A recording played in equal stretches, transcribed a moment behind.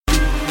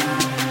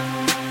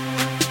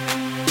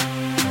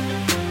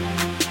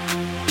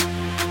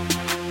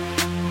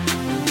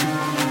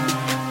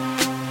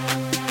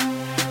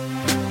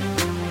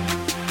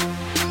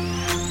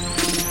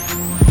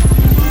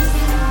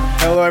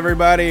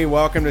everybody.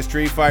 Welcome to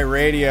Street Fight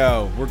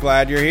Radio. We're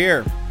glad you're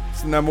here.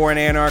 It's the number one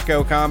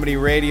anarcho comedy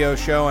radio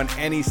show on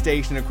any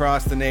station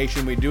across the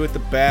nation. We do it the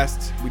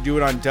best. We do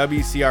it on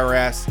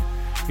WCRS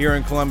here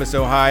in Columbus,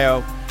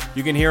 Ohio.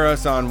 You can hear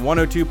us on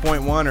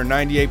 102.1 or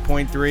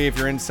 98.3 if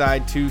you're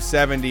inside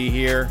 270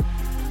 here.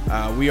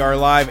 We are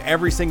live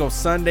every single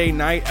Sunday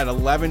night at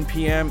 11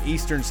 p.m.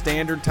 Eastern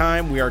Standard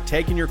Time. We are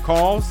taking your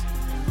calls.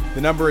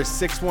 The number is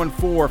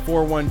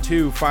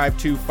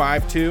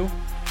 614-412-5252.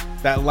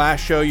 That last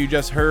show you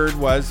just heard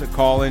was a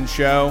call-in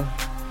show.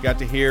 You got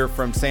to hear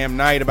from Sam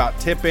Knight about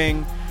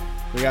tipping.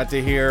 We got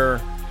to hear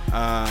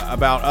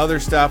about other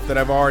stuff that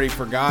I've already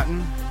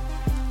forgotten.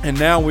 And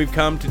now we've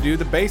come to do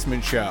the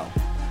basement show.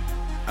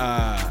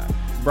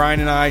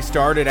 Brian and I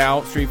started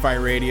out Street Fight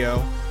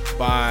Radio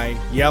by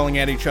yelling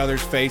at each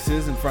other's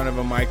faces in front of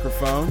a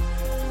microphone.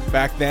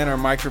 Back then, our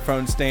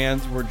microphone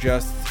stands were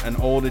just an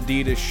old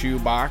Adidas shoe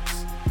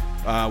box.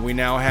 We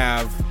now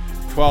have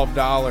 $12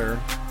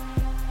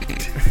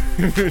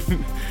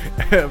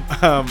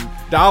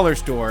 dollar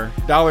store,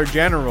 Dollar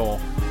General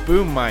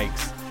boom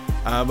mics,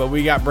 but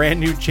we got brand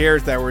new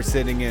chairs that we're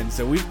sitting in,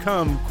 so we've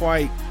come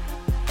quite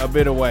a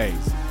bit of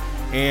ways,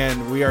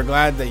 and we are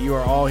glad that you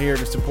are all here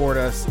to support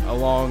us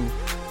along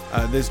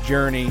this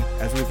journey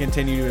as we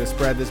continue to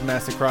spread this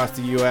mess across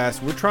the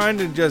U.S. We're trying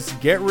to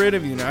just get rid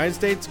of the United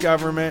States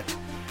government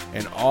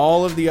and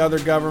all of the other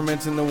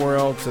governments in the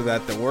world so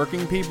that the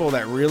working people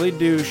that really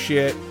do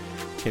shit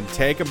can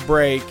take a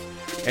break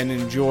and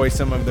enjoy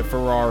some of the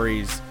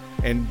Ferraris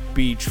and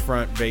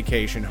beachfront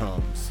vacation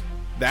homes.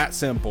 That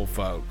simple,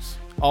 folks.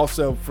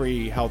 Also,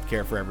 free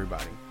healthcare for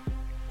everybody.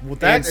 Well,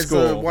 that is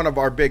one of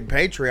our big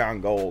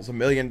Patreon goals, $1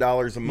 million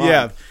a month.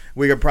 Yeah.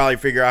 We could probably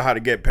figure out how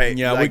to get paid.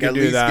 Yeah, we could at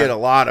do least that. Get a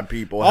lot of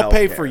people. I'll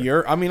pay for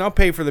I'll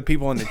pay for the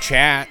people in the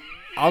chat.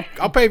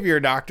 I'll pay for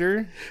your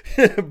doctor.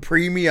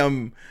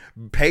 Premium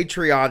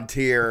Patreon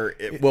tier.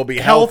 It will be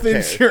health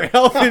insurance.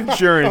 Health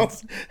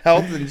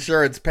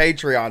insurance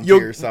Patreon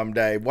tier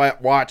someday.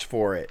 Watch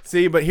for it.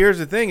 See, but here's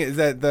the thing: is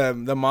that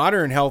the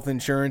modern health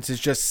insurance is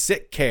just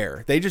sick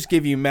care. They just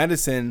give you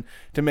medicine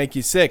to make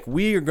you sick.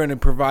 We are going to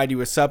provide you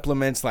with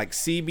supplements like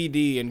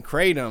CBD and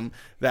kratom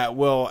that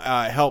will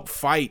help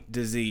fight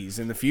disease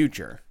in the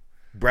future.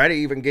 Brett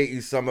even get you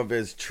some of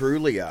his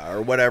Trulia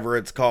or whatever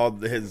it's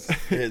called, his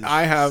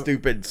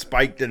stupid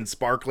spiked and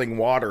sparkling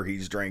water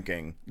he's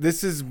drinking.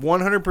 This is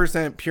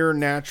 100% pure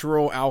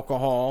natural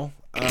alcohol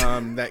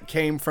that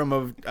came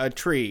from a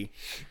tree.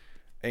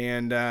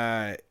 And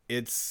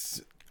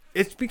it's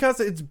because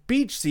it's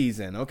beach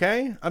season,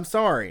 okay? I'm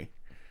sorry.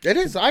 It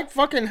is.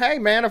 Hey,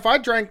 man, if I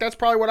drank, that's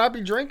probably what I'd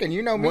be drinking.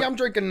 You know me, I'm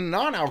drinking a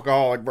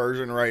non-alcoholic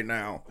version right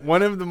now.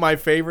 One of my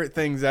favorite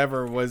things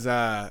ever was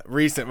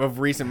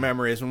recent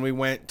memories when we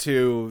went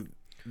to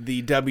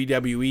the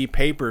WWE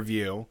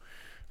pay-per-view.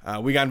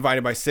 We got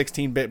invited by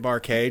 16-Bit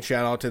Barcade.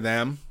 Shout out to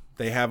them.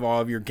 They have all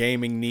of your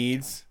gaming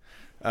needs.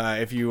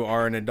 If you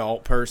are an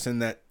adult person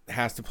that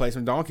has to play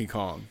some Donkey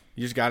Kong,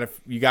 you gotta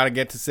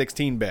get to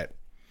 16-Bit.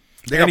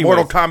 They got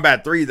Mortal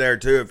Kombat 3 there,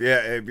 too.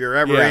 If you're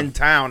ever in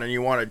town and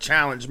you want to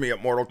challenge me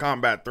at Mortal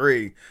Kombat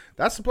 3,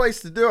 that's the place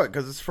to do it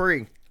because it's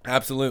free.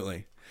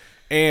 Absolutely.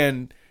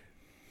 And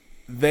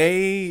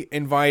they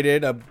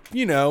invited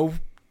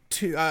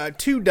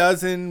two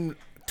dozen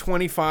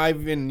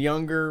 25 and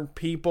younger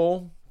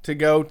people to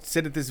go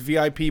sit at this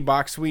VIP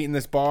box suite in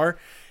this bar.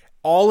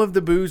 All of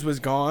the booze was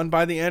gone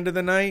by the end of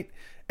the night,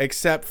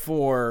 except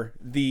for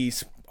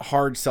these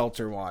hard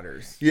seltzer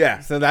waters.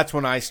 Yeah. So that's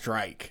when I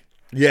strike.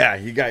 Yeah,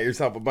 you got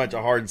yourself a bunch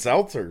of hard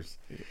seltzers.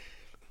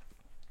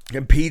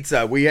 And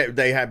pizza,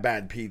 they had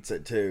bad pizza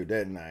too,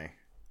 didn't they?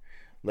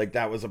 Like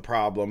that was a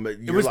problem. But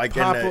you're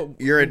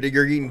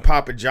you're eating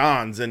Papa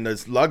John's in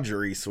this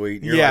luxury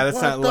suite. You're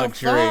that's not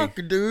luxury, fuck,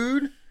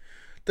 dude.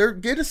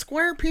 Get a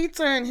square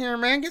pizza in here,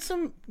 man. Get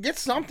something.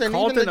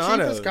 Call even Donato's.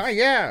 The cheapest guy.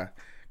 Yeah,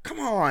 come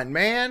on,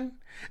 man.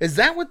 Is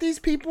that what these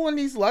people in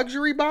these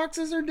luxury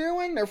boxes are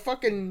doing?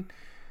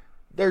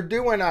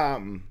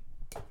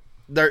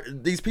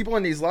 These people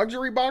in these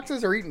luxury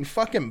boxes are eating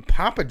fucking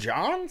Papa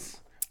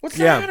John's? What's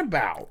that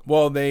about?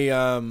 Well, they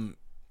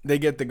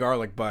get the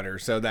garlic butter,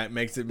 so that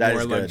makes it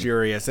more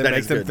luxurious. It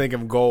makes them think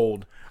of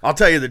gold. I'll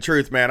tell you the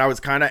truth, man. I was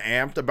kind of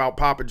amped about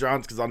Papa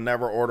John's because I'll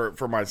never order it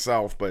for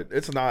myself, but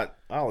it's not.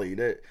 I'll eat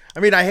it. I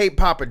mean, I hate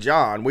Papa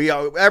John.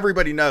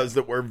 Everybody knows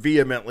that we're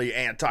vehemently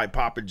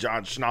anti-Papa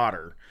John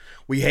Schnatter.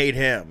 We hate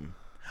him.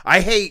 I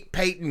hate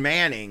Peyton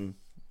Manning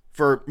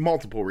for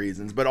multiple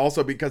reasons, but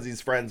also because he's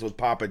friends with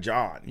Papa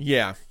John.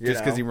 Yeah,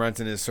 just because he runs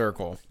in his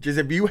circle. Just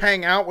if you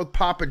hang out with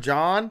Papa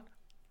John,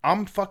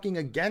 I'm fucking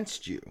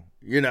against you,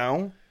 you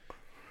know?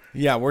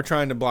 Yeah, we're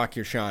trying to block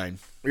your shine.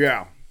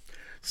 Yeah.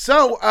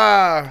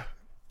 So,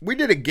 we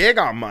did a gig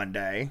on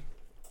Monday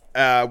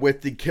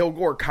with the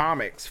Kilgore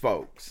Comics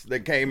folks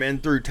that came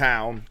in through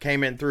town,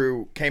 came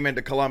into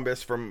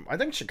Columbus from, I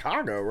think,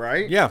 Chicago,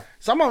 right? Yeah.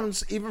 Some of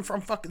them's even from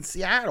fucking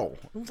Seattle.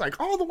 It was like,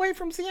 all the way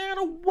from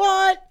Seattle?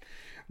 What?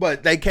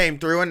 But they came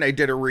through and they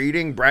did a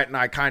reading. Brett and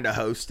I kind of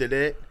hosted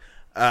it.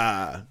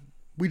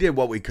 We did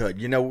what we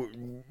could. You know,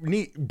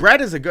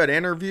 Brett is a good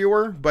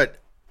interviewer, but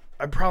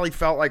I probably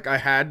felt like I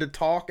had to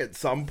talk at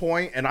some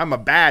point, and I'm a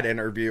bad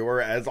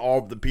interviewer, as all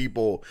of the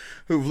people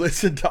who've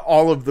listened to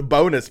all of the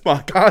bonus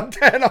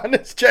content on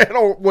this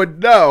channel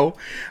would know.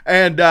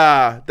 And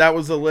that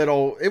was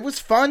it was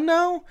fun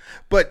though.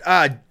 But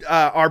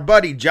our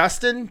buddy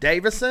Justin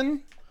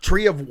Davison,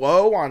 Tree of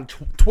Woe on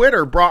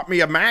Twitter, brought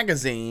me a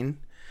magazine,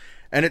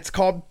 and it's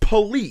called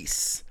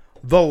Police,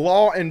 the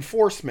law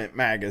enforcement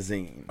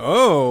magazine.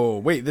 Oh,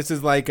 wait, this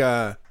is like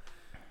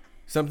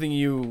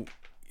something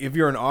if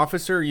you're an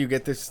officer, you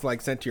get this like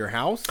sent to your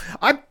house?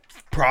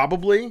 It's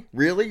probably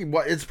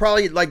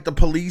like the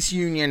police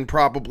union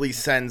probably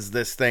sends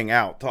this thing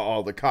out to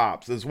all the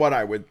cops, is what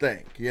I would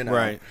think,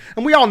 Right.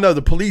 And we all know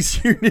the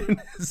police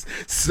union is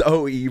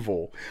so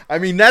evil. I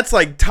mean, that's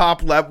like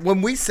top level.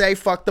 When we say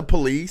fuck the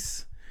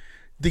police,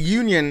 the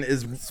union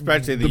is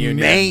especially the union.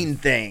 Main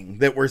thing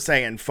that we're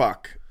saying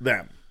fuck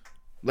them.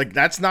 Like,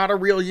 that's not a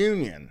real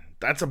union.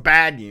 That's a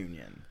bad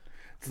union.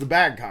 It's the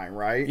bad kind,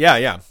 right?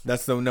 Yeah.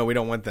 No, we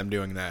don't want them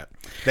doing that.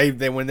 They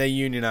when they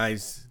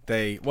unionize,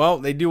 they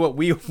do what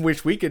we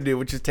wish we could do,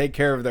 which is take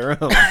care of their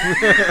own.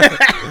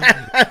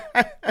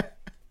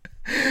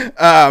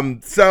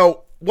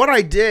 So what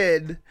I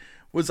did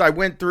was I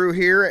went through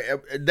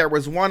here. There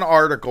was one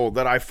article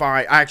that I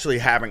actually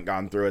haven't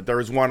gone through it. There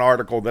was one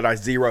article that I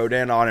zeroed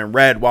in on and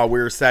read while we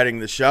were setting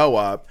the show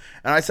up.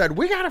 And I said,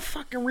 we got to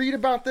fucking read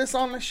about this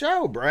on the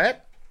show,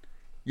 Brett.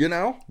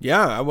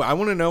 Yeah, I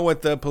want to know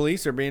what the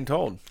police are being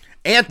told.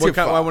 Antifa.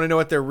 I want to know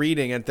what they're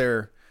reading when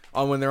they're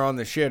on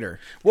the shitter.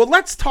 Well,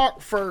 let's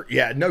talk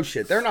no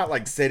shit. They're not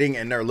like sitting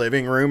in their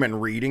living room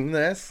and reading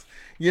this.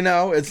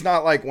 It's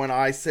not like when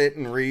I sit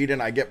and read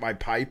and I get my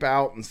pipe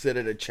out and sit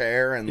at a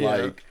chair and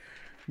No,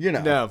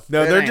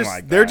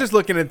 they're just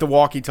looking at the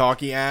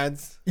walkie-talkie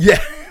ads.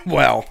 Yeah,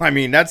 well, I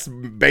mean, that's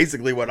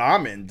basically what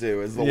I'm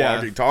into, is the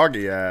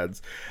walkie-talkie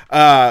ads.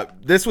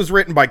 This was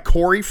written by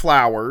Corey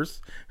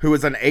Flowers, who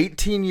is an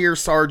 18-year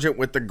sergeant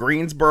with the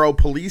Greensboro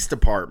Police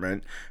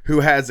Department,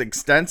 who has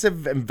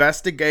extensive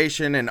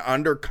investigation and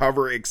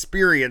undercover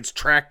experience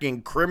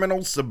tracking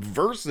criminal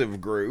subversive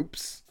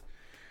groups.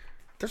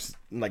 There's,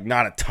 like,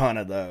 not a ton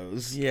of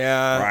those.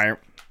 Yeah.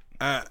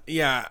 Right?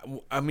 Yeah,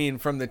 I mean,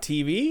 from the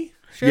TV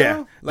show?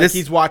 Yeah.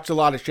 He's watched a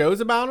lot of shows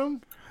about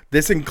them?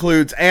 This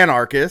includes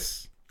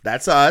anarchists,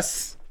 that's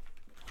us,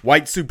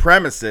 white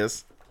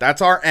supremacists,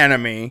 that's our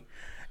enemy,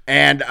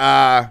 and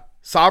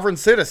sovereign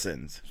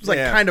citizens. It's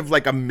kind of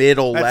like a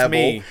middle that's level.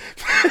 Me.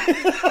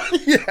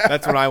 Yeah.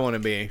 That's what I want to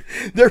be.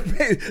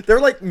 They're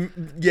like,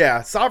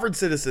 sovereign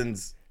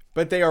citizens.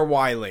 But they are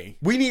wily.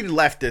 We need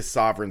leftist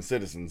sovereign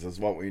citizens is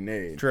what we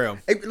need. True.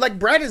 Like,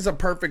 Brett is a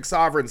perfect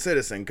sovereign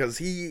citizen because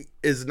he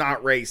is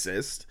not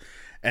racist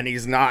and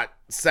he's not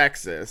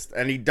sexist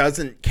and he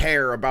doesn't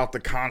care about the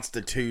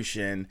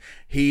Constitution.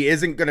 He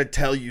isn't going to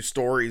tell you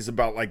stories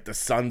about like the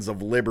Sons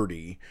of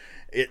Liberty.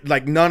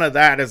 None of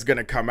that is going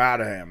to come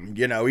out of him.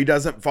 He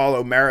doesn't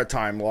follow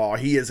maritime law.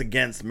 He is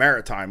against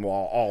maritime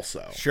law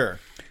also. Sure.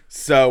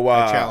 So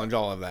I challenge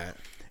all of that.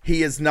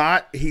 He's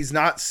not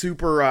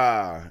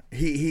super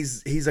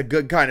he's a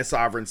good kind of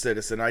sovereign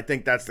citizen. I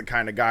think that's the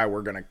kind of guy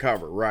we're going to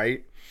cover,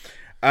 right?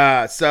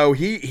 So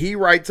he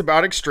writes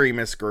about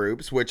extremist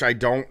groups, which I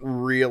don't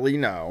really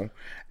know.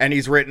 And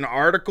he's written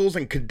articles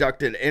and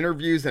conducted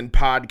interviews and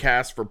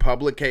podcasts for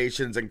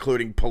publications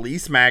including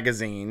Police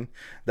Magazine,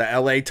 the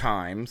LA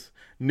Times,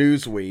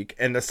 Newsweek,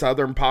 and the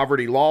Southern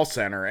Poverty Law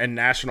Center and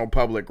National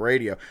Public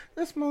Radio.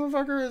 This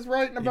motherfucker is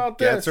writing about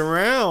this. Gets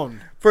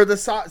around. For the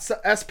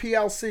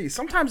SPLC.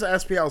 Sometimes the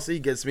SPLC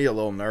gets me a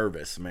little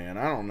nervous, man.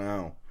 I don't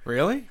know.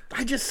 Really?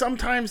 I just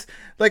sometimes,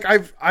 like,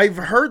 I've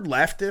heard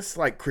leftists,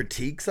 like,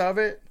 critiques of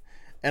it,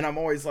 and I'm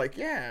always like,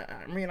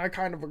 yeah, I mean, I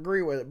kind of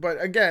agree with it.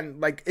 But again,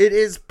 like, it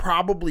is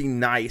probably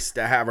nice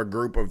to have a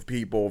group of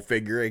people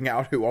figuring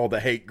out who all the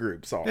hate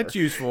groups are. It's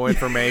useful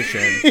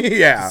information,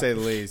 yeah, to say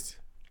the least.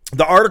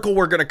 The article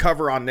we're going to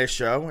cover on this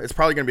show, it's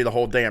probably going to be the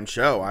whole damn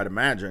show, I'd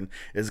imagine,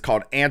 is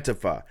called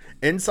Antifa,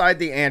 Inside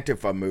the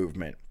Antifa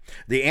Movement.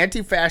 The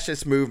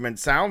anti-fascist movement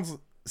sounds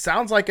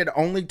like it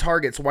only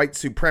targets white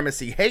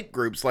supremacy hate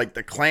groups like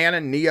the Klan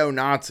and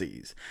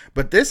neo-Nazis.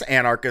 But this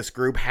anarchist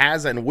group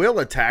has and will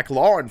attack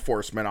law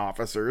enforcement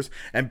officers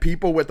and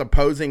people with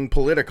opposing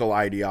political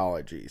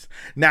ideologies.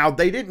 Now,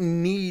 they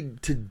didn't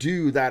need to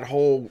do that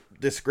whole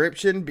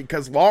description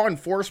because law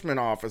enforcement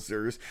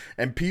officers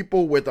and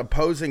people with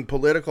opposing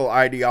political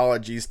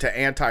ideologies to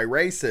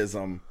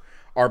anti-racism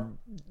are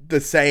the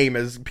same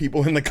as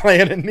people in the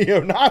Klan and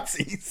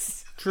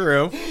neo-Nazis.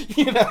 True.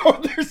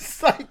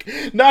 There's like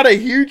not a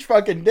huge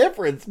fucking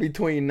difference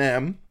between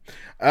them.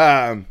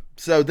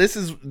 So this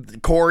is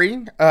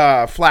Corey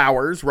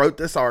Flowers wrote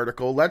this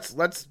article.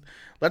 Let's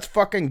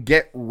fucking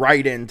get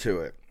right into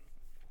it.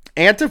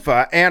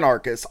 Antifa,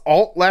 anarchists,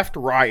 alt-left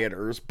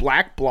rioters,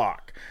 black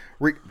bloc.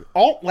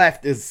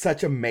 Alt-left is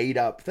such a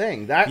made-up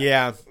thing.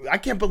 I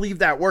can't believe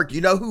that worked.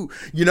 You know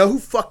who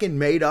fucking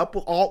made up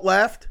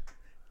alt-left?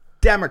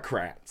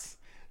 Democrats.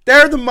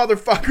 They're the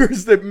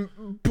motherfuckers that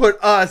put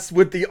us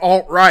with the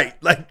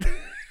alt-right. Like,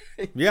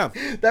 Yeah.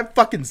 That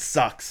fucking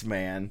sucks,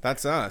 man.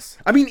 That's us.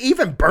 I mean,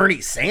 even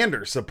Bernie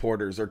Sanders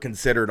supporters are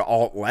considered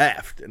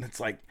alt-left. And it's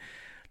like,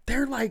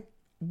 they're like,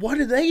 what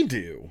do they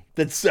do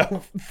that's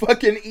so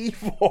fucking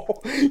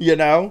evil? You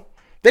know?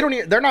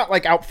 They're not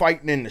like out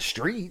fighting in the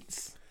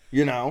streets.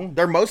 You know?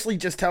 They're mostly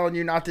just telling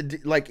you not to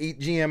eat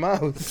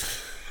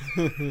GMOs.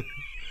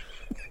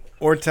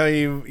 Or tell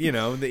you,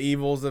 the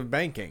evils of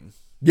banking.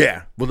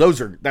 Yeah. Well,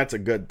 that's a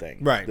good thing.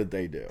 Right. That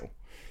they do.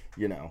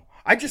 You know?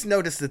 I just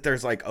noticed that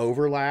there's like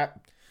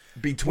overlap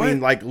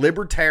between like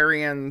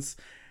libertarians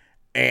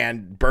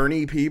and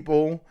Bernie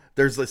people.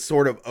 There's this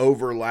sort of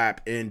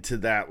overlap into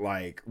that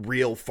like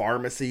real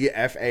pharmacy,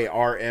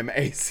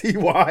 FARMACY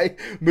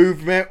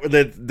movement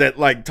that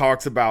like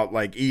talks about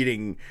like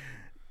eating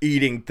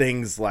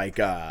things like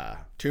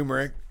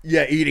Turmeric.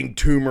 Yeah, eating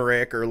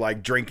turmeric or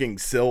like drinking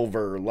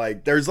silver.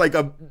 Like there's like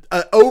a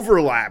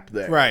overlap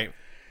there. Right.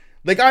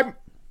 Like I'm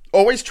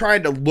always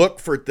trying to look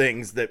for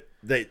things that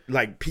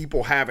like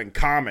people have in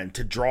common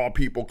to draw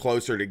people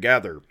closer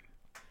together.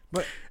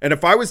 But, and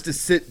if I was to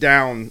sit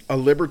down a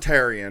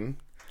libertarian,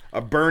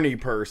 a Bernie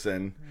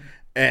person,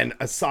 and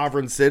a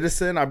sovereign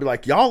citizen, I'd be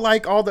like, y'all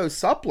like all those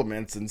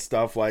supplements and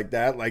stuff like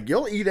that. Like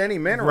you'll eat any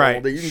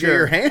mineral that you can get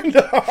your hand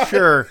on.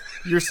 Sure.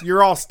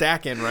 You're all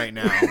stacking right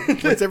now.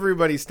 What's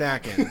everybody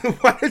stacking?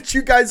 Why don't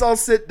you guys all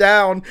sit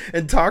down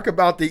and talk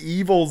about the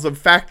evils of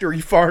factory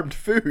farmed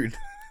food?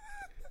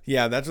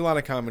 Yeah, that's a lot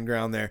of common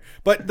ground there.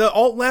 But the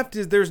alt-left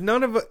there's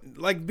none of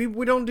like,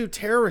 we don't do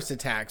terrorist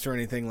attacks or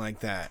anything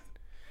like that.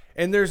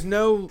 And there's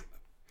no,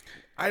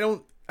 I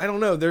don't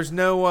know. There's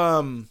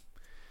no,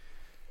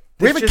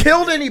 we haven't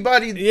killed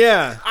anybody.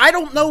 Yeah. I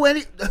don't know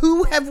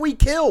who have we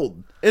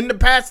killed in the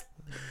past?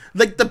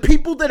 Like the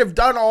people that have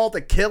done all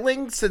the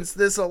killing since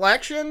this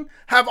election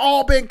have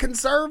all been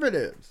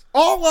conservatives.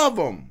 All of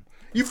them.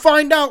 You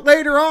find out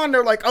later on,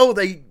 they're like, oh,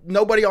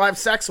 nobody will have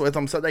sex with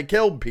them, so they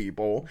killed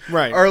people.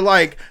 Right. Or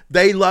like,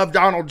 they love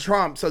Donald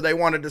Trump, so they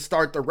wanted to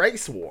start the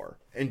race war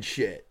and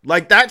shit.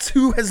 Like, that's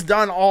who has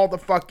done all the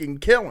fucking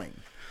killing.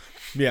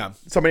 Yeah.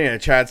 Somebody in the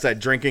chat said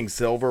drinking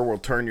silver will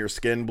turn your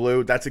skin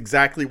blue. That's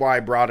exactly why I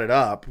brought it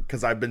up,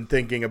 because I've been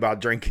thinking about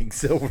drinking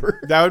silver.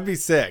 That would be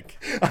sick.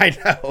 I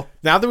know.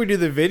 Now that we do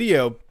the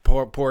video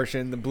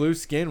portion, the blue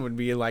skin would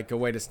be like a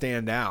way to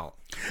stand out.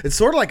 It's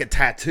sort of like a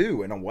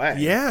tattoo in a way.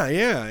 Yeah,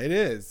 it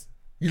is.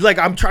 You're like,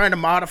 I'm trying to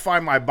modify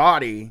my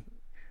body.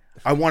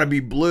 I want to be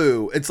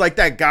blue. It's like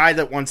that guy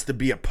that wants to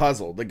be a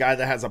puzzle. The guy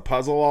that has a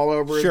puzzle all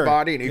over his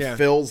body and he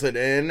fills it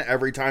in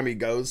every time he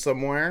goes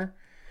somewhere.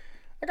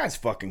 That guy's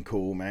fucking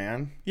cool,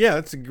 man. Yeah,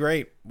 that's a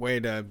great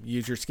way to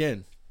use your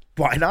skin.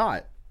 Why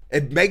not?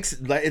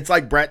 It's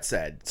like Brett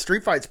said.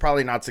 Street Fight's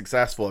probably not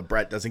successful if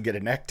Brett doesn't get a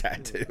neck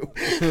tattoo.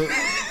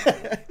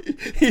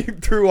 He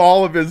threw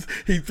all of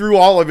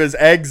his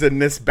eggs in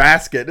this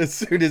basket as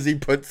soon as he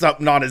put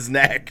something on his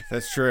neck.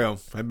 That's true.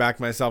 I backed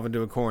myself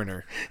into a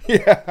corner.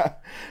 Yeah.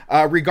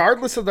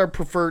 Regardless of their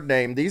preferred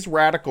name, these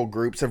radical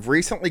groups have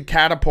recently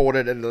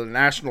catapulted into the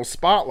national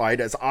spotlight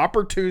as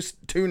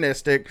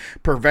opportunistic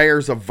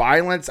purveyors of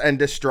violence and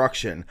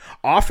destruction,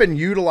 often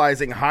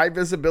utilizing high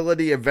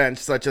visibility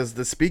events such as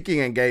the speaking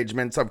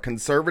engagements of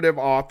conservative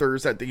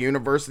authors at the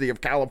University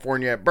of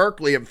California at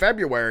Berkeley in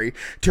February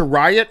to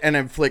riot and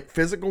inflict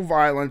physical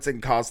violence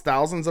and cause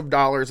thousands of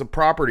dollars of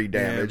property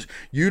damage,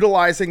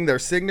 utilizing their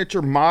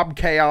signature mob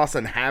chaos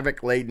and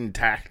havoc-laden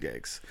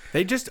tactics.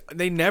 They just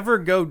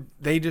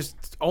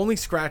only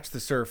scratch the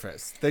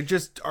surface. They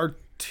just are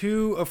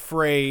too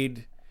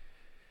afraid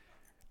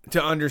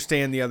to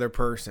understand the other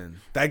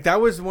person. That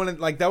was one of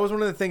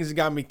the things that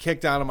got me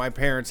kicked out of my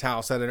parents'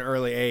 house at an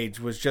early age,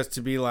 was just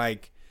to be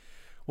like,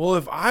 well,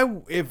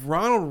 if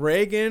Ronald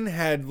Reagan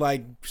had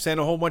like sent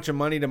a whole bunch of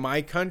money to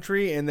my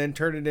country and then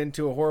turned it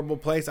into a horrible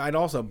place, I'd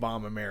also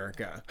bomb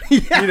America.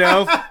 Yeah. You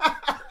know?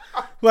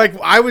 Like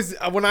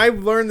when I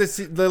learned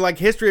the like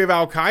history of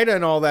Al Qaeda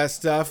and all that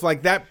stuff,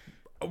 like that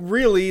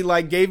really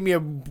like gave me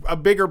a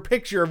bigger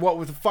picture of what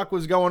the fuck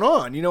was going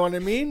on. You know what I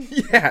mean?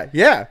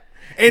 Yeah.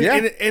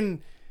 And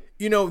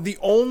you know, the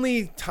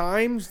only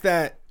times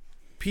that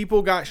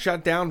people got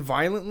shut down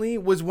violently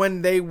was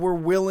when they were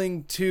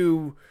willing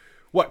to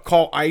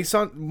call ICE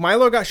on.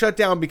 Milo got shut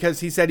down because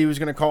he said he was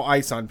going to call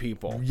ICE on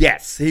people.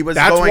 Yes, he was.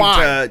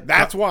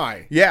 That's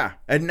why. Yeah,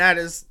 and that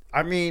is.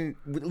 I mean,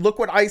 look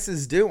what ICE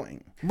is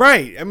doing.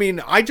 Right. I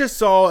mean, I just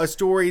saw a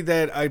story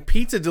that a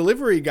pizza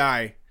delivery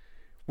guy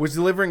was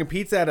delivering a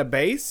pizza at a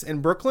base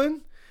in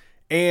Brooklyn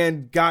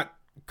and got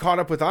caught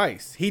up with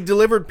ICE. He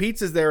delivered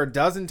pizzas there a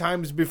dozen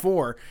times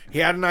before. He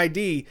had an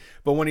ID,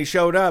 but when he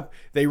showed up,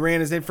 they ran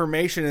his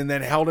information and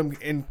then held him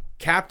in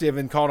captive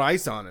and called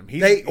ICE on him.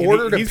 They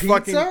ordered a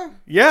pizza?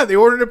 Yeah, they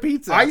ordered a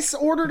pizza. ICE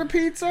ordered a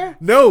pizza?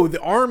 No,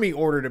 the Army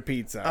ordered a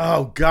pizza.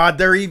 Oh, God.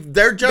 They're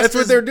just... That's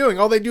what they're doing.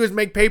 All they do is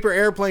make paper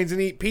airplanes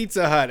and eat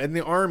Pizza Hut and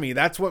the Army.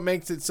 That's what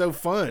makes it so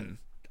fun.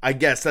 I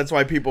guess that's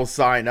why people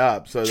sign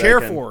up. So Chair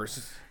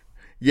Force.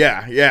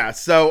 Yeah.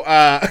 So,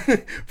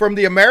 from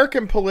the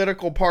American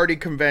political party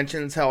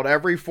conventions held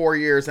every 4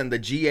 years and the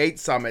G8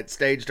 summit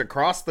staged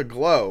across the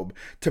globe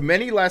to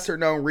many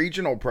lesser-known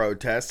regional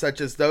protests,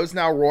 such as those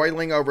now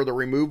roiling over the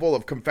removal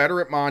of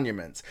Confederate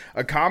monuments,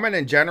 a common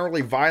and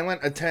generally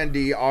violent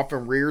attendee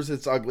often rears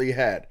its ugly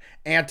head.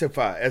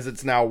 Antifa, as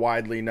it's now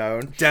widely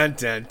known, Dun,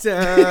 dun,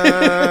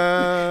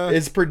 dun.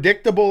 is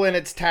predictable in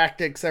its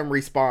tactics and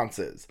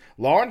responses.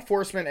 Law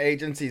enforcement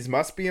agencies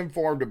must be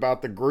informed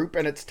about the group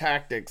and its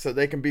tactics so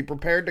they can be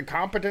prepared to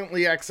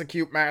competently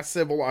execute mass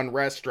civil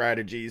unrest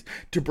strategies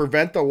to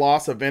prevent the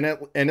loss of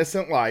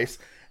innocent lives.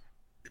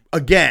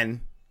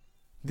 Again,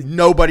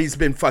 nobody's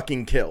been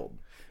fucking killed.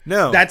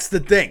 No. That's the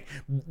thing.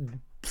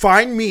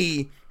 Find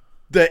me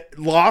the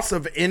loss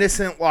of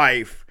innocent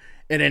life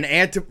in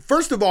an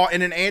First of all,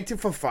 in an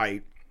Antifa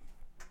fight,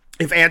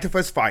 if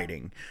Antifa's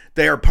fighting,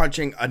 they are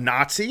punching a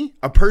Nazi,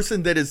 a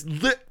person that is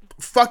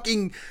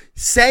fucking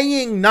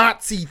saying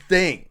Nazi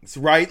things,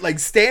 right? Like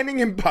standing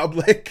in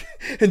public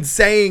and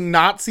saying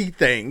Nazi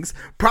things,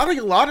 probably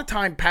a lot of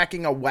time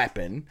packing a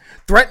weapon,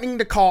 threatening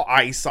to call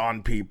ICE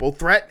on people,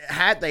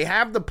 they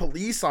have the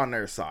police on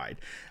their side,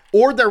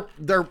 or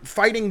they're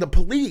fighting the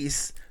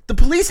police. The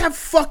police have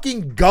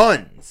fucking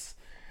guns.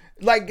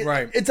 Like,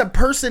 right. It's a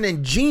person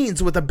in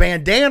jeans with a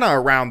bandana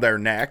around their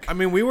neck. I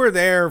mean, we were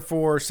there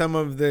for some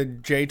of the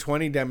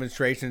J20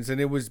 demonstrations,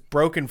 and it was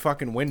broken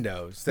fucking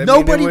windows.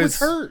 Nobody was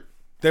hurt.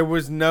 There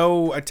was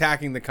no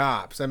attacking the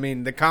cops. I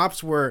mean, the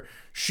cops were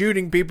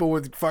shooting people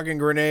with fucking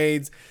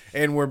grenades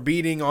and were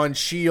beating on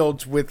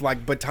shields with,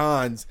 like,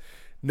 batons.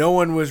 No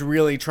one was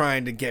really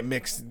trying to get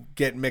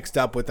mixed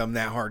up with them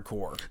that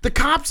hardcore. The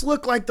cops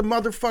look like the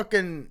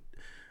motherfucking,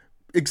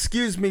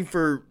 excuse me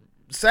for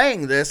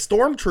saying this,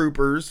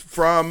 stormtroopers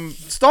from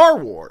Star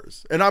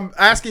Wars. And I'm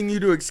asking you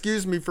to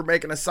excuse me for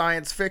making a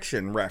science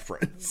fiction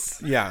reference.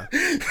 Yeah.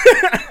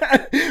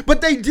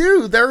 But they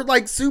do. They're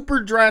like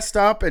super dressed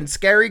up in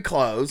scary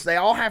clothes. They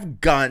all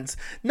have guns.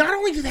 Not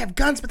only do they have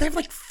guns, but they have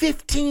like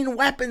 15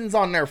 weapons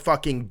on their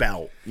fucking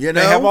belt. You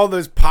know? They have all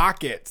those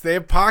pockets. They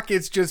have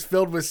pockets just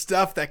filled with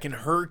stuff that can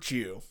hurt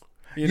you.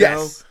 You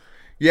know?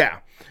 Yeah.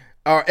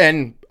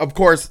 And of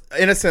course,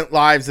 innocent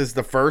lives is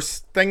the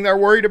first thing they're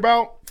worried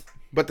about.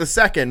 But the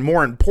second,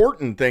 more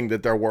important thing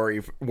that they're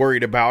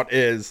worried about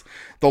is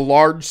the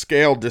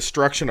large-scale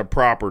destruction of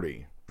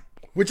property,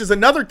 which is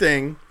another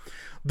thing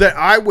that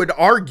I would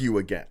argue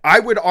against. I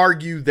would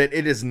argue that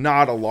it is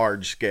not a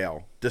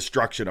large-scale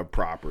destruction of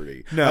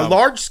property. No. A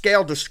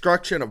large-scale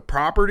destruction of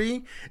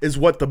property is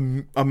what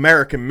the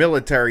American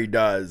military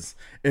does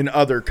in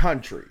other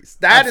countries.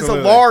 That Absolutely.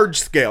 is a large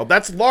scale.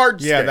 That's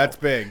large scale. Yeah, that's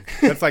big.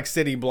 That's like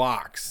city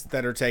blocks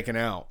that are taken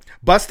out.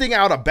 Busting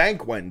out a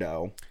bank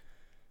window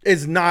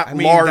is not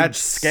large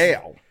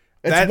scale.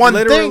 It's that one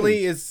literally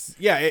thing. is,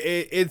 yeah,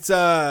 it's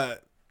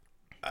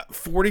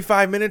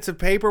 45 minutes of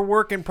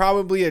paperwork and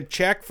probably a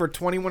check for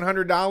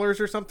 $2,100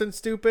 or something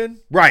stupid.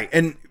 Right.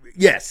 And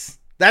yes,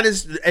 that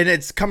is, and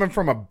it's coming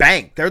from a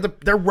bank.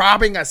 They're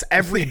robbing us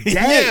every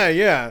day.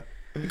 Yeah.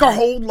 Like our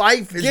whole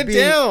life is Get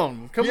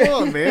down. Come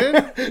on,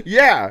 man.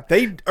 Yeah.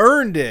 They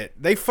earned it.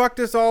 They fucked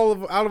us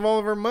all out of all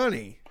of our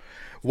money.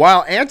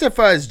 While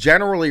Antifa is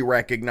generally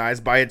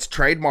recognized by its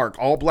trademark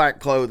all-black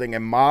clothing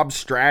and mob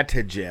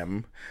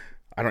stratagem,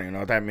 I don't even know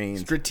what that means.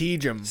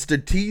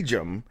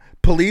 Stratagem.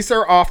 Police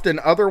are often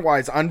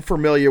otherwise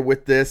unfamiliar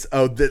with this.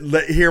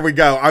 Here we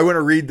go. I want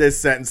to read this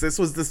sentence. This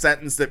was the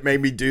sentence that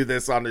made me do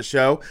this on the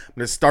show. I'm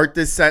going to start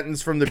this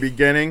sentence from the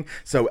beginning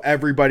so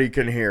everybody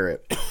can hear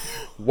it.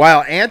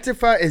 While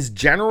Antifa is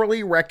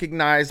generally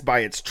recognized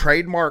by its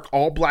trademark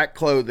all-black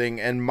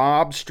clothing and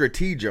mob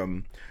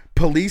stratagem,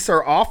 police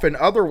are often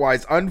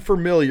otherwise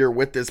unfamiliar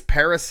with this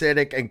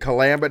parasitic and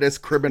calamitous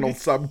criminal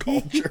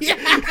subculture.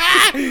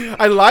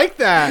 I like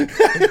that.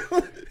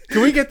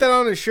 Can we get that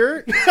on a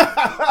shirt?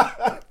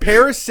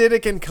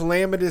 Parasitic and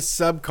calamitous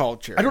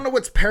subculture. I don't know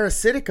what's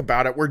parasitic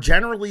about it. We're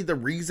generally the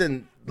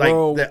reason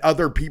that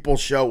other people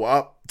show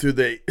up to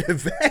the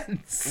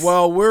events.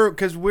 Well,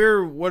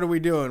 what are we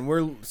doing?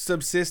 We're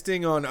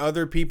subsisting on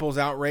other people's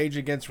outrage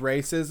against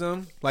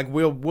racism. Like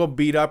we'll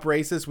beat up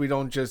racists. We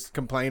don't just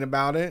complain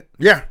about it.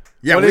 Yeah.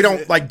 What we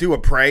don't do a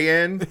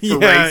pray-in for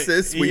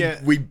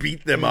racists. We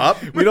beat them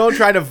up. We don't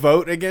try to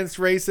vote against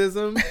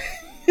racism.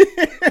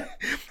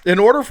 In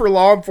order for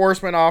law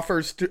enforcement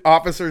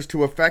officers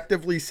to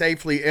effectively,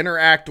 safely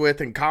interact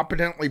with and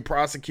competently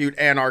prosecute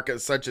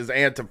anarchists such as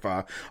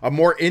Antifa, a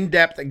more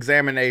in-depth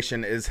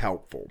examination is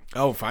helpful.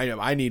 Oh, fine.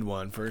 I need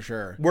one for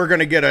sure. We're going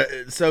to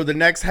get so the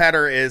next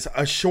header is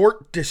a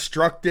short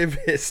destructive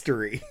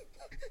history.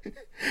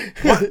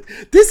 What?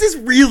 This is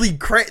really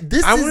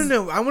crazy. I want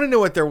to know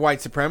what their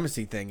white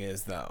supremacy thing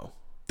is, though.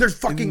 There's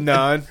fucking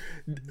none.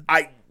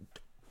 Okay.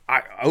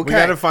 We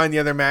gotta find the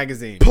other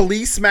magazine.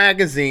 Police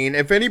magazine.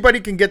 If anybody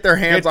can get their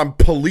hands on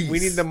Police, we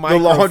need the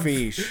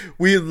microfiche.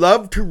 We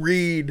love to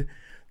read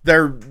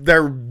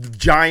their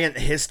giant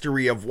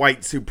history of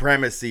white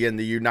supremacy in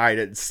the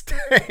United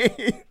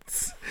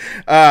States.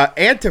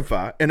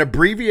 Antifa, an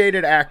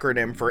abbreviated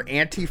acronym for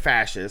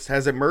anti-fascist,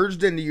 has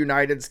emerged in the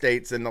United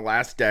States in the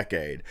last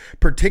decade,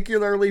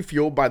 particularly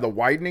fueled by the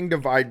widening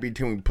divide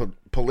between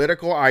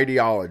political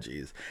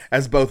ideologies,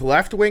 as both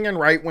left-wing and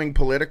right-wing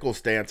political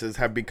stances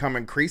have become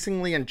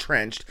increasingly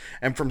entrenched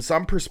and from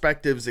some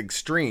perspectives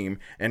extreme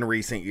in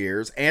recent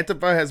years.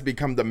 Antifa has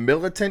become the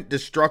militant,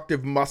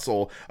 destructive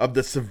muscle of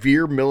the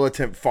severe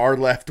militant far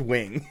left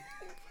wing.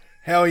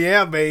 Hell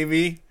yeah,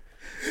 baby.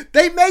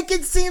 They make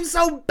it seem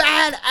so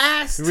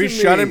badass to me. We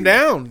shut him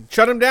down.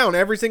 Shut him down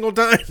every single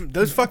time.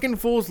 Those fucking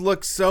fools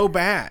look so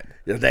bad.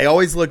 Yeah, they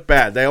always look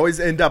bad. They always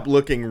end up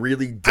looking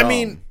really dumb. I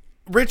mean,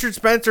 Richard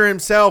Spencer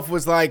himself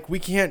was like, we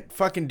can't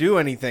fucking do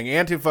anything.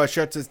 Antifa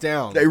shuts us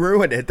down. They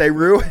ruined it. They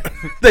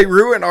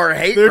ruin our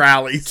hate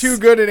rallies. Too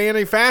good at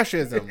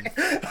anti-fascism.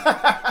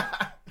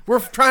 We're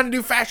trying to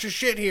do fascist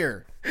shit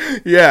here.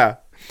 Yeah.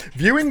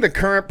 Viewing the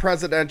current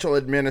presidential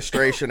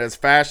administration as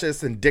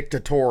fascist and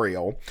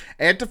dictatorial,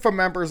 Antifa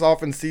members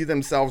often see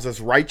themselves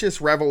as righteous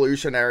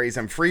revolutionaries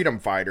and freedom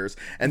fighters,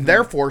 and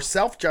therefore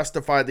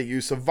self-justify the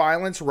use of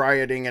violence,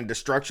 rioting, and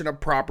destruction of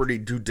property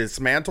to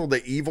dismantle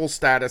the evil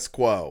status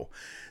quo.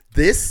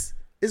 This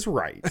is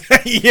right.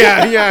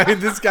 Yeah.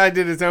 This guy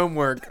did his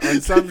homework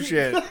on some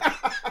shit.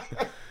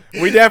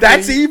 We definitely.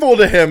 That's evil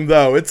to him,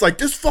 though. It's like,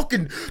 this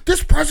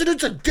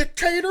president's a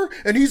dictator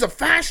and he's a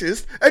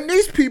fascist, and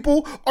these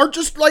people are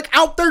just like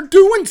out there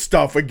doing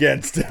stuff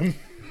against him.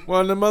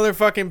 Well, the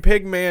motherfucking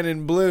pig man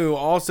in blue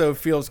also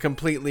feels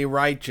completely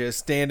righteous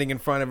standing in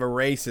front of a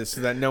racist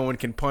so that no one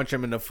can punch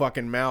him in the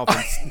fucking mouth.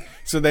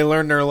 So they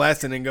learn their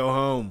lesson and go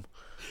home.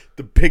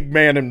 The pig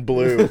man in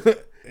blue.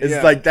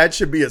 It's like, that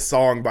should be a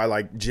song by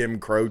like Jim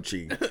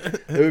Croce.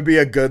 It would be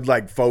a good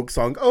like folk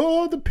song.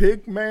 Oh, the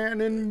pig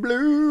man in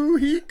blue,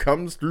 he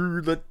comes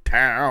through the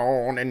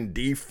town and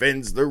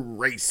defends the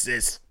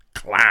racist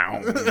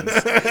clowns.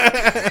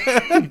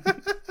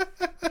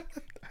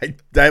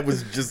 That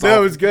was just no,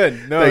 it was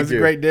good. No, it was a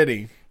great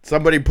ditty.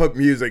 Somebody put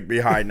music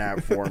behind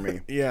that for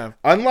me. Yeah.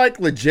 Unlike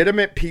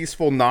legitimate,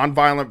 peaceful,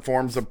 nonviolent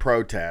forms of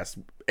protest,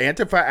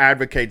 Antifa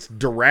advocates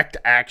direct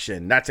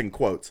action, that's in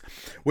quotes,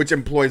 which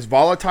employs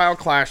volatile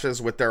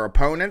clashes with their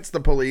opponents,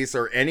 the police,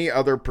 or any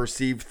other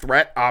perceived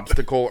threat,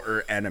 obstacle,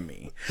 or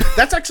enemy.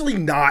 That's actually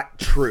not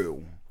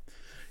true.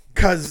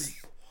 Because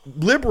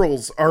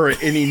liberals are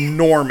an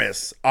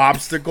enormous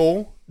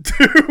obstacle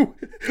to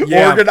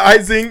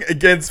organizing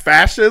against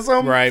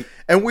fascism. Right.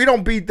 And we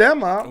don't beat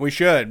them up. We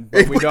should,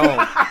 but we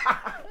don't.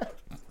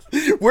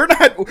 We're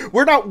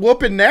not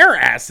whooping their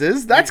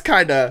asses. That's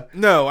kind of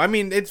no. I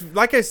mean, it's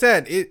like I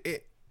said.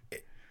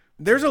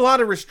 There's a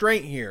lot of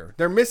restraint here.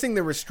 They're missing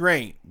the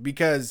restraint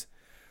because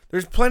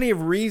there's plenty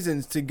of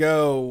reasons to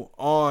go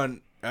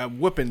on a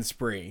whooping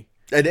spree.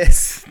 It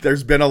is.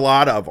 There's been a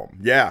lot of them.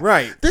 Yeah.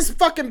 Right. This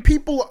fucking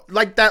people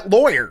like that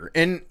lawyer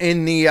in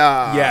the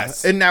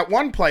in that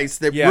one place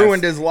that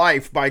ruined his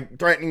life by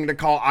threatening to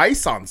call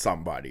ICE on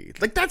somebody.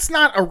 Like, that's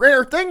not a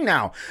rare thing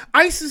now.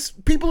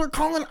 People are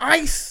calling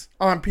ICE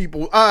on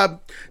people.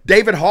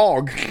 David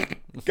Hogg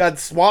got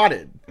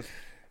swatted.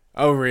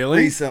 Oh, really?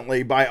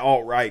 Recently by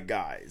alt-right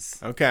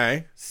guys.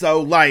 Okay. So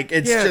like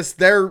it's just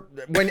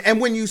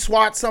when you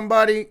swat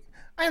somebody,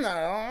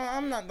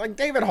 I'm not like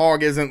David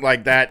Hogg isn't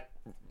like that.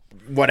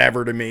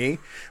 Whatever to me,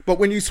 but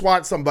when you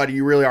SWAT somebody,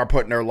 you really are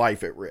putting their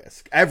life at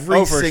risk.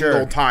 Every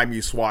single time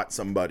you SWAT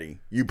somebody,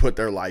 you put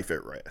their life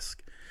at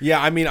risk.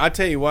 Yeah, I mean, I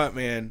tell you what,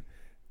 man.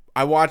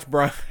 I watched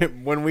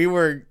Brian when we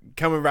were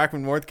coming back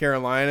from North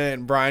Carolina,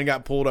 and Brian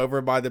got pulled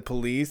over by the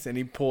police, and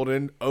he pulled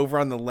in over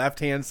on the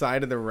left-hand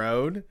side of the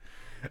road.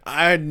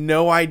 I had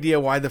no idea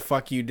why the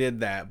fuck you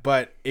did that,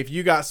 but if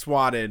you got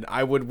swatted,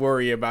 I would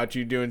worry about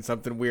you doing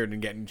something weird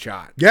and getting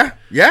shot. Yeah.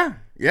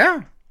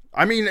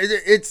 I mean,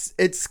 it's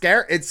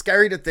scary. It's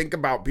scary to think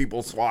about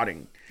people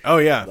swatting. Oh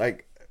yeah,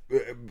 like,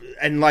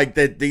 and like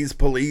that these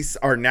police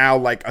are now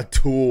like a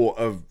tool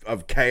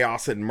of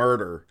chaos and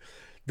murder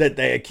that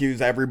they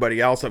accuse everybody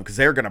else of, because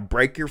they're gonna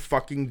break your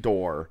fucking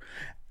door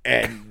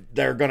and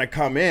they're gonna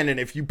come in, and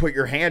if you put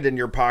your hand in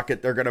your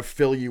pocket, they're gonna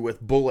fill you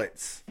with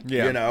bullets.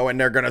 Yeah. You know, and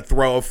they're gonna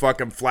throw a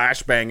fucking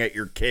flashbang at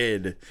your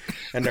kid,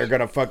 and they're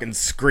gonna fucking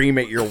scream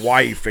at your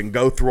wife and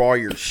go through all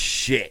your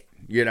shit.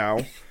 You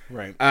know.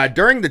 Right.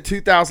 During the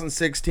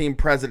 2016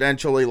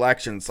 presidential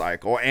election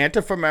cycle,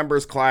 Antifa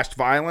members clashed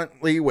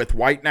violently with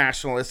white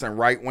nationalists and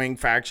right-wing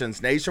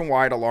factions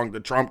nationwide along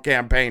the Trump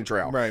campaign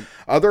trail. Right.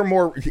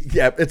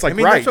 It's like,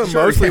 that's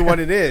mostly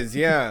what it is.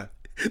 Yeah.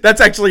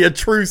 That's actually a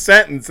true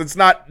sentence. It's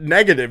not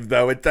negative,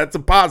 though. That's a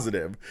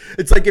positive.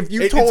 It's like if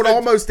you told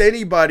almost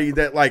anybody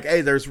that, like,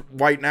 hey, there's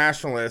white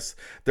nationalists,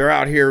 they're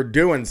out here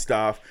doing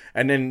stuff,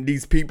 and then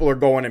these people are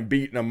going and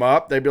beating them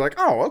up, they'd be like,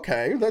 oh,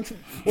 okay, that's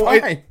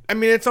fine.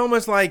 It's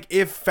almost like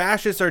if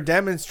fascists are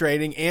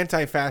demonstrating,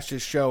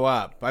 anti-fascists show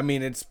up. I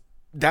mean,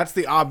 that's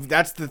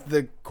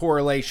the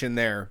correlation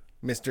there,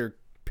 Mr.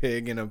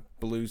 Pig in a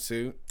blue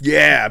suit.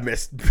 Yeah,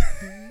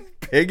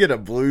 Pig in a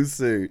Blue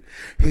Suit.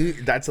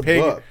 That's a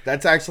book.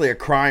 That's actually a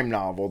crime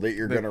novel that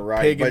you're going to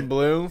write. Pig in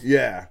Blue?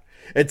 Yeah.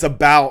 It's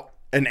about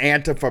an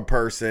Antifa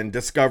person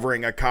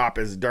discovering a cop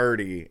is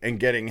dirty and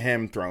getting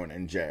him thrown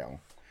in jail.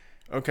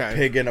 Okay.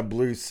 Pig in a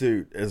Blue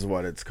Suit is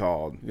what it's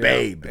called. Yeah,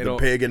 Babe, the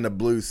pig in the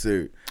blue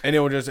suit. And it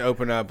will just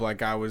open up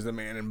like I was the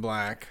man in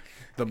black,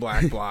 the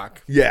black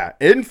block. Yeah.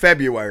 In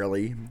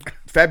February,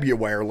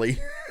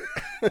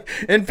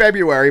 in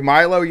February,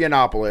 Milo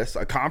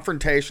Yiannopoulos, a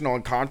confrontational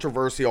and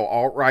controversial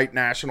alt-right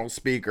national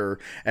speaker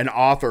and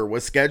author,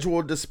 was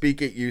scheduled to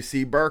speak at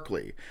UC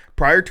Berkeley.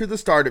 Prior to the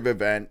start of the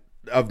event,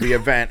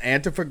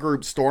 Antifa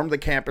groups stormed the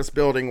campus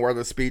building where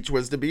the speech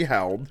was to be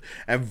held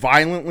and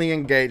violently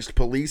engaged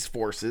police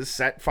forces,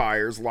 set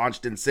fires,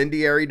 launched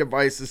incendiary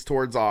devices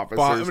towards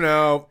officers.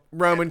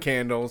 Roman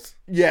candles.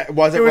 Yeah, it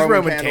was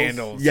Roman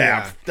candles.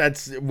 Yeah,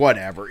 that's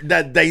whatever.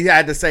 That they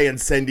had to say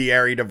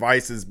incendiary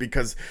devices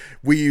because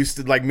we used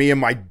to, like, me and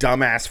my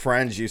dumbass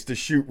friends used to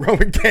shoot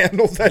Roman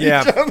candles at each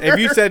other. If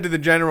you said to the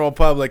general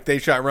public they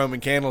shot Roman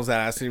candles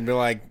at us, you'd be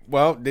like,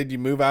 well, did you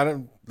move out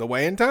of the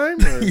way in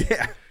time? Or?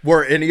 Yeah.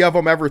 Were any of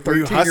them ever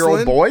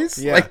 13-year-old boys?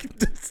 Yeah. Like,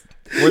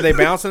 were they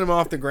bouncing them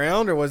off the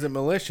ground or was it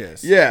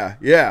malicious? Yeah,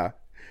 yeah.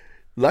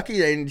 Lucky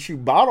they didn't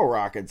shoot bottle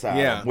rockets at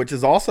them, which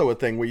is also a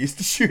thing we used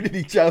to shoot at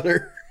each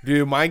other.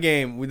 Dude, the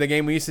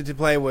game we used to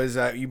play was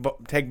you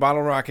take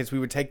bottle rockets, we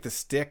would take the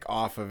stick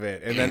off of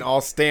it and then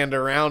all stand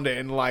around it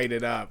and light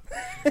it up.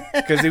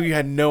 Because you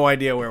had no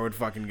idea where it would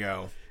fucking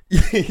go.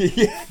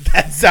 Yeah,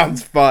 that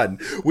sounds fun.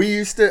 We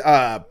used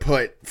to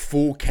put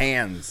full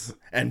cans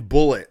and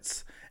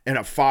bullets in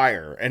a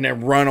fire and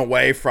then run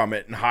away from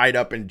it and hide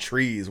up in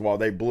trees while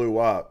they blew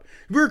up.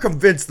 We were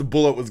convinced the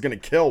bullet was going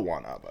to kill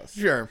one of us.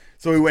 Sure.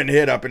 So we went and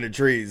hid up in the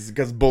trees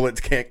because bullets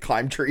can't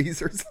climb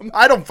trees or something.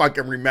 I don't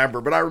fucking remember,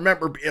 but I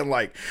remember being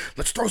like,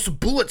 let's throw some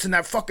bullets in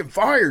that fucking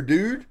fire,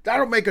 dude.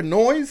 That'll make a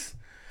noise.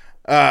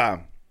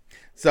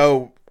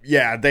 So,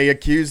 yeah, they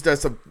accused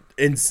us of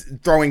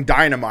throwing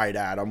dynamite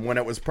at them when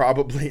it was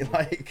probably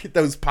like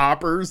those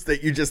poppers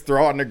that you just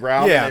throw on the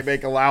ground and they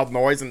make a loud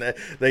noise and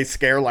they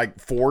scare like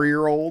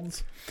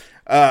 4-year-olds.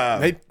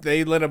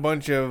 They lit a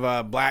bunch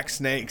of black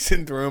snakes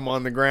and threw them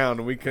on the ground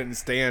and we couldn't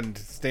stand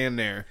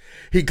there.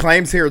 He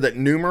claims here that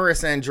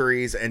numerous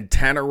injuries and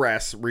 10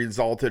 arrests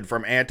resulted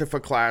from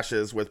Antifa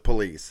clashes with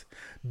police.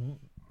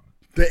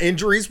 The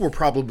injuries were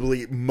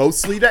probably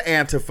mostly to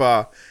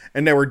Antifa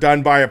and they were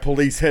done by a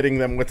police hitting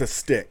them with a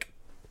stick.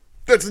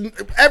 That's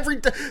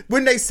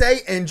when they say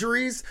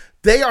injuries,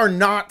 they are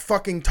not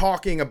fucking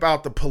talking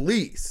about the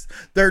police.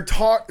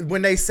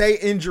 When they say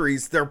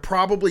injuries, they're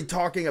probably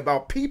talking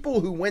about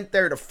people who went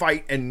there to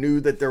fight and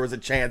knew that there was a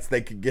chance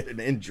they could get an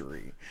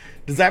injury.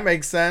 Does that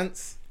make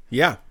sense?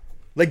 Yeah.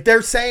 Like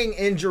they're saying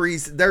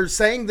injuries, they're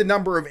saying the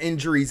number of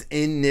injuries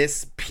in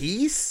this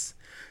piece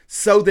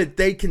so that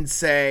they can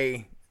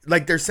say,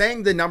 like they're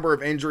saying the number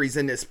of injuries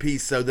in this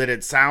piece so that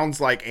it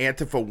sounds like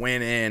Antifa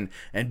went in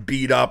and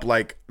beat up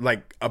like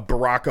a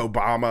Barack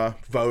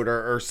Obama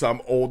voter or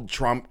some old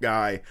Trump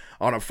guy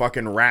on a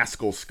fucking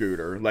rascal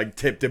scooter, like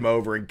tipped him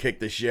over and kicked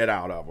the shit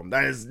out of him.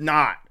 That is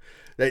not.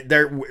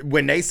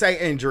 When they say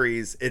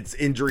injuries, it's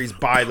injuries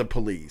by the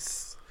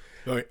police.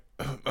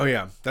 Oh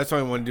yeah, that's what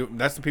I want to do.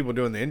 That's the people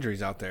doing the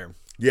injuries out there.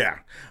 Yeah.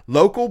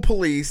 Local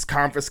police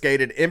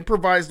confiscated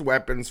improvised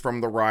weapons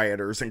from the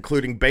rioters,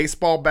 including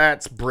baseball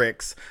bats,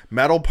 bricks,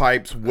 metal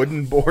pipes,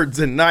 wooden boards,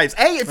 and knives.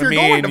 Hey, if you're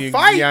going to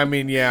fight.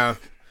 Yeah.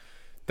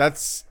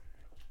 That's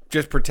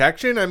just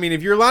protection. I mean,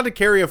 if you're allowed to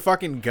carry a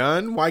fucking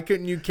gun, why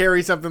couldn't you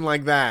carry something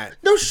like that?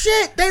 No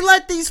shit. They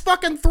let these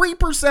fucking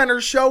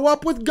 3%ers show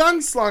up with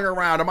guns slung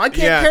around them. I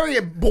can't carry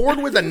a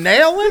board with a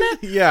nail in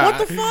it? Yeah. What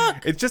the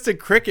fuck? It's just a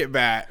cricket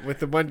bat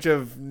with a bunch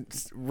of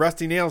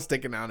rusty nails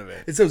sticking out of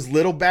it. It's those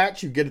little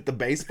bats you get at the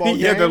baseball games.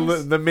 Yeah,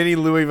 the mini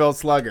Louisville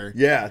Slugger.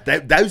 Yeah,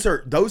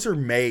 those are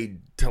made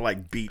to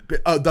like beat.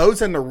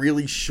 Those and the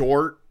really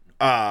short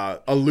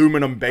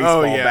aluminum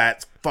baseball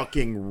bats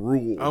fucking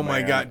rule. Oh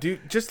my god,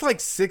 dude, just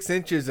like 6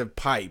 inches of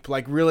pipe,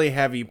 like really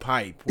heavy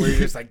pipe, where you're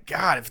just like,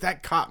 God, if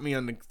that caught me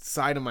on the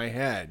side of my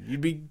head,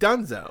 you'd be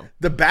donezo.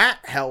 The bat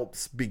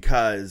helps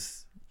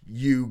because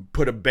you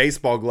put a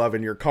baseball glove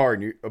in your car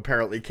and you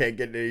apparently can't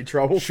get in any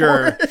trouble.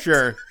 Sure.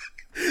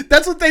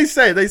 That's what they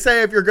say. They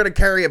say if you're going to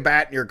carry a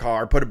bat in your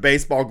car, put a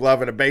baseball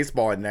glove and a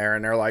baseball in there,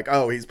 and they're like,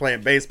 oh, he's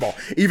playing baseball.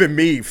 Even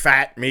me,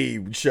 fat me,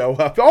 would show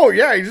up. Oh,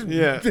 yeah,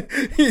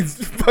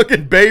 he's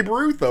fucking Babe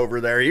Ruth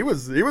over there. He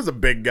was a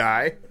big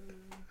guy.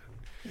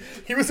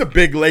 He was a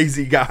big,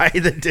 lazy guy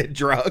that did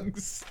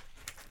drugs.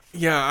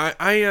 Yeah,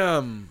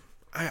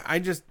 I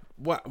just...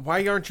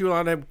 Why aren't you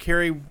allowed to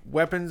carry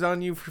weapons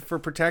on you for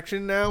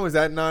protection now? Is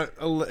that not...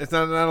 It's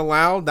not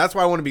allowed? That's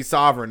why I want to be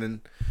sovereign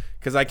and...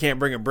 Because I can't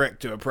bring a brick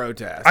to a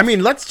protest. I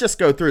mean, let's just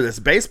go through this.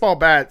 Baseball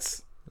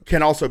bats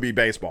can also be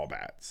baseball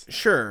bats.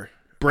 Sure.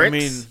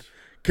 Bricks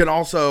can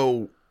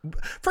also...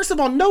 First of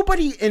all,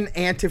 nobody in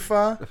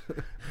Antifa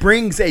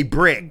brings a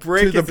brick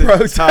to the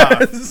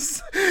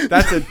protest.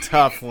 That's a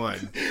tough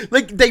one.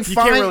 Like, you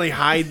can't really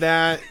hide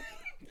that.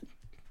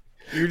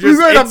 You're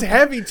just it's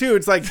heavy too.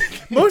 It's like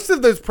most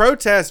of those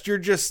protests, you're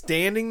just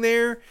standing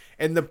there,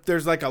 and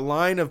there's like a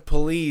line of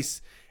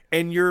police,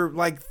 and you're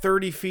like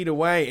 30 feet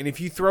away, and if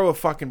you throw a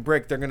fucking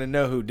brick, they're gonna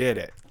know who did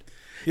it.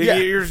 Yeah,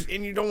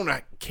 and you don't want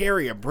to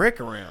carry a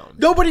brick around.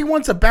 Nobody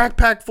wants a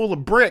backpack full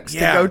of bricks to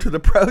go to the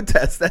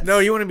protest. No,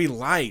 you want to be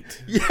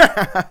light.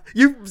 Yeah,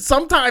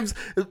 sometimes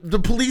the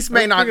police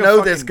may not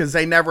know this because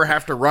they never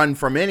have to run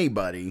from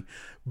anybody.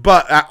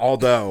 But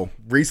although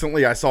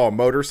recently I saw a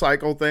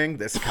motorcycle thing,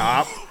 this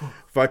cop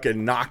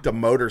fucking knocked a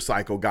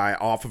motorcycle guy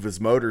off of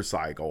his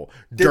motorcycle.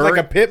 Did like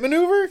a pit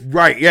maneuver?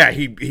 Right, yeah.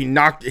 He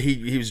knocked.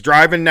 He was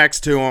driving next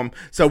to him.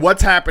 So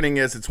what's happening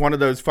is it's one of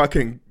those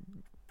fucking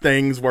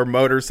things where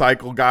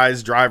motorcycle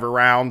guys drive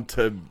around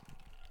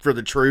for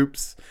the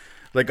troops.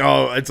 Like,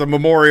 oh, it's a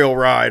memorial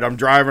ride. I'm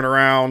driving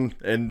around,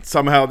 and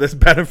somehow this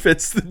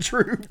benefits the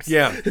troops.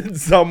 Yeah, in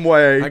some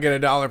way. I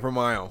get $1 per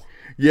mile.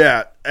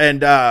 Yeah,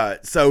 and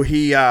so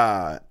he's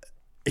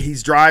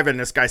driving.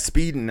 This guy's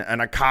speeding,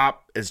 and a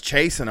cop is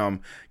chasing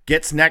him.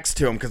 Gets next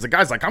to him because the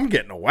guy's like, "I'm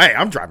getting away.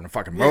 I'm driving a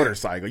fucking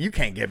motorcycle. You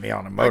can't get me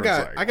on a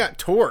motorcycle. I got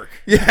torque.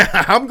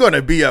 Yeah, I'm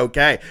gonna be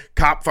okay."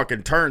 Cop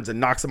fucking turns and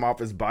knocks him off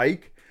his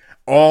bike.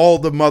 All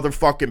the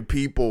motherfucking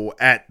people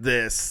at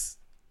this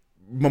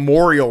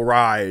memorial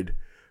ride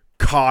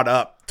caught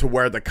up to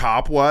where the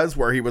cop was,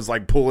 where he was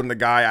like pulling the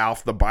guy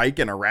off the bike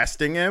and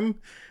arresting him.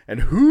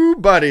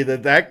 And buddy,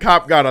 that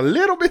cop got a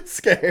little bit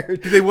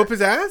scared. Did they whoop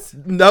his ass?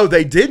 No,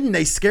 they didn't.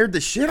 They scared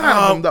the shit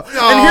out of him, though.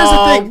 And here's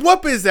the thing.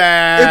 Whoop his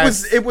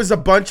ass. It was a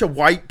bunch of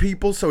white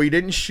people, so he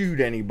didn't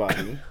shoot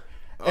anybody.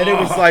 And it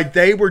was like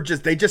they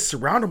just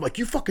surrounded him like,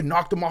 you fucking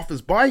knocked him off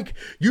his bike.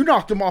 You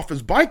knocked him off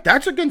his bike.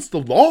 That's against the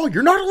law.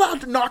 You're not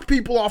allowed to knock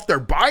people off their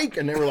bike.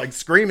 And they were like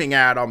screaming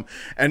at him.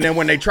 And then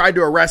when they tried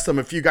to arrest him,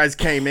 a few guys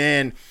came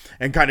in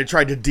and kind of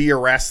tried to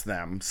de-arrest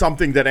them.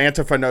 Something that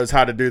Antifa knows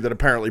how to do that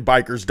apparently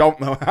bikers don't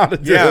know how to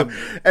do. Yeah.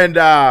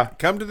 And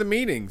come to the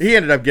meetings. He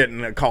ended up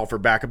getting a call for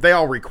backup. They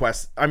all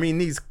request. I mean,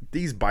 these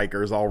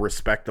bikers all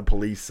respect the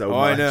police so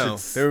much. I know.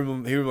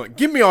 He was like,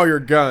 "Give me all your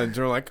guns."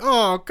 They're like,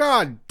 "Oh,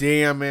 god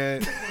damn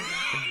it."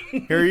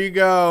 Here you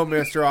go,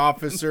 Mr.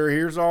 Officer.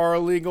 Here's our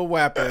illegal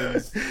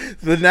weapons.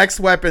 The next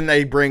weapon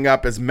they bring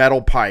up is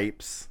metal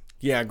pipes.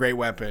 Yeah, great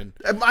weapon.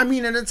 I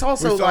mean, and it's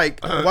also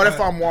like, what if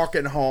I'm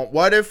walking home?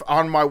 What if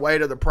on my way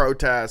to the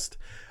protest,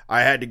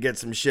 I had to get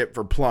some shit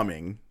for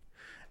plumbing?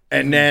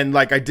 And then,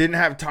 like, I didn't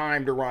have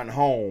time to run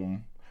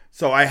home.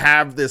 So I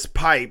have this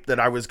pipe that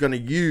I was going to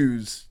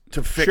use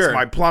to fix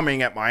my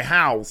plumbing at my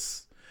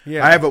house.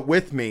 Yeah. I have it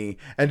with me.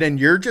 And then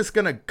you're just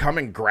going to come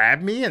and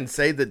grab me and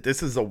say that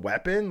this is a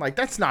weapon? Like,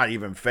 that's not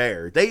even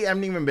fair. They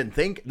haven't even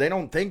they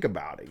don't think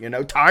about it. You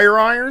know, tire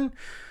iron.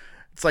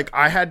 It's like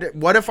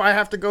what if I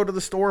have to go to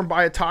the store and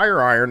buy a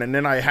tire iron and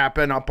then I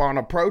happen up on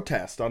a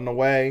protest on the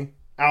way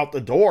out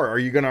the door? Are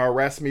you going to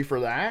arrest me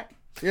for that?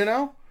 You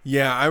know?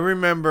 Yeah, I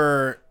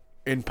remember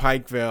in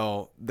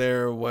Pikeville,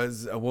 there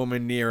was a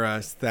woman near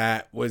us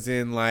that was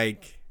in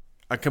like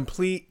a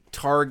complete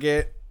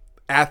Target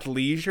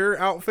athleisure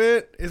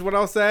outfit is what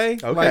I'll say.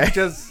 Okay. Like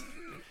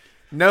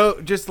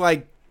just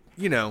like,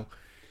 you know,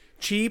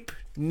 cheap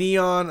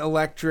neon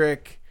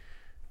electric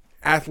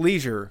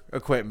athleisure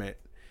equipment.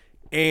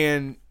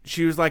 And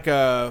she was like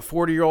a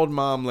 40-year-old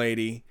mom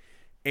lady,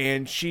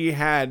 and she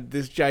had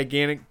this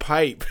gigantic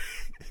pipe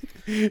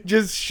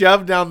just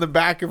shoved down the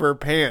back of her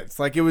pants.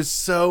 Like it was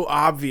so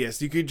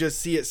obvious. You could just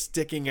see it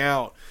sticking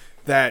out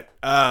that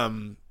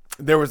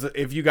there was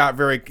if you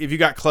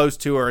got close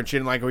to her and she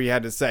didn't like what you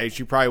had to say,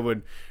 she probably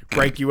would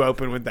break you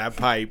open with that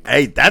pipe.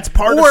 Hey, that's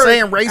part of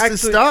saying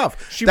racist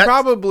stuff. She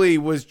probably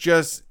was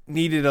just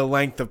needed a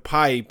length of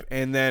pipe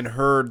and then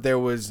heard there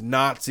was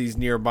Nazis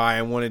nearby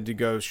and wanted to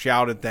go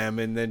shout at them,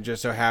 and then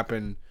just so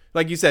happened,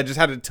 like you said, just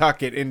had to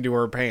tuck it into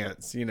her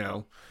pants, you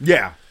know.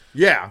 Yeah.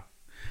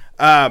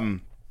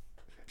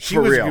 She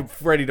was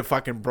ready to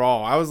fucking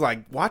brawl. I was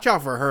like, watch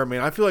out for her,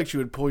 man. I feel like she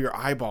would pull your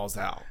eyeballs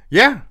out.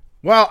 Yeah.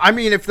 Well, I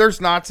mean, if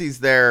there's Nazis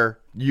there,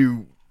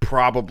 you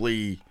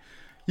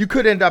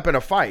could end up in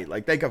a fight.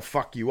 Like, they could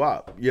fuck you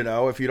up, you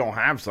know, if you don't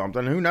have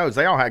something. Who knows?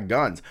 They all had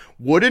guns.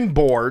 Wooden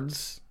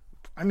boards.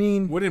 I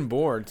mean, wooden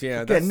boards,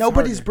 yeah. Again,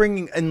 nobody's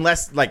bringing,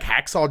 unless like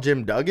Hacksaw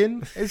Jim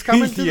Duggan is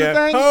coming to the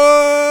thing.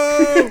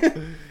 Oh!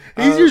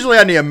 He's usually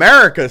on the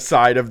America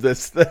side of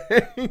this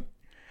thing.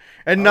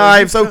 And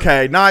knives,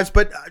 okay, knives.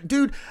 But,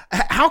 dude,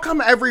 how come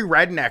every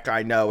redneck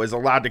I know is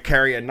allowed to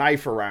carry a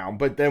knife around,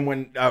 but then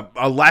when a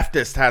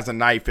leftist has a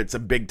knife, it's a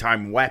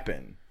big-time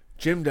weapon?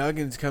 Jim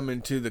Duggan's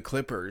coming to the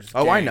Clippers.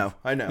 Oh, game.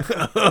 I know.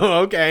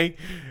 Okay.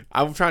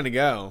 I'm trying to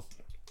go.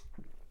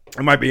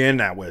 I might be in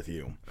that with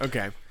you.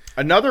 Okay.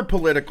 Another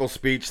political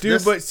speech.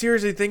 Dude, but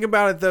seriously, think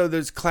about it, though.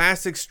 Those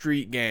classic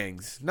street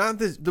gangs. Not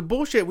the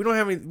bullshit. We don't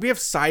have any. We have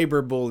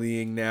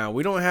cyberbullying now.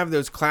 We don't have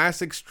those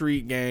classic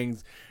street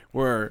gangs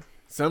where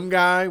some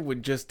guy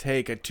would just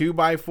take a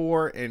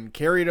 2x4 and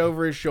carry it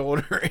over his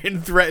shoulder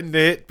and threaten to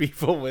hit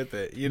people with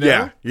it. You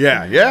know?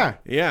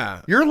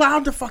 Yeah. You're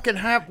allowed to fucking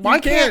have. Why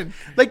can't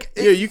like?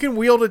 Yeah, you can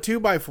wield a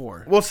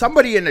 2x4. Well,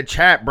 somebody in the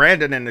chat,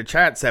 Brandon in the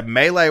chat, said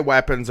melee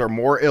weapons are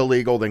more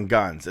illegal than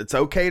guns. It's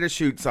okay to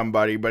shoot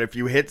somebody, but if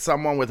you hit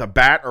someone with a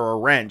bat or a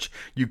wrench,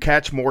 you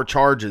catch more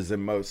charges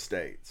in most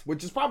states,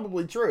 which is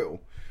probably true.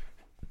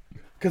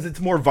 Because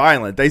it's more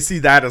violent. They see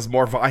that as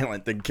more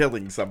violent than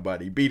killing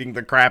somebody, beating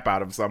the crap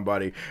out of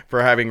somebody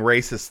for having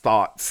racist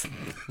thoughts.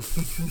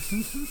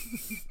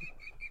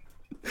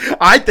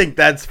 I think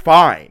that's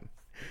fine.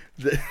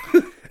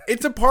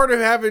 It's a part of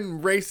having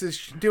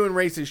doing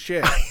racist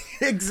shit.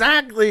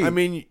 Exactly. I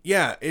mean,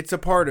 yeah, it's a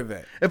part of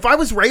it. If I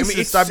was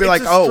racist, I'd be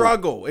like, oh. It's a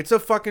struggle. It's a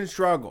fucking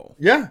struggle.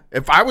 Yeah.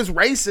 If I was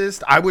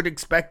racist, I would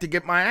expect to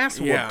get my ass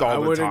whooped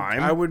all the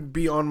time. I would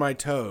be on my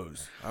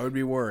toes. I would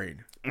be worried.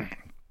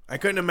 I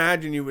couldn't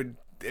imagine you would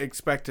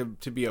expect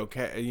to be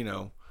okay,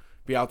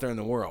 be out there in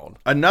the world.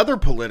 Another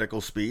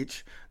political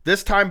speech,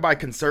 this time by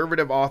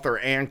conservative author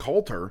Ann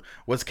Coulter,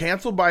 was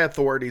canceled by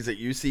authorities at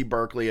UC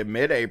Berkeley in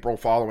mid-April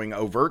following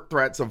overt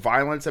threats of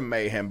violence and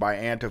mayhem by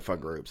Antifa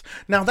groups.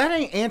 Now, that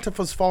ain't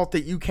Antifa's fault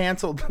that you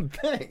canceled the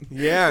thing.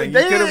 Yeah, you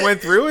could have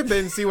went through it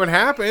and see what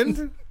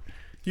happened.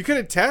 You could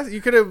have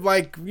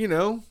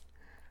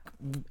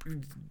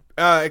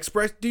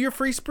do your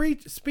free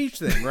speech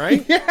thing,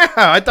 right? Yeah,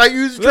 I thought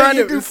you was trying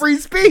to do free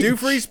speech. Do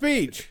free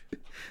speech.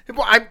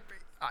 Well,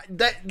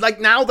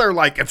 now they're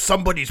like, if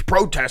somebody's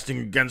protesting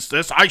against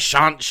this, I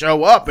shan't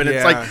show up. And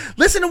it's like,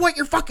 listen to what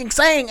you're fucking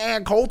saying,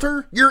 Ann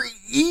Coulter. You're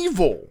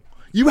evil.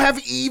 You have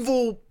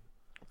evil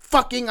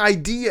fucking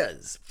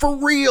ideas. For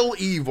real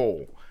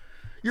evil.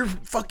 Your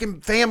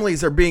fucking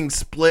families are being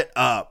split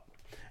up.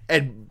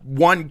 And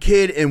one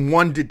kid in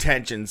one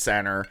detention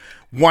center,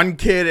 one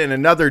kid in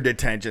another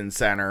detention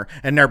center,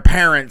 and their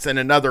parents in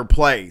another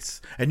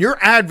place. And you're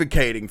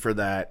advocating for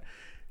that.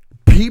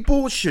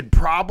 You should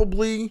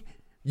probably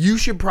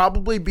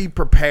be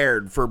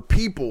prepared for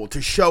people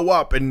to show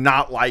up and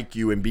not like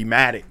you and be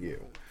mad at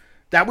you.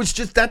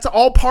 That's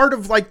all part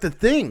of like the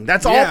thing.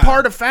 That's all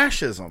part of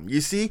fascism. You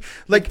see,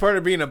 like part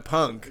of being a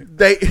punk.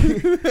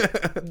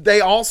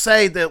 They all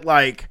say that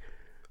like,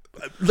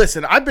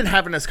 listen, I've been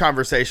having this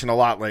conversation a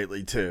lot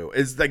lately too.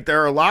 Is like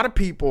there are a lot of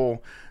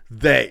people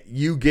that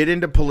you get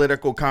into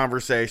political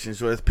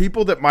conversations with,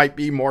 people that might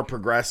be more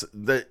progressive,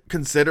 that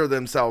consider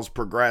themselves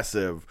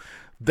progressive,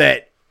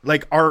 that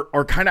like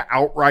are kind of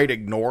outright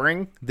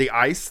ignoring the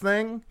ICE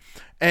thing.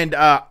 And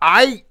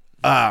I'm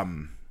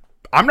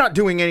not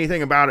doing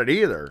anything about it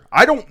either.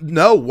 I don't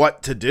know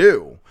what to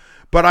do.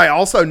 But I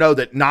also know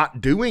that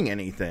not doing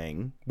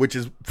anything, which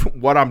is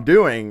what I'm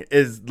doing,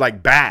 is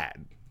like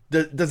bad.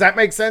 Does that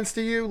make sense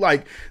to you?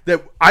 Like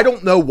that I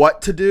don't know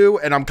what to do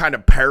and I'm kind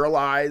of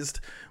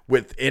paralyzed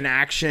with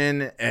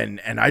inaction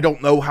and I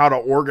don't know how to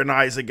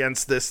organize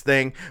against this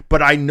thing,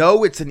 but I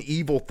know it's an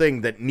evil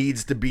thing that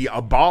needs to be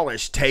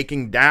abolished,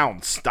 taken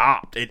down,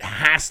 stopped. It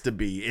has to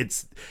be.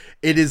 It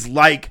is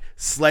like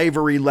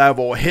slavery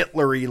level,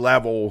 Hitlery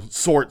level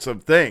sorts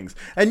of things.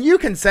 And you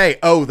can say,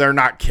 oh, they're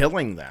not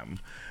killing them.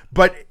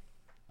 But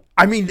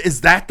I mean, is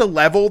that the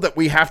level that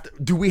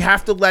do we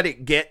have to let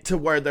it get to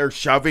where they're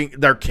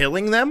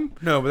killing them?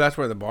 No, but that's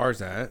where the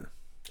bar's at.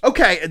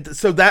 Okay,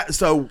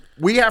 so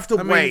we have to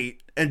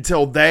wait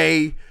until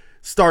they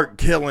start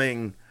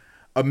killing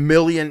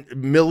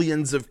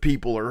millions of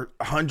people or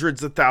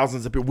hundreds of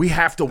thousands of people. We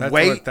have to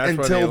wait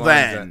until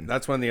then.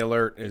 That's when the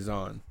alert is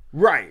on.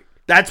 Right.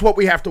 That's what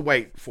we have to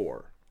wait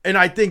for. And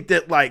I think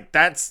that like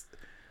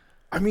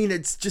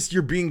it's just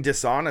you're being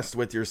dishonest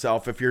with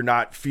yourself if you're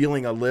not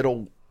feeling a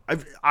little.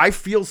 I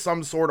feel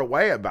some sort of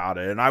way about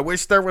it, and I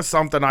wish there was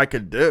something I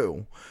could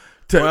do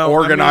to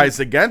organize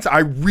against. I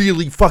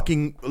really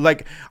fucking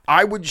like.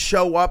 I would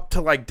show up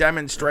to like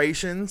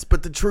demonstrations,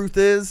 but the truth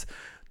is,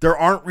 there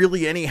aren't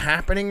really any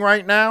happening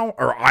right now,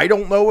 or I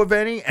don't know of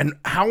any. And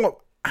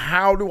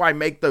how do I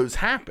make those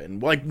happen?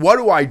 Like, what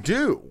do I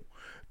do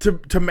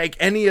to make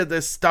any of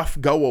this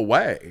stuff go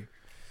away?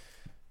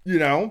 You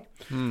know?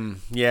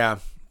 Yeah,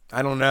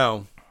 I don't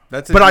know.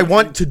 I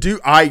want to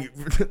do.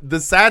 The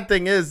sad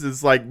thing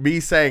is like me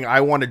saying I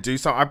want to do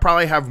something. I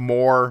probably have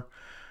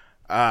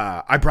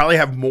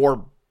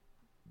more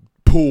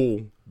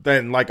pool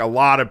than like a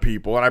lot of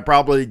people, and I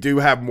probably do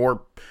have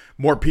more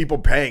people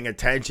paying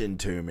attention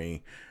to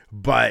me.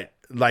 But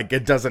like,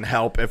 it doesn't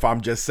help if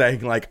I'm just saying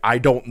like I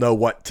don't know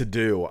what to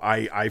do.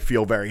 I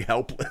feel very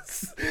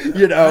helpless.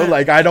 You know,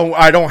 like I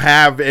don't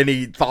have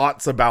any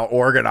thoughts about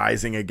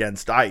organizing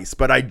against ICE.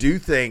 But I do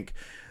think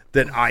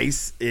that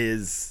ICE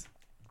is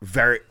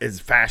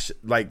fashion.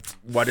 Like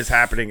what is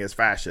happening is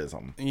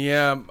fascism.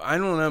 Yeah, I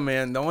don't know,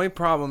 man. The only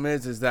problem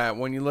is that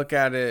when you look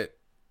at it,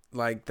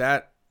 like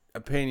that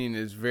opinion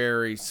is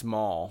very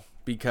small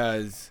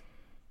because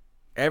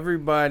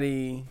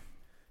everybody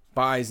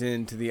buys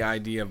into the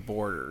idea of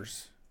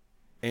borders,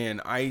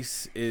 and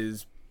ICE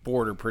is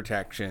border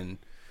protection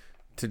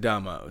to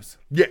dumbos.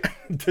 Yeah,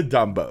 to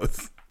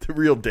dumbos.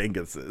 real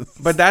dinguses.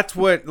 But that's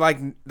what, like,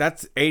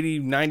 that's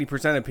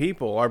 80-90% of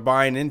people are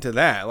buying into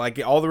that. Like,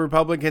 all the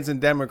Republicans and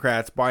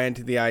Democrats buy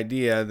into the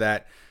idea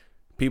that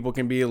people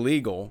can be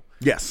illegal.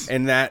 Yes.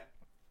 And that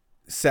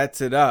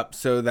sets it up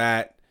so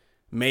that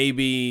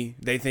maybe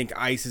they think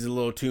ICE is a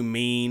little too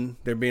mean.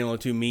 They're being a little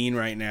too mean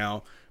right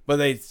now. But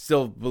they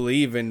still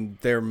believe in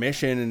their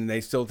mission, and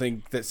they still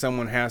think that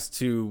someone has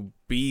to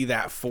be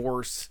that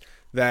force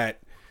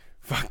that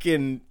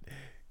fucking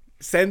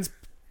sends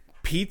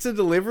pizza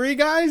delivery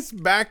guys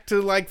back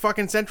to like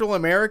fucking Central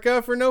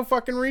America for no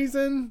fucking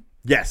reason.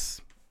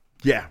 Yes.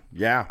 Yeah.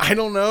 Yeah. I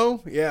don't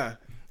know. Yeah.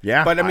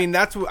 Yeah. But I mean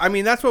that's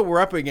what we're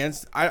up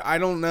against. I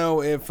don't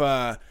know if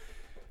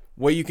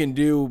what you can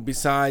do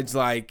besides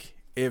like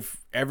if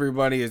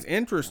everybody is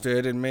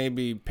interested in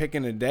maybe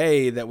picking a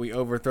day that we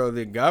overthrow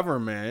the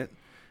government.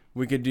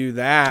 We could do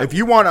that. If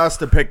you want us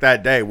to pick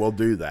that day, we'll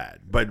do that.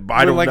 But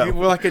I don't know.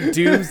 We're like a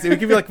doomsday. We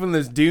could be like one of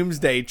those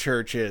doomsday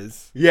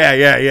churches.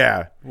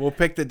 Yeah. We'll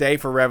pick the day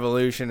for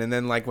revolution, and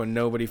then like when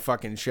nobody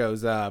fucking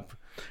shows up,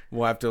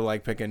 we'll have to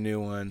like pick a new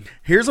one.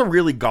 Here's a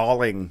really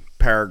galling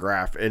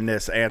paragraph in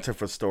this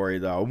Antifa story,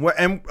 though.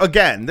 And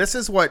again, this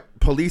is what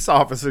police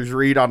officers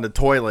read on the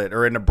toilet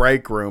or in the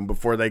break room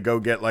before they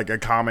go get like a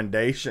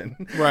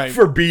commendation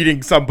for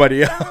beating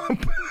somebody up.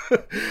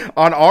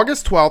 On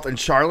August 12th in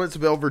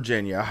Charlottesville,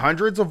 Virginia,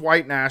 hundreds of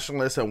white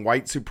nationalists and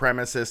white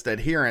supremacist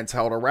adherents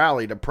held a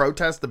rally to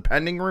protest the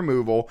pending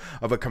removal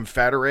of a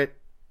Confederate,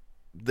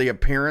 the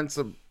appearance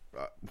of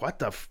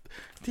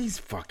these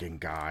fucking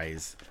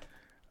guys.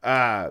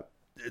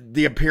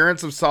 The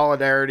appearance of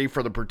solidarity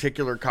for the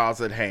particular cause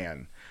at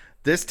hand.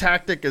 This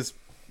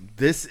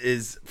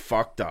is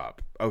fucked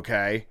up.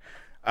 Okay.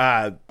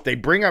 They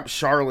bring up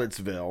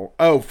Charlottesville.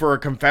 For a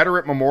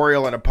Confederate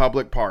memorial in a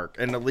public park.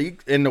 In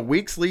the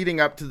weeks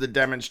leading up to the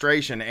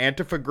demonstration,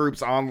 Antifa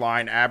groups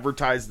online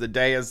advertised the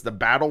day as the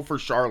Battle for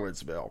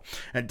Charlottesville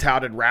and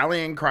touted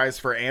rallying cries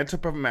for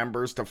Antifa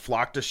members to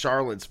flock to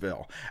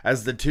Charlottesville.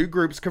 As the two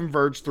groups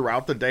converged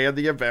throughout the day of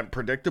the event,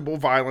 predictable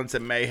violence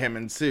and mayhem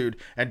ensued,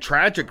 and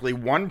tragically,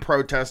 one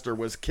protester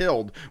was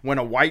killed when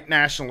a white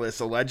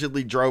nationalist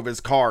allegedly drove his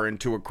car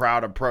into a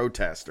crowd of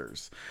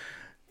protesters.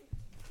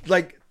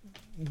 Like,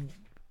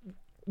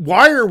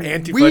 why are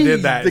Antifa we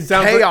did that. the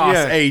chaos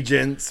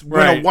agents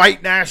when a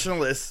white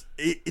nationalist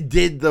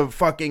did the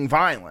fucking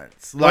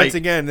violence? Like, once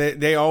again,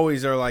 they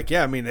always are like,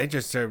 yeah, I mean, they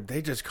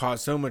just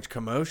cause so much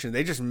commotion.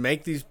 They just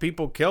make these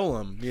people kill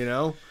them, you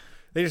know?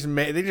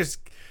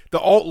 The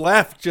alt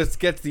left just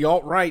gets the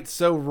alt right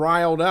so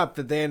riled up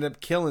that they end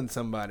up killing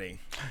somebody.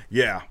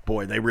 Yeah,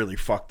 boy, they really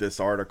fucked this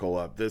article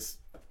up.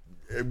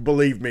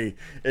 Believe me,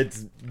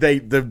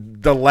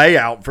 the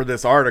layout for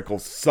this article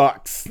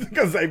sucks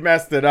because they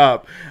messed it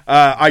up.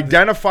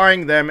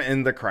 Identifying them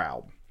in the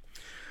crowd.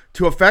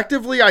 To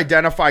effectively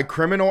identify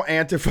criminal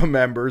Antifa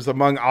members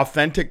among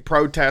authentic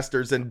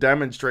protesters and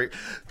demonstrate.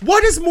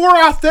 What is more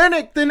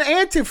authentic than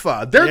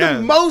Antifa? They're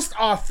the most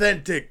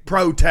authentic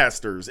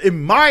protesters,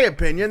 in my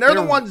opinion. They're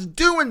the ones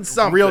doing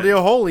something. Real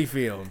deal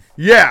Holyfield.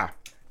 Yeah.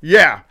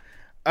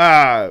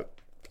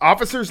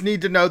 Officers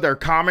need to know their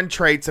common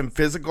traits and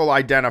physical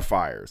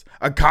identifiers.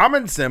 A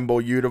common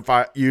symbol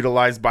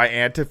utilized by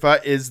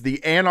Antifa is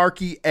the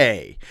Anarchy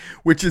A,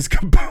 which is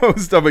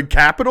composed of a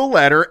capital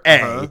letter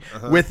A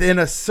within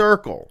a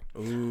circle.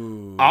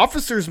 Ooh.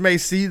 Officers may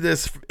see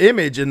this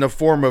image in the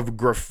form of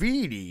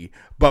graffiti,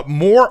 but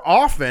more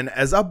often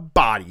as a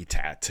body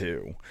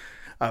tattoo.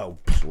 Oh,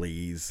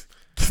 please.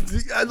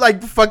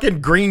 Like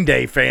fucking Green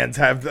Day fans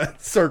have the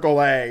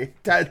Circle A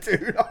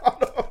tattooed on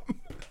them.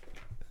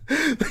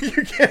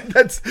 You can't.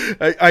 That's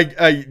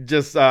I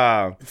just.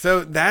 So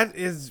that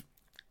is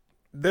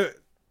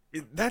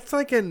that's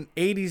like an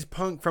 80s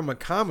punk from a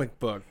comic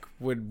book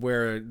would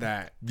wear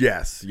that.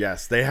 Yes.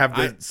 They have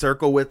the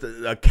circle with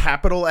a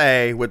capital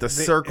A with a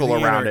circle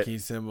around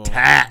it. Symbol.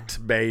 Tat,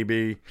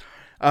 baby.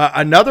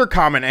 Another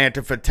common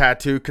Antifa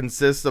tattoo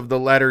consists of the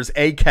letters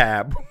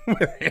ACAB,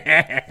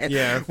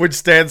 which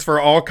stands for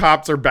All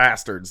Cops Are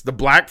Bastards. The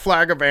Black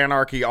Flag of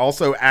Anarchy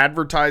also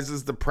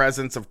advertises the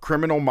presence of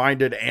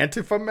criminal-minded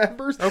Antifa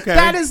members. Okay.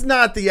 That is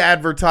not the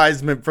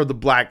advertisement for the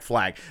Black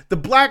Flag. The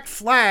Black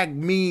Flag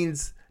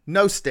means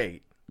no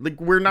state. Like,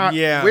 we're not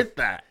with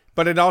that.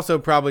 But it also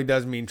probably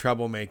does mean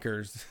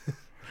troublemakers.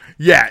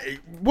 Yeah,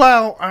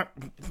 well,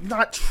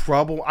 not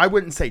trouble. I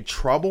wouldn't say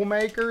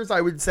troublemakers. I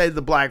would say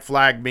the Black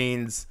Flag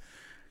means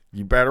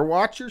you better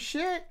watch your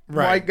shit.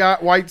 Right.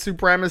 White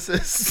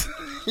supremacists.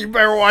 You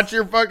better watch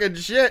your fucking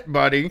shit,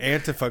 buddy.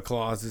 Antifa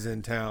clause is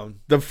in town.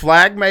 The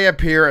flag may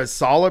appear as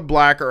solid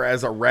black or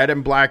as a red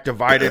and black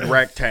divided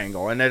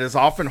rectangle, and it is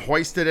often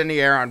hoisted in the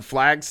air on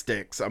flag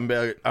sticks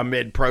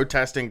amid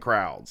protesting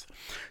crowds.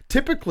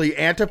 Typically,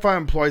 Antifa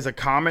employs a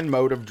common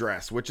mode of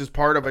dress, which is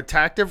part of a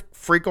tactic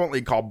frequently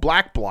called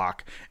Black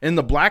Bloc. In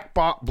the Black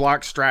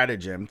Bloc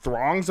stratagem,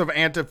 throngs of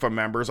Antifa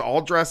members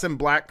all dress in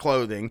black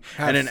clothing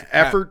in an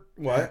effort...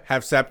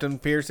 Have septum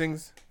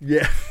piercings?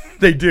 Yeah,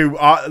 they do.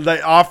 They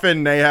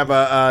have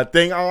a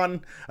thing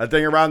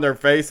around their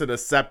face and a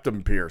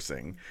septum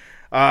piercing.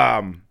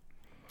 The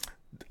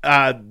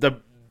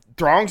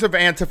Throngs of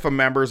Antifa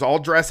members all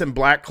dress in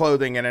black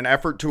clothing in an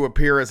effort to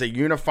appear as a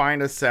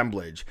unifying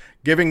assemblage,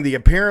 giving the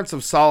appearance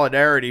of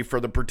solidarity for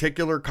the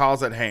particular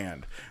cause at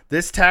hand.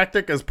 This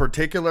tactic is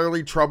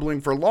particularly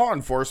troubling for law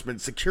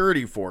enforcement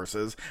security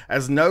forces,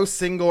 as no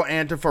single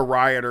Antifa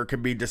rioter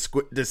can be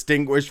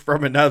distinguished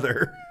from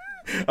another,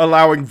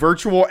 allowing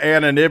virtual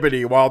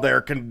anonymity while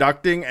they're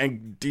conducting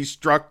and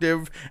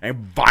destructive and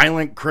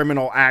violent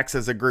criminal acts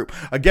as a group.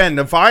 Again,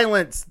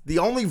 the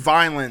only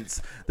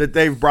violence that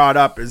they've brought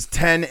up is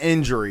 10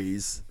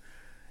 injuries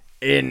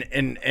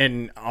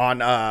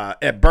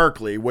at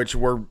Berkeley, which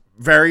were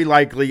very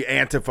likely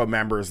Antifa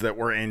members that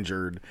were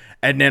injured,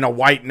 and then a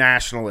white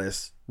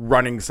nationalist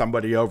running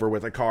somebody over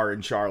with a car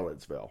in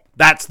Charlottesville.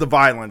 That's the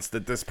violence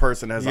that this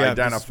person has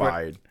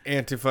identified.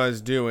 Antifa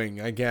is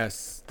doing, I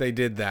guess. They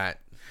did that.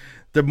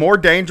 The more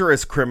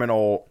dangerous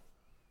criminal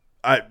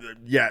Antifa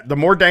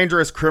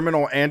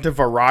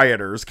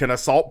rioters can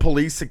assault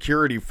police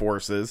security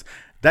forces.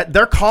 That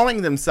they're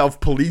calling themselves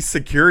police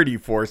security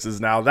forces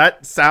now.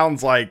 That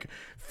sounds like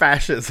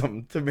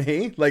fascism to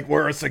me. Like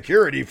we're a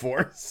security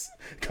force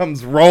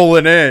comes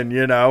rolling in,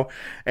 you know.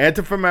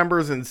 Antifa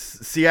members in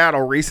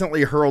Seattle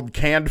recently hurled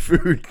canned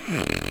food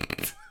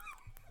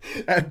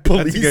at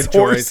police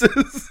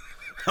horses.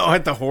 Oh,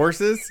 at the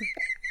horses?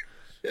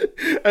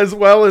 As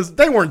well as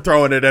they weren't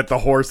throwing it at the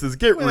horses.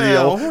 Get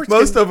real.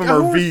 Most of them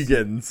are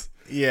vegans.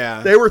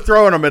 Yeah. They were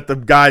throwing them at the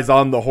guys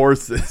on the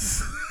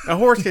horses. A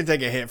horse can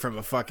take a hit from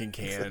a fucking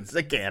can. It's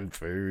a canned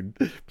food.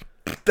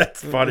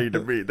 That's funny to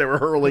me. They were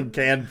hurling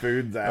canned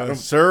foods at them.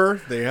 Sir,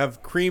 they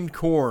have creamed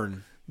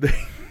corn.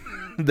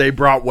 They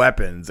brought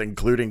weapons,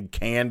 including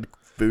canned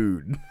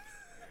food.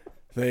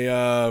 They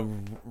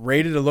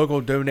raided a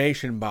local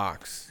donation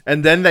box.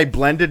 And then they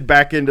blended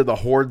back into the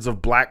hordes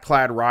of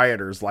black-clad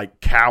rioters like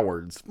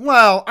cowards.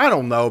 Well, I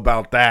don't know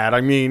about that.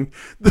 I mean,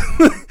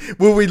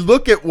 when we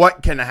look at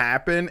what can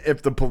happen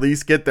if the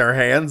police get their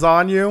hands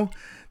on you,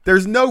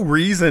 there's no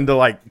reason to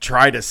like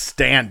try to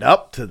stand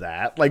up to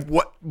that. Like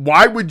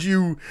why would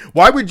you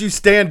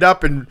stand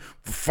up and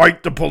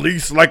fight the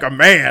police like a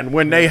man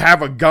when they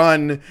have a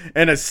gun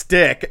and a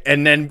stick,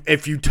 and then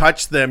if you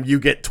touch them you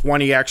get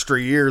 20 extra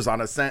years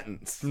on a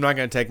sentence? I'm not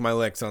going to take my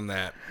licks on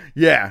that.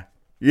 Yeah.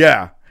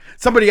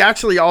 Somebody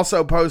actually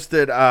also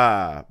posted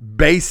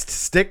Based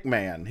Stick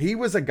Man. He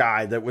was a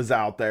guy that was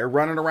out there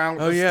running around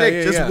with a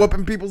stick, just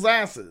whooping people's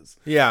asses.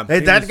 Yeah.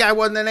 That guy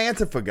wasn't an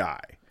Antifa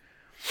guy.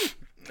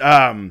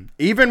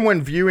 Even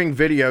when viewing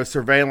video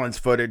surveillance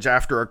footage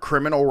after a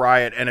criminal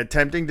riot and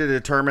attempting to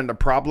determine the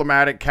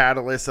problematic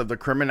catalyst of the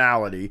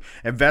criminality,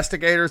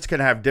 investigators can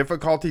have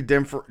difficulty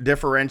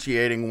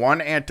differentiating one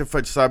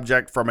Antifa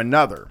subject from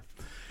another.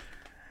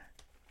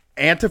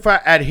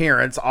 Antifa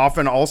adherents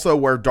often also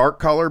wear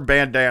dark-colored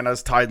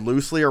bandanas tied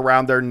loosely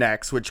around their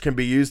necks, which can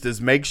be used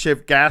as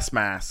makeshift gas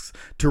masks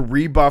to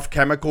rebuff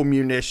chemical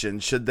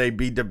munitions should they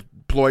be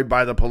deployed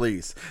by the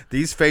police.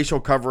 These facial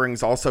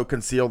coverings also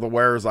conceal the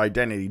wearer's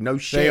identity. No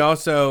shit. They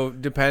also,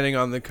 depending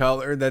on the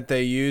color that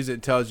they use,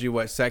 it tells you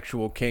what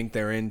sexual kink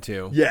they're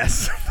into.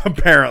 Yes,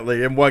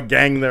 apparently, and what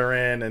gang they're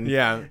in, and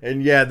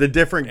the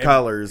different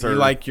colors. You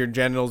like your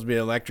genitals be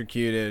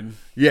electrocuted.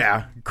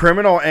 Yeah,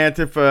 criminal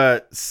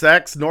Antifa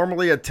sects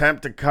normally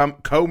attempt to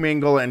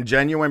commingle in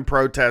genuine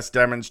protest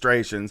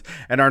demonstrations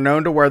and are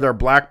known to wear their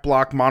black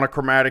bloc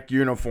monochromatic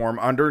uniform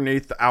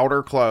underneath the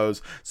outer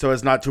clothes so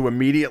as not to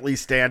immediately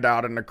stand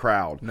out in the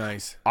crowd.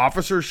 Nice.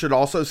 Officers should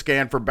also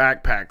scan for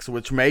backpacks,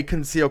 which may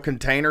conceal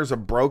containers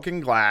of broken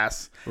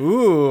glass.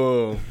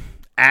 Ooh.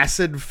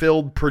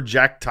 Acid-filled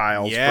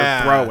projectiles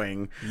for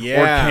throwing,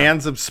 or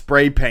cans of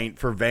spray paint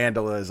for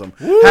vandalism.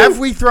 Woo. Have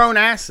we thrown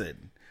acid?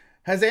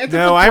 Has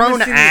Antifa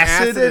thrown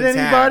acid at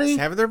anybody?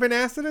 Have there been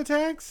acid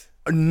attacks?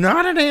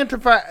 Not an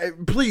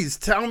Antifa. Please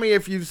tell me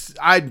if you've.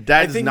 I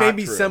think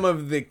maybe true. Some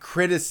of the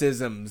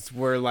criticisms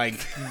were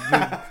like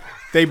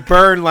they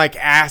burn like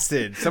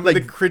acid. Some of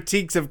the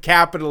critiques of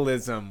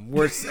capitalism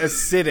were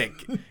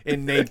acidic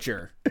in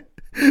nature.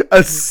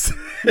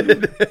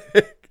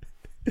 Acidic.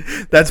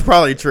 That's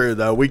probably true,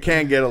 though. We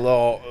can get a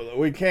little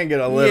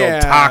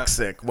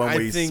toxic when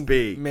we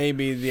speak.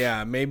 Maybe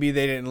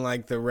they didn't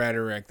like the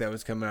rhetoric that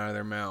was coming out of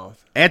their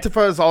mouth.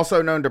 Antifa is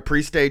also known to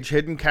pre-stage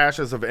hidden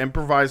caches of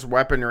improvised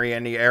weaponry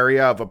in the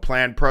area of a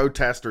planned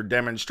protest or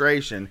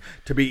demonstration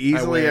to be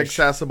easily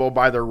accessible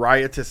by their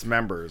riotous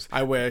members.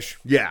 I wish.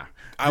 Yeah.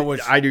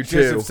 I do just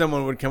too. If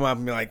someone would come up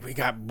and be like, we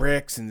got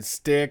bricks and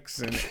sticks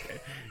and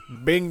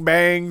bing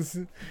bangs,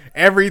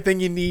 everything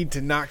you need to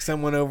knock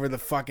someone over the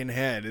fucking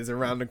head is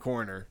around the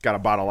corner. Got a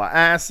bottle of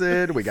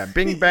acid, we got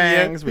bing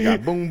bangs, we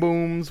got boom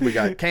booms, we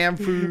got canned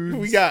foods.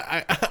 We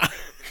got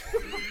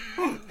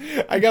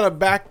I got a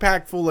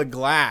backpack full of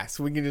glass.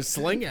 We can just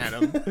sling at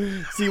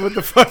them. See what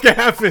the fuck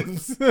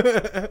happens.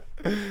 A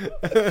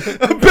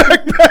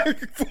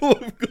backpack full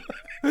of glass.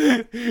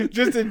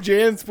 Just a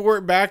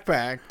JanSport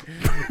backpack.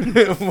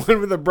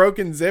 One with a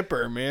broken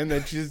zipper, man.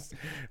 That just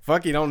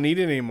fuck, you don't need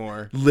it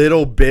anymore.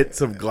 Little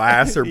bits of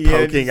glass are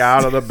poking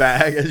out of the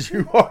bag as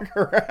you walk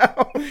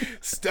around.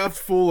 Stuffed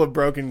full of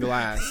broken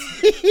glass.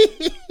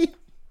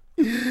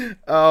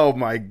 Oh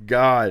my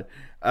God.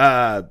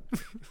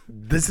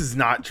 This is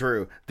not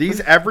true.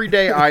 These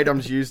everyday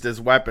items used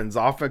as weapons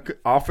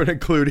often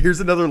include.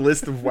 Here's another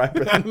list of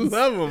weapons. I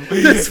love them.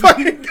 This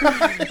fucking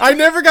guy. I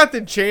never got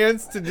the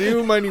chance to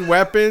do many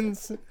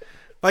weapons.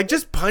 Like,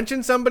 just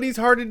punching somebody's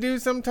hard to do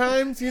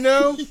sometimes, you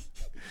know?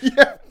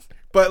 Yeah.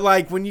 But,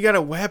 like, when you got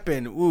a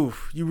weapon,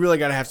 oof, you really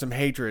got to have some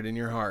hatred in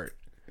your heart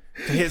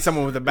to hit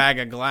someone with a bag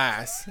of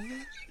glass.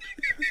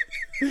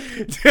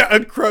 A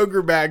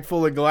Kroger bag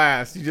full of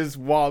glass. You just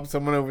wallop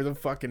someone over the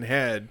fucking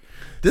head.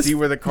 See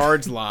where the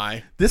cards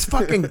lie. This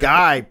fucking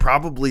guy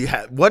probably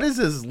had. What is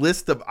his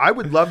list of? I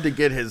would love to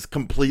get his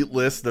complete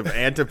list of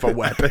Antifa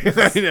weapons.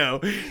 I know.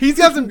 He's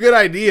got some good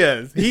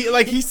ideas.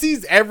 He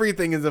sees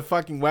everything as a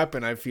fucking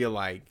weapon, I feel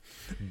like.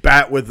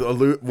 Bat with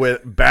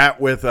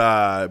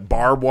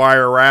barbed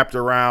wire wrapped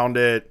around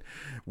it.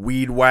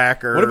 Weed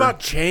whacker. What about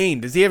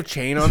chain? Does he have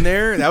chain on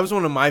there? That was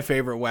one of my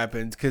favorite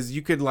weapons because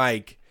you could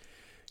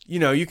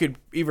you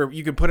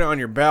could put it on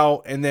your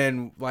belt and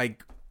then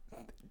like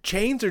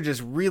chains are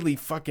just really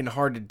fucking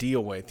hard to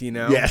deal with, you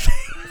know? Yes.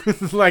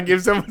 Like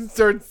if someone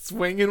starts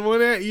swinging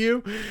one at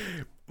you,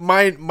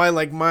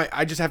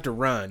 I just have to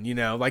run, you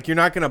know? Like you're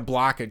not going to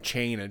block a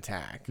chain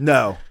attack.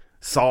 No.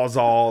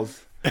 Sawzalls.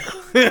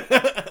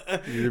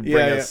 You bring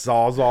a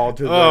sawzall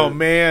to the... Oh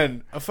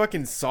man, a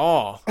fucking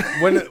saw.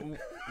 What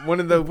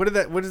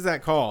is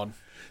that called?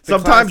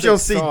 Sometimes you'll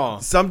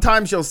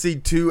see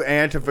two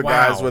Antifa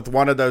guys with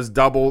one of those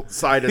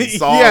double-sided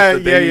saws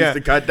that they use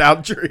to cut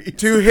down trees.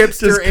 Two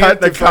hipster just cut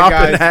Antifa the cop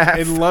guys in half.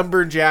 in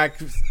lumberjack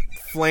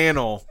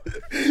flannel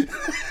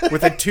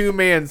with a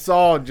 2-man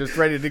saw just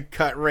ready to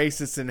cut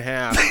racists in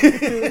half.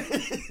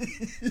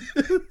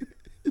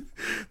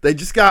 They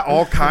just got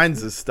all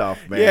kinds of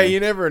stuff, man. Yeah, you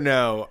never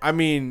know. I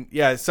mean,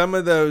 yeah, some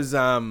of those,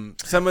 some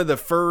of the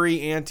furry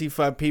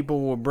Antifa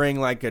people will bring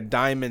like a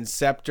diamond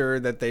scepter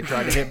that they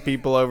try to hit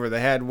people over the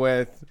head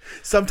with.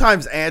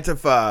 Sometimes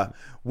Antifa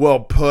will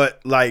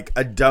put like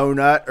a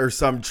donut or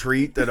some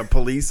treat that a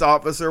police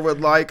officer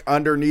would like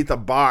underneath a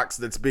box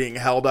that's being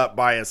held up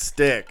by a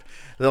stick.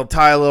 They'll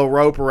tie a little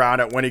rope around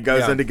it. When he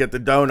goes in to get the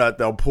donut,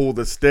 they'll pull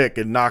the stick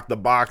and knock the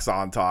box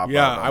on top of him.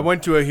 Yeah, I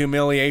went to a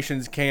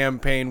humiliations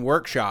campaign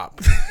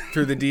workshop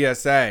through the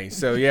DSA.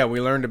 So, yeah,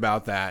 we learned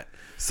about that.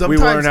 We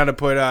learned how to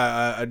put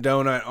a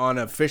donut on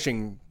a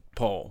fishing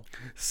pole.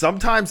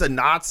 Sometimes a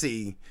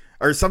Nazi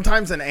or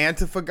sometimes an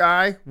Antifa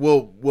guy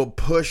will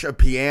push a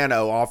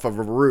piano off of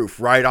a roof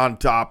right on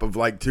top of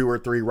like 2 or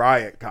 3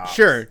 riot cops.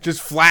 Sure,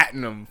 just flatten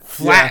them.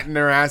 Flatten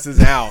their asses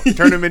out.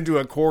 Turn them into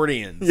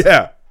accordions.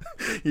 Yeah.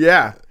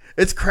 Yeah,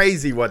 it's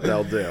crazy what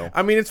they'll do.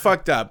 I mean, it's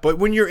fucked up. But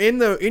when you're in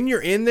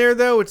there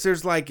though, it's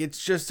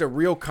just a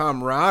real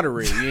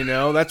camaraderie. You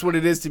know, that's what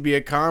it is to be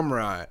a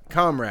comrade.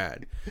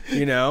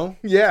 You know,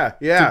 yeah.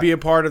 To be a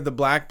part of the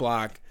black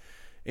bloc,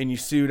 and you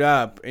suit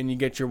up and you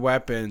get your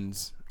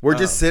weapons. We're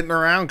just sitting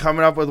around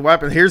coming up with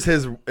weapons. Here's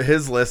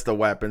his list of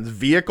weapons: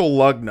 vehicle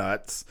lug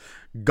nuts,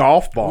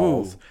 golf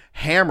balls,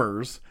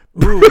 hammers.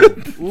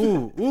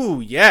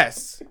 Ooh,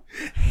 yes.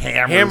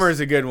 Hammer is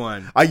a good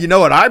one. You know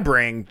what I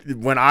bring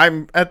when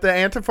I'm at the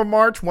Antifa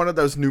march? One of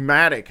those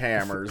pneumatic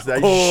hammers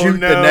that shoot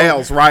the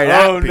nails right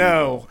at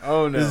people.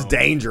 Oh no! This is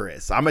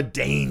dangerous. I'm a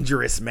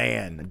dangerous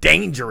man.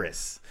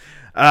 Dangerous.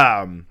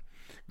 Golf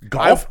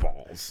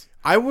balls.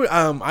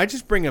 I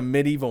just bring a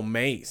medieval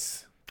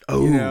mace.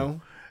 Oh, you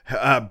know,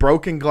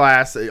 broken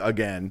glass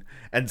again,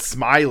 and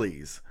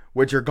smileys.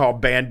 Which are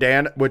called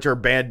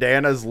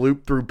bandanas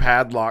looped through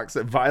padlocks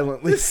that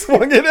violently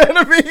swung at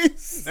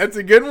enemies. That's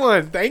a good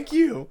one. Thank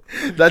you.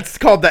 That's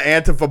called the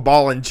Antifa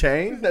ball and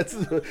chain. That's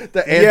the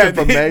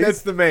Antifa mace.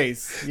 That's the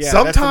mace. Yeah,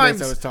 sometimes that's the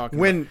mace I was talking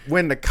about.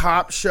 When the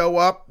cops show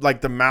up,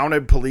 like the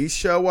mounted police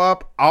show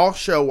up, I'll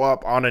show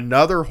up on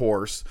another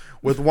horse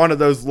with one of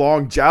those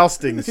long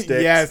jousting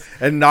sticks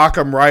and knock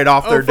them right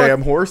off their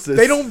damn horses.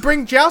 They don't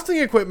bring jousting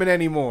equipment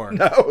anymore.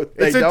 No,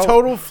 it's a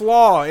total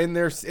flaw in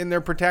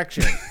their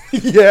protection.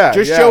 Yeah,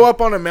 just show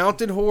up on a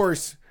mounted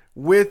horse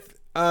with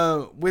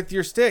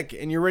your stick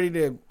and you're ready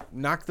to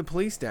knock the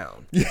police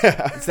down.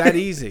 Yeah, it's that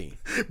easy.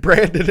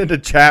 Brandon in the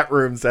chat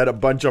room said a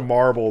bunch of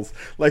marbles.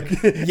 Like,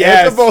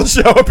 Antifa will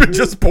show up and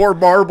just pour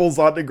marbles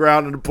on the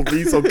ground, and the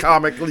police will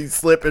comically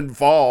slip and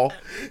fall.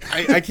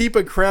 I keep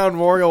a Crown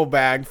Royal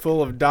bag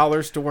full of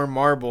dollar store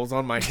marbles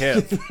on my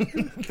hip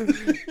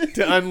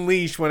to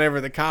unleash whenever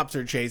the cops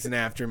are chasing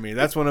after me.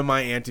 That's one of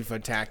my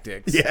Antifa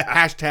tactics. Yeah.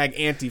 Hashtag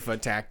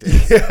Antifa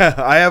tactics. Yeah,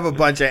 I have a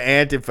bunch of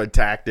Antifa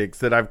tactics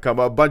that I've come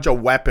up. A bunch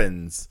of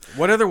weapons.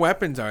 What other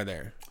weapons are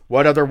there?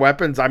 What other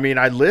weapons? I mean,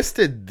 I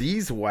listed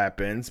these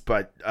weapons,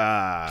 but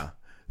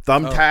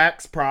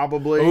thumbtacks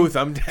probably. Oh,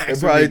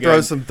 thumbtacks. Probably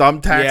throw some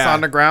thumbtacks on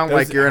the ground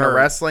like you're in a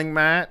wrestling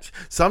match.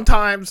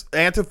 Sometimes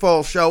Antifa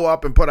will show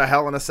up and put a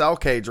Hell in a Cell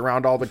cage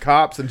around all the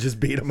cops and just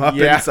beat them up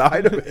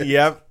inside of it.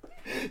 Yep.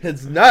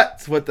 It's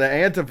nuts what the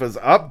Antifa's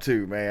up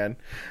to, man.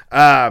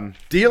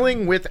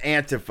 Dealing with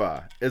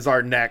Antifa is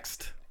our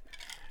next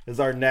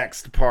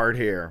part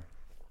here.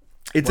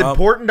 It's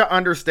important to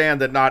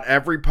understand that not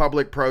every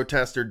public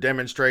protest or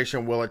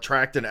demonstration will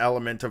attract an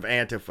element of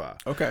Antifa.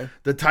 Okay.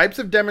 The types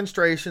of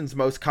demonstrations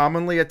most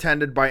commonly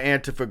attended by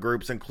Antifa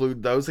groups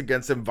include those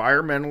against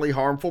environmentally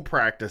harmful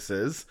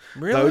practices,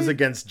 those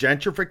against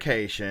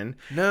gentrification,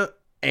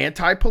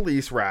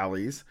 anti-police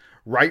rallies,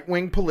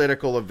 right-wing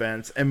political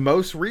events, and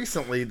most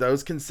recently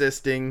those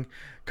contesting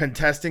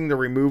the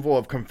removal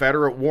of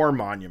Confederate war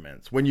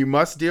monuments. When you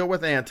must deal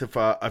with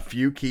Antifa, a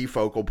few key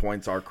focal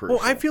points are crucial.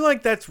 Well, I feel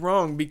like that's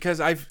wrong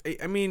because I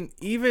don't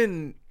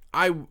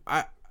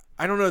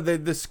know,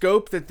 the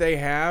scope that they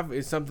have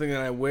is something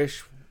that I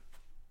wish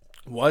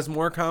was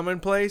more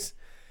commonplace.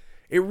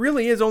 It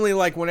really is only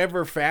like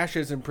whenever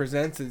fascism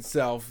presents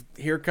itself,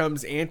 here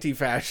comes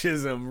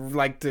anti-fascism,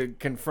 like to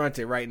confront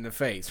it right in the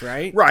face,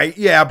 right? Right,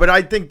 yeah, but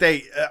I think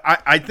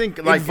I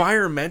think like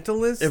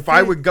environmentalists. If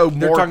I would go more,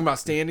 they're talking about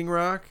Standing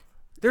Rock.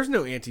 There's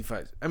no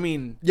Antifa. I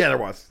mean, yeah, there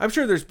was. I'm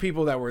sure there's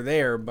people that were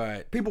there,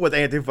 but people with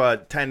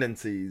Antifa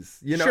tendencies.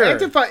 You know, sure.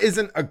 Antifa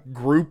isn't a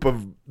group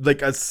of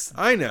like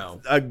I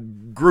know a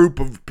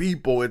group of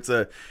people. It's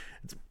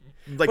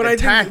like but a I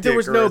tactic. Think there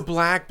was no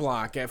black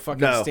bloc at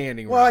fucking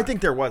Standing Rock. Well, I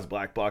think there was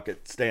black bloc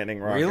at Standing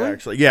Rock. Really?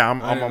 Actually, yeah,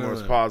 I'm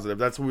almost positive.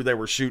 That's who they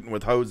were shooting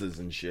with hoses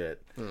and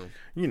shit.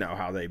 You know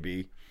how they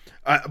be.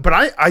 But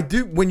I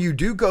do, when you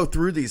do go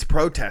through these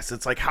protests,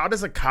 it's like, how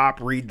does a cop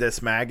read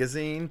this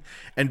magazine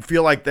and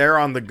feel like they're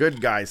on the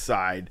good guy's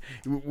side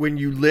when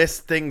you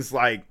list things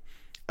like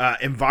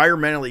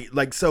environmentally,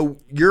 like, so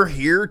you're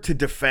here to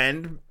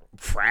defend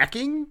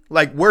fracking?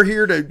 Like, we're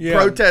here to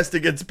protest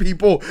against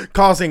people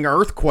causing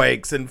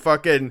earthquakes and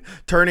fucking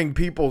turning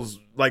people's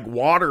like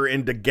water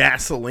into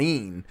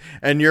gasoline,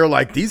 and you're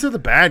like, these are the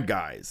bad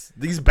guys.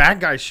 These bad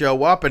guys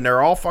show up and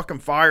they're all fucking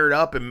fired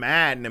up and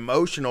mad and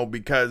emotional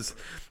because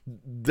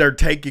we're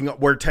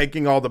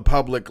taking all the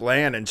public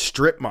land and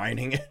strip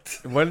mining it.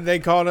 What did they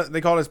call it?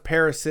 They called us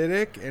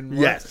parasitic, and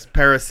yes,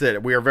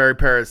 parasitic. We are very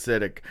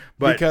parasitic,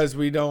 but because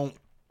we don't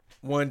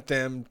want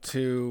them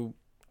to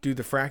do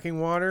the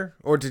fracking water,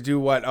 or to do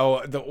what?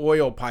 Oh, the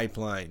oil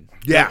pipeline.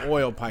 Yeah, the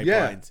oil pipelines.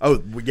 Yeah.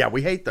 Oh, yeah,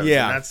 we hate those.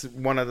 Yeah, and that's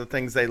one of the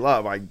things they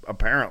love.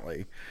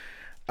 Apparently.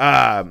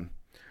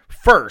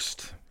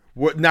 First,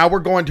 now we're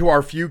going to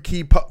our few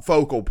key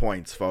focal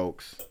points,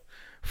 folks.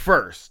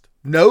 First,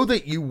 know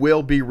that you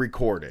will be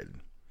recorded.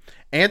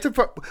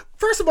 Antifa.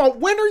 First of all,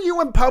 when are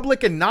you in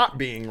public and not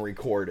being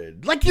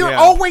recorded? Like, you're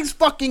always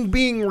fucking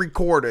being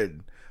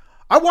recorded.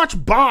 I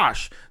watch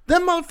Bosch.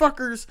 Them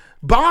motherfuckers,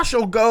 Bosch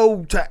will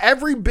go to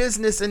every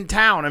business in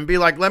town and be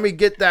like, let me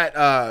get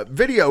that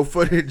video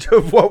footage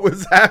of what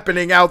was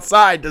happening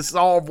outside to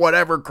solve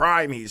whatever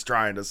crime he's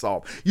trying to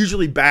solve.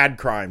 Usually bad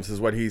crimes is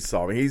what he's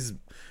solving.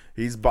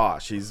 He's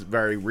Bosch. He's a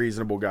very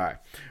reasonable guy.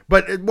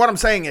 But what I'm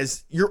saying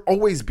is, you're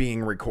always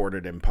being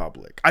recorded in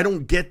public. I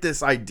don't get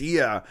this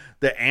idea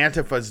that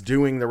Antifa's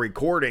doing the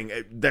recording.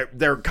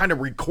 They're kind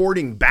of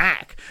recording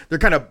back. They're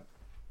kind of,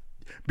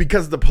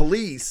 because the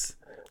police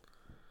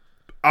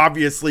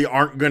obviously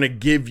aren't going to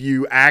give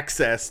you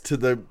access to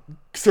the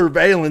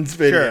surveillance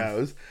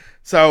videos. Sure.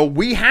 So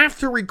we have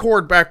to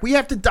record back. We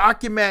have to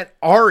document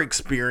our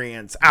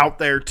experience out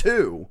there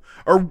too.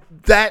 Or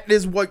that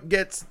is what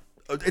gets,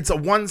 it's a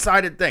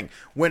one-sided thing.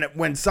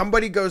 When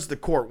somebody goes to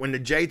court, when the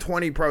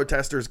J20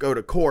 protesters go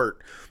to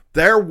court,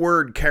 their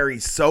word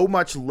carries so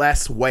much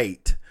less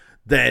weight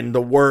than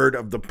the word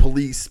of the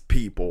police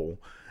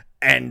people.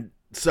 And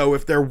so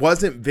if there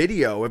wasn't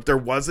video, if there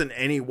wasn't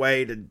any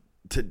way to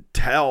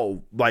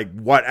tell like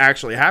what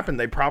actually happened,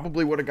 they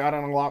probably would have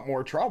gotten a lot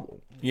more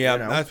trouble. Yeah, you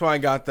know? That's why I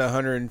got the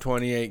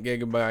 128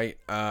 gigabyte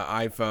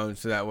iPhone,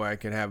 so that way I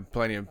could have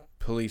plenty of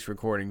police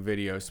recording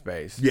video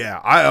space.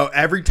 Yeah,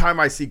 every time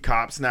I see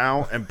cops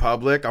now in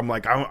public, I'm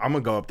like, I'm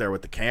gonna go up there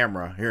with the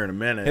camera here in a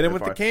minute. Hit him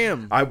with the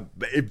cam.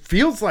 It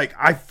feels like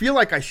I feel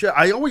like I should.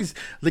 I always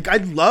like, I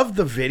love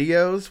the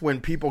videos when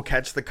people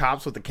catch the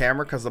cops with the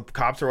camera, because the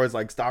cops are always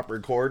like, stop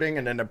recording,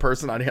 and then the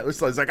person on the other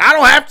side is like, I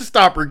don't have to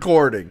stop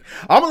recording.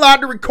 I'm allowed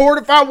to record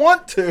if I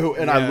want to,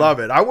 and I love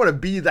it. I want to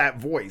be that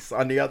voice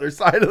on the other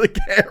side of the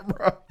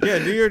camera. Yeah,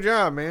 do your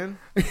job, man.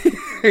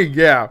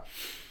 Yeah.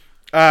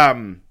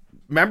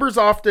 Members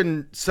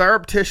often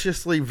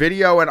surreptitiously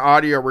video and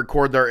audio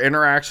record their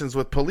interactions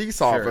with police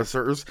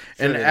officers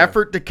in an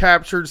effort to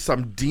capture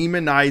some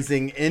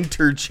demonizing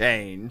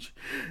interchange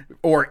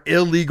or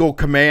illegal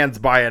commands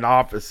by an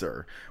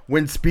officer.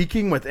 When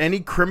speaking with any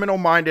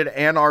criminal-minded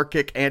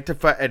anarchic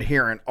Antifa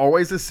adherent,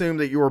 always assume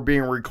that you are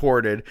being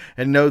recorded,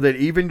 and know that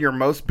even your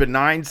most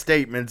benign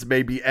statements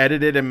may be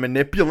edited and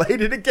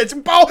manipulated against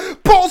you.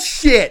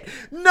 Bullshit!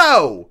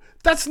 No!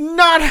 That's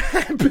not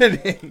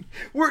happening.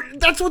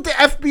 That's what the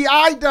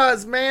FBI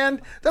does,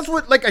 man. That's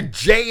what like a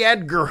J.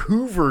 Edgar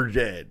Hoover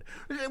did.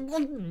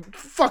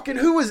 Fucking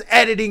who is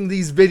editing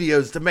these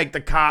videos to make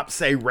the cops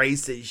say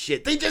racist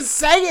shit? They just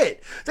say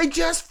it. They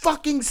just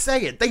fucking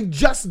say it. They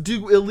just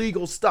do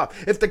illegal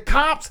stuff. If the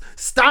cops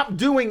stop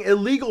doing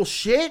illegal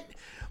shit,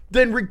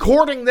 then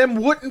recording them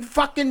wouldn't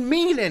fucking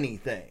mean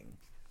anything.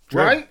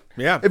 Right?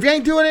 Yeah. If you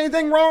ain't doing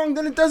anything wrong,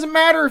 then it doesn't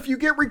matter if you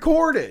get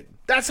recorded.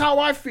 That's how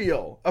I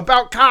feel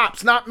about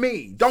cops, not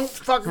me. Don't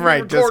fucking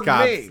Right, just record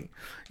cops. me.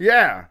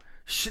 Yeah.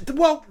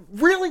 Well,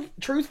 really,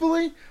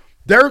 truthfully,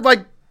 they're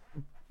like,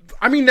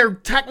 I mean, they're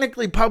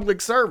technically public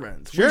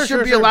servants. We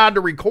should be allowed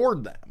to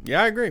record them.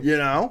 Yeah, I agree. You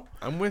know?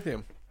 I'm with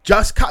you.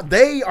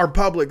 They are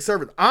public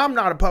servants. I'm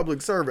not a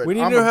public servant. We need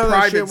to I'm know a how that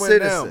private shit went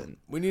citizen. down.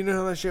 We need to know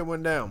how that shit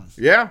went down.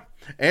 Yeah.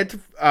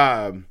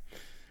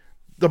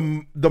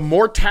 The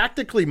more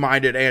tactically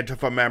minded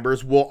Antifa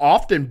members will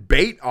often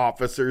bait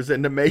officers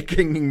into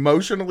making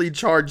emotionally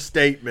charged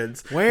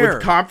statements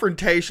with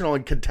confrontational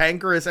and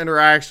cantankerous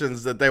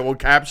interactions that they will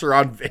capture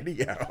on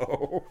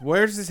video.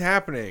 Where's this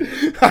happening?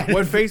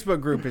 What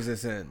Facebook group is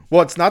this in?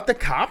 Well, it's not the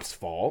cop's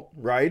fault,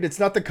 right? It's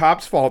not the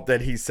cop's fault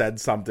that he said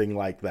something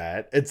like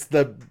that. It's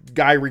the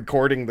guy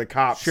recording the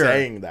cop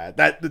saying that.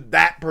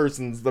 That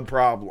person's the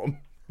problem.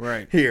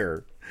 Right.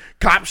 Here.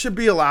 Cops should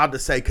be allowed to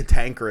say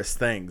cantankerous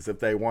things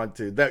if they want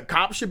to. That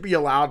cops should be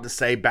allowed to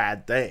say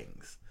bad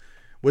things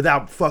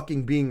without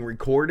fucking being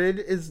recorded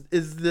is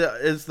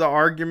the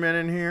argument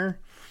in here.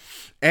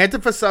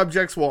 Antifa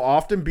subjects will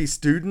often be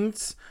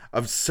students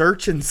of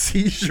search and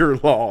seizure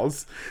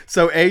laws,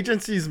 so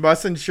agencies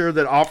must ensure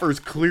that offers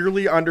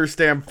clearly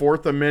understand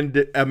Fourth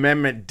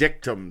Amendment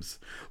dictums.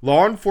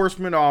 Law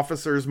enforcement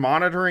officers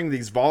monitoring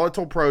these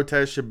volatile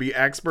protests should be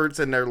experts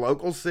in their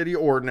local city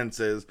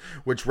ordinances,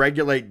 which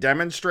regulate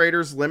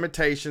demonstrators,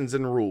 limitations,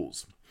 and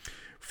rules.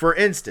 For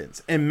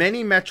instance, in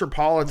many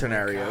metropolitan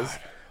areas,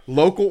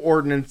 local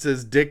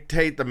ordinances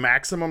dictate the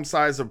maximum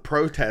size of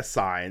protest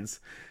signs,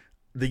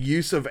 the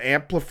use of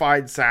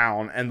amplified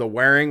sound, and the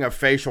wearing of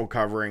facial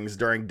coverings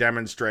during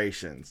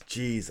demonstrations.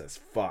 Jesus,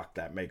 fuck,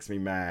 that makes me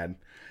mad.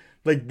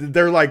 Like,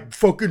 they're like,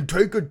 fucking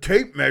take a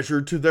tape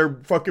measure to their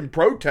fucking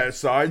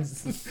protest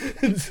signs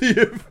and see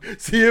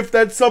if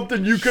that's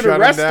something you can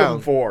arrest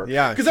them for.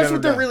 Yeah, because that's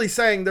what they're really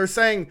saying. They're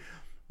saying,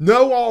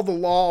 know all the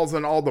laws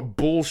and all the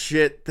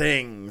bullshit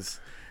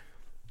things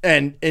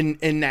and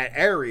in that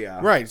area.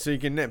 Right, so you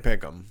can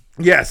nitpick them.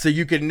 Yeah, so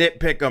you can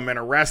nitpick them and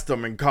arrest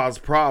them and cause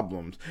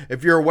problems.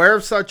 If you're aware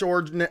of such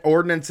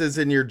ordinances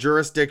in your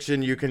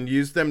jurisdiction, you can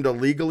use them to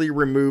legally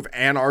remove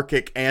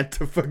anarchic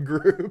Antifa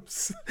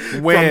groups.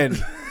 When?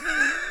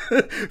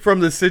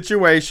 From the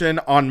situation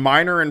on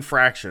minor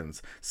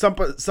infractions.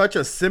 Such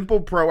a simple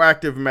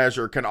proactive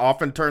measure can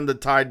often turn the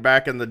tide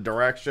back in the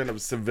direction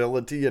of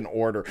civility and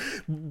order.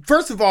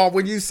 First of all,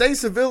 when you say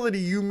civility,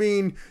 you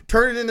mean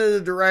turn it into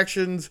the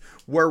directions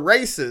where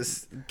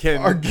racists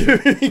are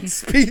giving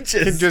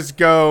speeches. Can just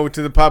go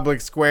to the public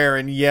square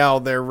and yell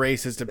their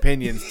racist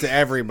opinions to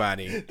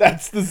everybody.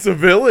 That's the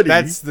civility.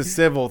 That's the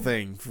civil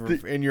thing,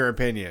 in your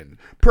opinion.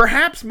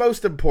 Perhaps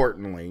most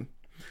importantly,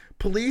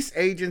 police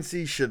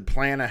agencies should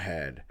plan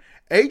ahead.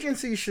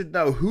 Agencies should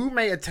know who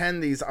may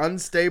attend these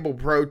unstable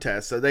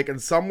protests so they can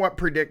somewhat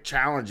predict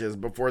challenges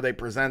before they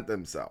present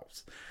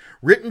themselves.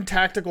 Written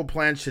tactical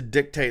plans should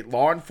dictate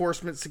law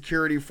enforcement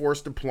security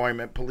force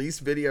deployment, police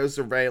video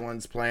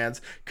surveillance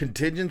plans,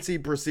 contingency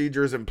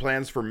procedures, and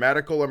plans for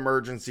medical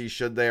emergencies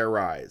should they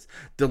arise.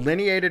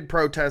 Delineated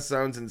protest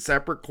zones and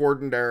separate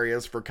cordoned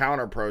areas for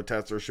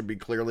counter-protesters should be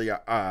clearly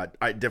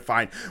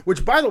defined.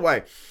 Which, by the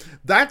way,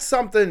 that's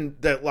something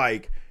that,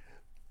 like,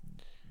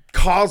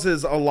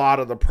 causes a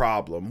lot of the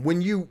problem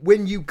when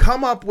you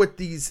come up with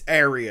these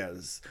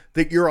areas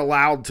that you're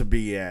allowed to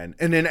be in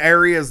and in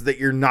areas that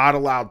you're not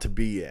allowed to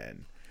be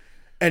in,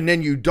 and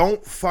then you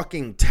don't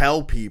fucking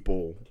tell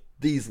people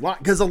these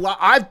because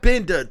I've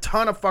been to a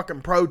ton of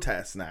fucking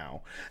protests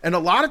now, and a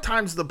lot of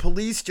times the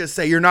police just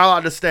say you're not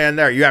allowed to stand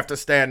there, you have to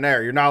stand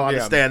there, you're not allowed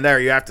to stand there,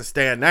 you have to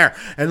stand there,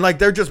 and like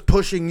they're just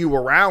pushing you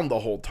around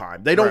the whole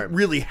time. They don't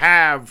really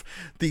have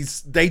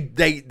these. They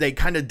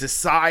kind of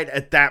decide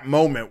at that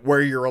moment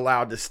where you're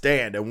allowed to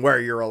stand and where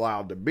you're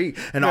allowed to be,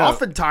 and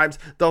oftentimes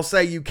they'll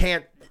say you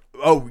can't.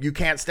 Oh, you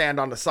can't stand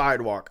on the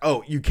sidewalk.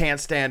 Oh, you can't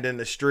stand in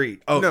the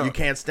street. Oh, you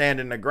can't stand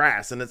in the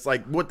grass. And it's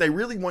like, what they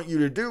really want you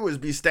to do is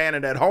be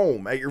standing at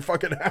home at your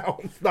fucking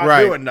house,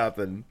 not doing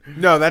nothing.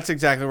 No, that's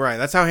exactly right.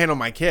 That's how I handle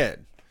my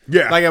kid.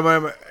 Yeah. Like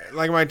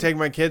when I take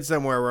my kid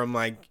somewhere where I'm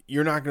like,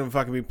 you're not going to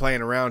fucking be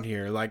playing around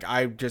here. Like,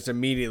 I just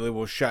immediately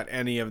will shut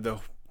any of the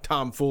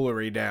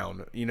tomfoolery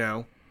down, you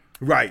know?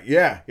 Right.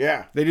 Yeah.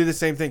 Yeah. They do the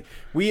same thing.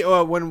 We,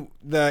 when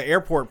the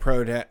airport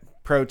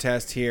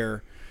protest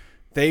here,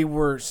 they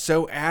were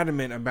so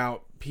adamant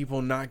about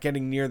people not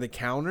getting near the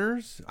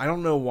counters. I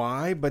don't know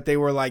why, but they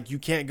were like, you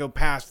can't go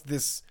past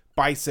this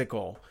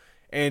bicycle.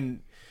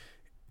 And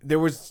there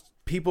was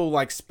people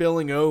like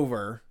spilling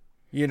over,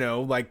 you know,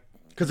 like.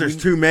 Because there's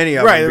too many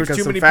of them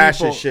because some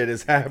fascist shit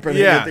is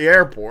happening at the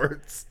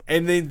airports.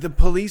 And the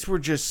police were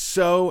just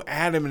so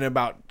adamant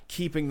about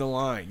keeping the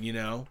line, you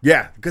know?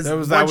 Yeah, because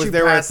that was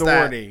their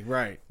authority,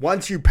 right?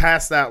 Once you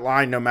pass that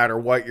line, no matter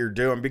what you're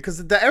doing,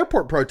 because the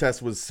airport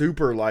protest was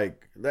super, like,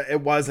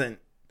 it wasn't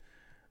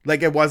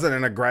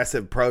an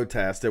aggressive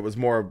protest. It was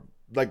more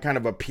like kind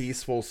of a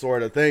peaceful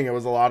sort of thing. It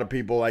was a lot of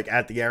people like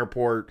at the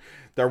airport.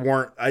 There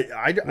weren't.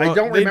 I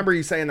don't remember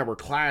you saying there were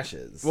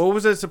clashes. Well, it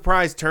was a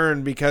surprise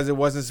turn because it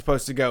wasn't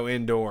supposed to go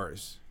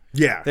indoors.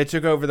 Yeah, they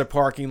took over the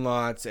parking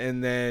lots,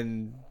 and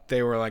then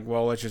they were like,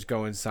 well, let's just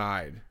go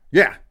inside.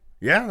 Yeah.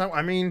 Yeah.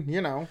 I mean,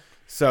 you know.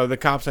 So the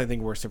cops, I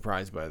think, were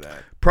surprised by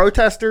that.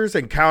 Protesters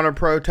and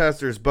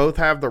counter-protesters both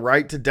have the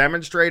right to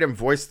demonstrate and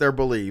voice their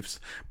beliefs,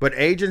 but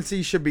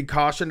agencies should be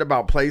cautioned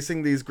about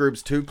placing these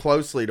groups too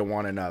closely to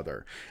one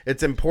another.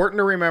 It's important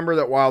to remember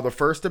that while the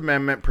First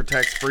Amendment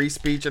protects free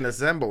speech and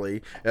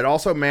assembly, it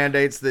also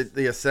mandates that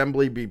the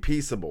assembly be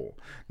peaceable.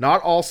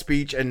 Not all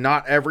speech and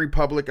not every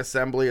public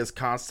assembly is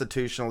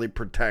constitutionally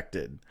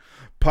protected.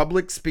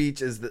 Public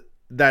speech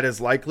that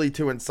is likely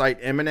to incite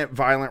imminent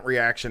violent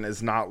reaction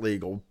is not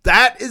legal.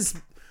 That's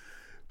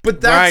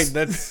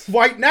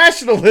white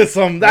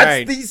nationalism. That's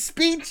right. These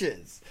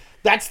speeches.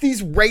 That's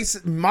these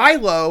race.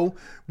 Milo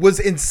was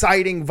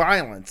inciting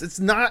violence. It's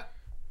not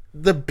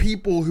the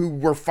people who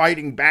were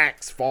fighting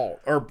back's fault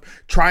or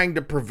trying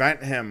to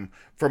prevent him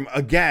from,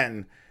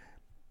 again,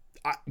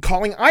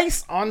 calling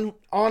ICE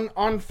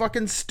on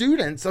fucking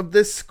students of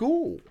this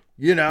school.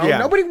 You know,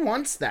 Nobody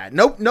wants that.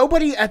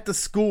 Nobody at the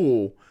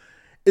school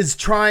is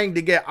trying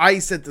to get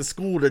ICE at the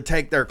school to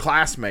take their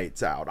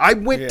classmates out. I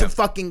went to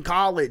fucking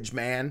college,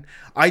 man.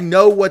 I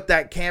know what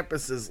that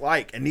campus is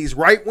like. And these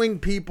right-wing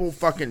people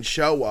fucking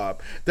show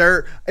up.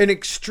 They're an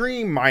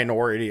extreme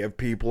minority of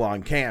people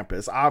on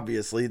campus.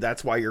 Obviously,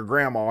 that's why your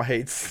grandma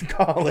hates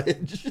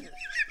college.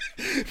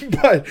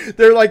 But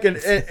they're like,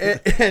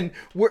 and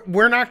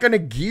we're not going to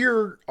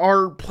gear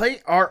our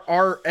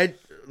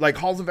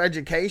halls of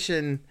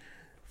education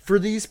for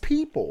these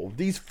people.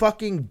 These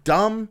fucking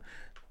dumb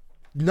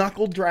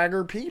knuckle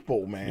dragger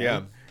people, man.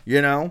 Yeah.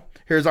 You know?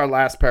 Here's our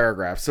last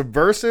paragraph.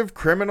 Subversive,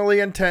 criminally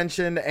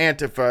intentioned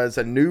Antifa is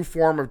a new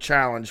form of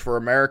challenge for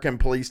American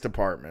police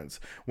departments.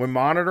 When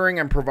monitoring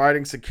and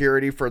providing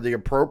security for the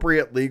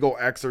appropriate legal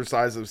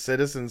exercise of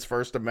citizens'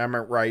 First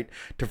Amendment right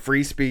to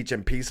free speech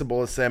and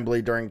peaceable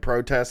assembly during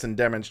protests and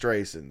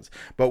demonstrations,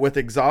 but with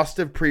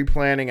exhaustive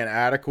pre-planning and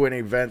adequate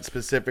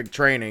event-specific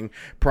training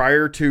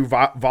prior to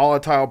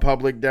volatile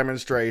public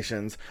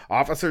demonstrations,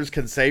 officers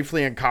can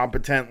safely and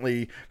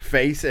competently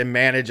face and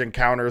manage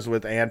encounters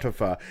with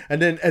Antifa. And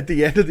then at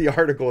the end of the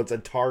article, it's a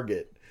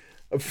target.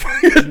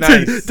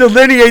 Nice.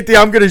 Delineate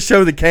I'm going to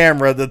show the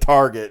camera the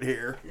target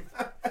here.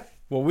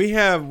 Well,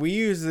 we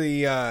use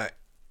the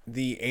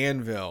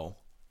anvil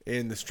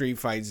in the Street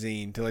Fight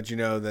zine to let you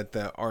know that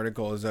the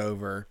article is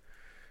over,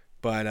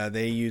 but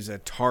they use a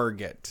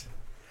target.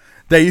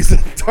 They use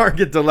a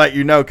target to let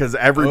you know because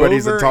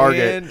everybody's Over a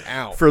target and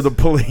out. for the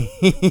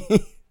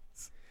police.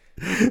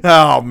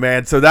 Oh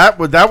man, so that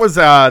was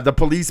the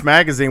Police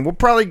magazine. We'll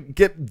probably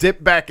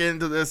dip back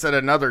into this at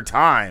another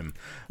time.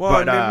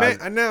 Well,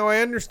 but, now I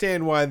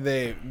understand why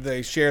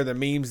they share the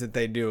memes that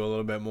they do a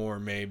little bit more,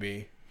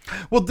 maybe.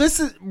 Well,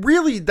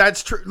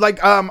 that's true.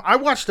 Like, I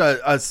watched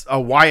the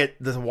Wyatt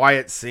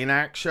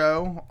Cenac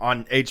show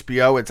on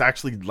HBO. It's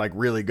actually like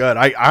really good.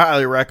 I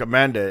highly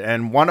recommend it.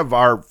 And one of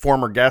our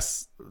former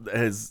guests,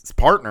 his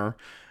partner,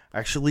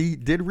 actually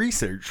did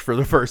research for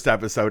the first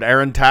episode,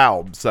 Aaron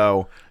Taub.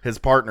 So his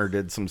partner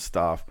did some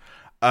stuff.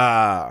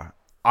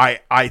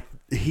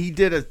 He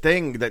did a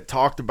thing that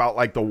talked about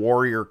like the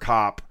warrior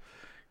cop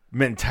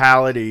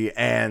mentality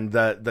and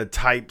the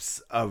types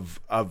of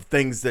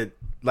things that,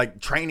 like,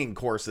 training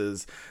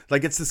courses.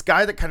 Like, it's this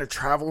guy that kind of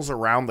travels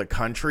around the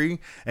country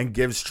and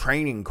gives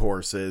training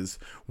courses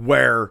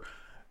where,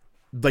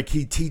 like,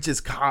 he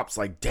teaches cops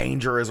like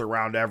danger is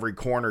around every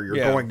corner. You're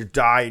going to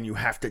die and you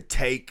have to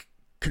take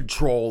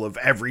control of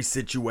every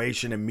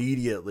situation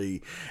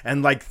immediately,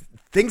 and like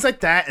things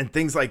like that and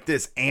things like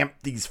this amp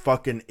these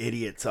fucking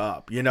idiots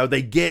up. You know,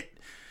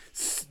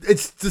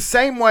 it's the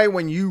same way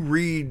when you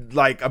read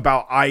like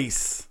about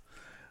ICE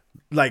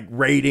like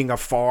raiding a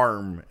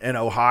farm in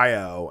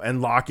Ohio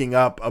and locking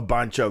up a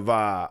bunch of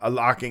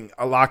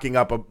locking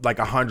up like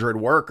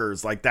 100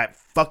 workers. Like, that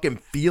fucking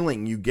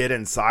feeling you get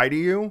inside of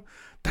you,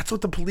 that's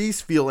what the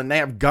police feel, and they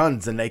have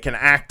guns and they can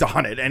act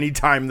on it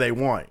anytime they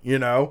want, you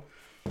know?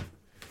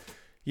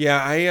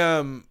 Yeah,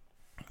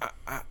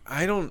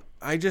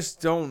 I just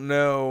don't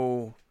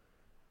know.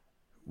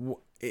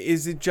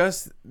 Is it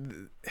just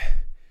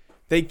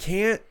they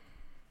can't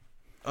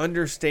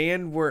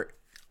understand where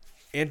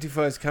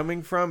Antifa is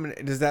coming from?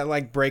 Does that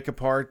like break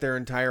apart their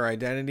entire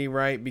identity,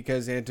 right?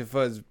 Because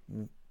Antifa's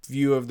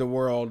view of the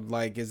world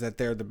like is that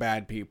they're the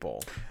bad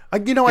people.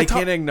 They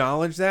can't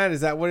acknowledge that.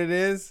 Is that what it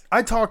is?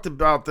 I talked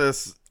about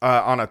this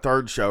on a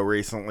third show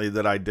recently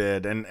that I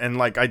did, and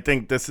like I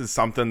think this is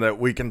something that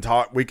we can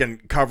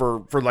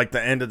cover for like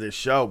the end of this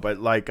show. But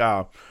like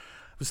I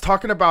was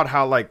talking about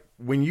how, like,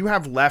 when you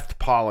have left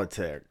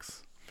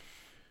politics,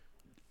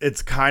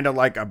 it's kind of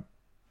like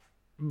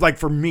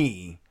for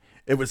me,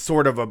 it was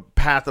sort of a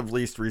path of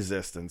least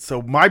resistance.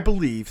 So my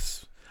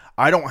beliefs,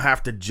 I don't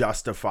have to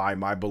justify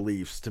my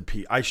beliefs to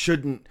people. I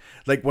shouldn't,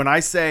 like, when I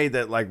say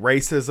that like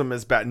racism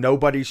is bad,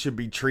 nobody should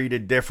be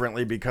treated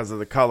differently because of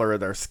the color of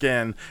their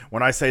skin.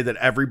 When I say that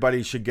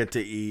everybody should get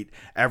to eat,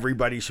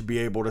 everybody should be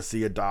able to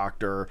see a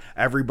doctor,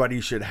 everybody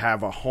should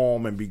have a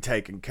home and be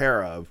taken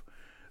care of,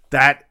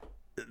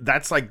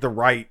 that's like the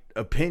right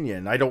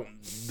opinion.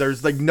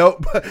 There's like no,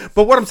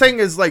 but what I'm saying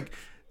is, like,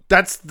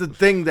 That's the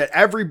thing that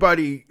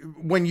everybody,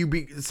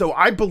 so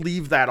I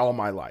believe that all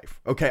my life.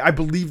 Okay. I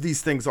believe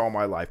these things all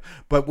my life.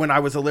 But when I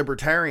was a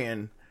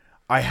libertarian,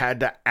 I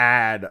had to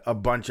add a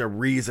bunch of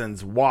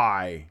reasons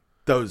why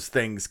those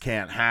things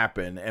can't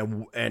happen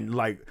and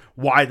like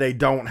why they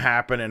don't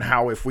happen and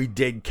how if we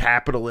did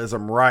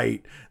capitalism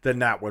right, then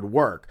that would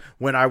work.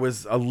 When I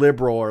was a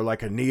liberal or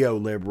like a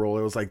neoliberal,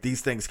 it was like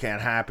these things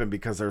can't happen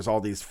because there's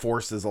all these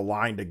forces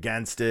aligned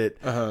against it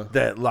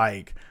that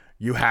like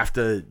you have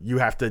to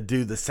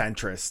do the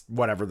centrist,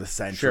 whatever the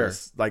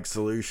centrist like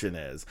solution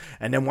is.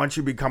 And then once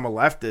you become a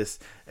leftist,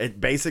 it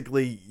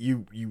basically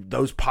you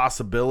those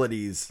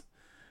possibilities,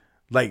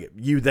 like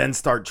you then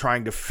start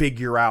trying to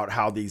figure out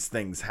how these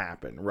things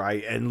happen,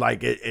 right? And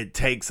like it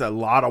takes a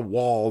lot of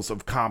walls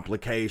of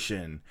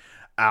complication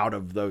out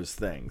of those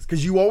things.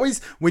 Because you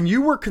always, when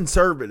you were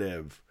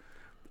conservative,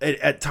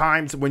 at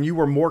times, when you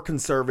were more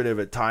conservative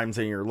at times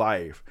in your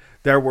life,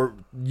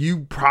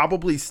 you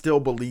probably still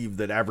believe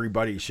that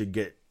everybody should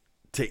get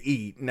to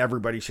eat and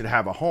everybody should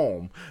have a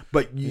home,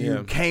 but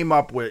you came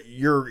up with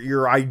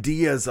your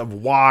ideas of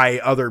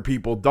why other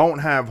people don't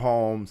have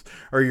homes,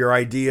 or your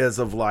ideas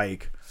of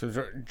like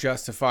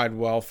justified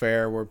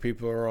welfare where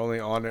people are only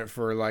on it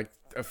for like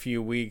a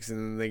few weeks and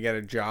then they get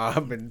a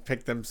job and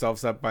pick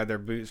themselves up by their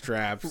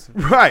bootstraps.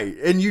 Right.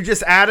 And you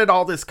just added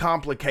all this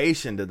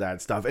complication to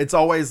that stuff. It's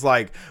always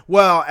like,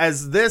 well,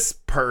 as this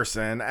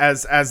person,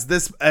 as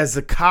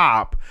a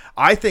cop,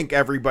 I think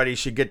everybody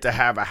should get to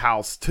have a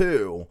house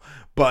too,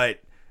 but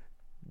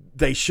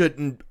they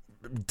shouldn't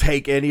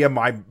take any of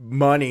my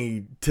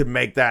money to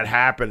make that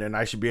happen. And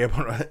I should be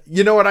able to,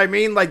 you know what I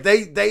mean? Like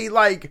they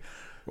like,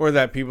 or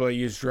that people that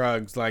use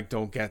drugs like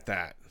don't get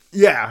that.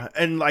 Yeah,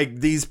 and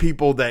like these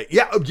people that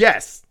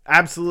yes,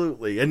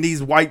 absolutely. And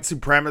these white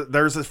supremacists,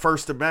 there's a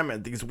First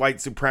Amendment. These white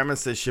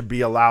supremacists should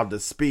be allowed to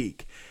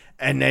speak.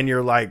 And then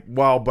you're like,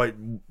 well, but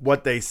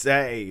what they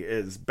say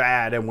is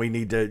bad and we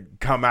need to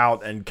come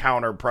out and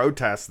counter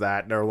protest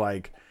that. And they're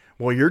like,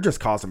 well, you're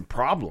just causing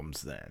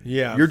problems then.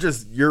 Yeah. You're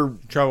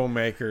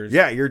troublemakers.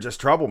 Yeah, you're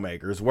just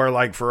troublemakers. Where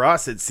like for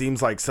us, it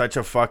seems like such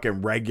a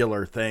fucking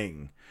regular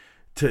thing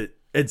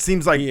it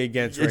seems like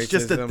it's racism.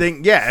 Just a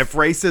thing. Yeah, if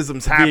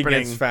racism's happening,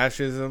 against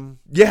fascism.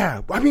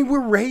 Yeah, I mean,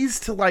 we're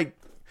raised to like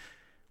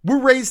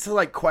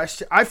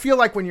question. I feel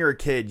like when you're a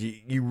kid,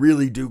 you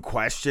really do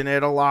question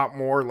it a lot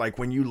more. Like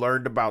when you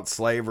learned about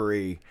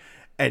slavery,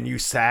 and you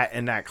sat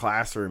in that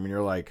classroom, and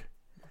you're like,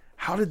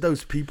 how did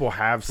those people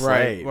have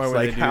slaves? Right. Why would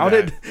like, they do how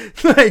that?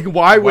 did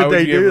why would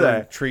they do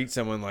that? Treat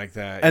someone like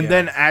that. And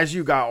then as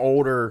you got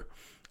older,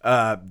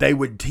 they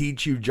would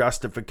teach you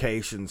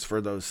justifications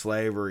for those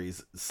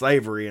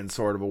slavery in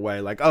sort of a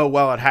way, like, oh,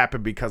 well, it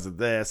happened because of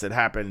this, it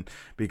happened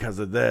because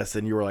of this,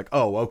 and you were like,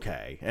 oh,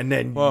 okay. And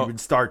then you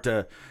would start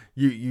to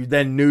you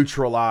then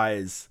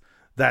neutralize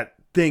that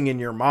thing in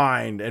your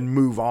mind and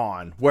move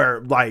on,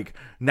 where like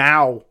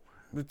now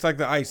it's like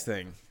the ICE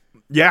thing.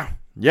 Yeah.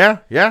 I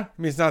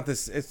mean, it's not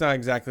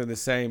exactly the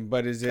same,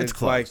 but it's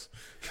close. Like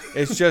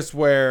it's just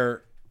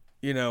where,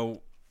 you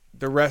know,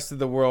 the rest of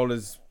the world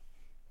is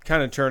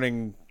kind of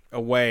turning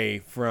away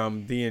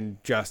from the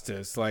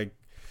injustice. Like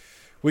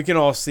we can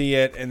all see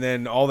it, and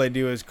then all they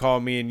do is call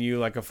me and you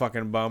like a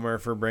fucking bummer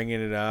for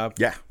bringing it up.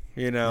 Yeah.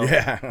 You know?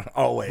 Yeah,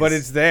 always. But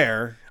it's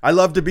there. I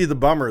love to be the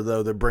bummer,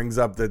 though, that brings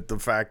up the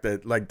fact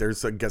that, like,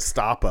 there's a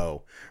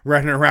Gestapo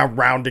running around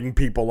rounding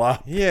people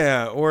up.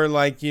 Yeah, or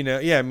like, you know,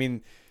 I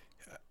mean,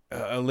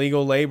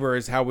 illegal labor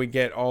is how we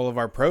get all of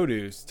our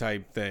produce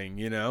type thing,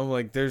 you know?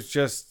 Like,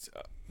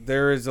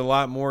 there is a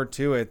lot more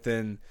to it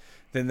than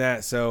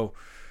that. So,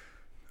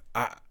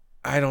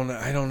 I don't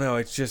know.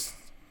 It's just,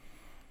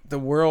 the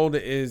world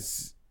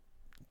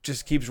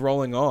just keeps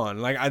rolling on.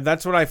 Like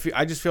that's what I feel.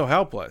 I just feel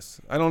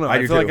helpless. I don't know.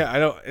 I feel like I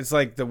don't. It's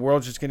like the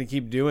world's just going to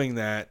keep doing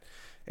that,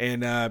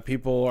 and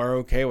people are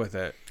okay with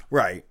it.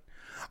 Right.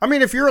 I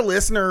mean, if you're a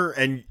listener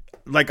and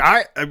like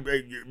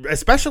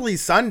especially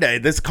Sunday,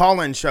 this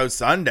call-in show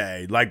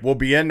Sunday, like we'll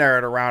be in there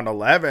at around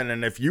 11,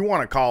 and if you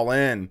want to call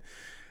in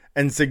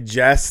and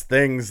suggest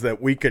things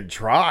that we could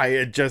try,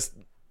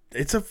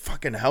 it's a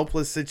fucking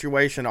helpless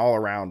situation all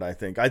around. I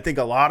think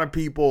a lot of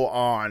people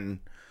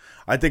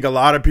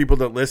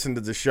that listen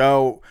to the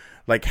show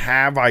like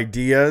have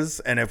ideas,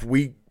 and if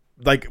we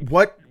like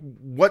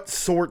what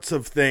sorts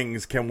of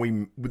things can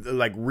we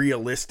like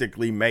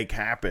realistically make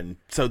happen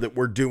so that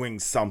we're doing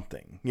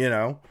something, you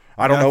know?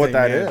 I don't know what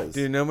that is.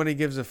 Dude, nobody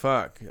gives a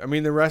fuck. I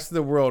mean, the rest of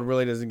the world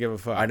really doesn't give a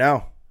fuck. I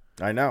know.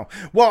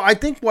 Well, I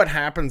think what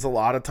happens a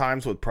lot of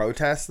times with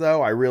protests,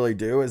 though, I really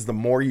do, is the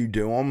more you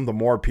do them, the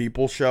more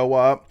people show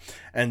up,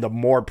 and the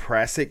more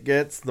press it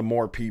gets, the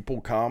more people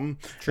come.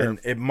 Sure. And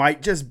it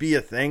might just be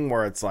a thing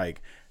where it's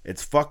like,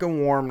 it's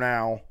fucking warm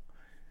now.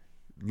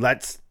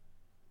 Let's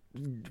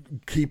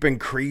keep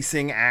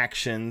increasing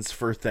actions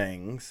for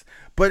things.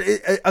 But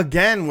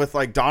again, with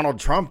like Donald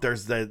Trump,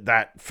 there's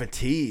that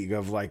fatigue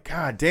of like,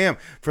 God damn,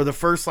 for the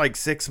first like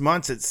 6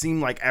 months, it seemed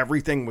like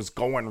everything was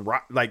going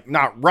right, like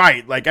not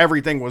right, like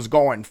everything was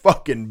going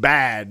fucking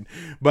bad,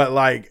 but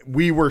like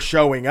we were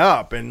showing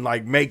up and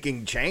like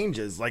making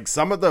changes. Like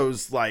some of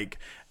those like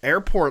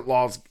airport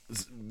laws,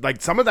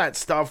 like some of that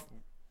stuff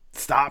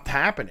stopped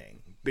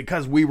happening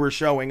because we were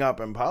showing up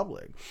in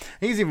public.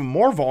 He's even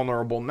more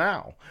vulnerable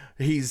now.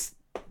 He's,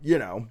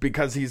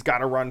 because he's got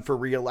to run for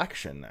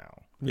re-election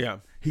now. Yeah.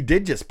 He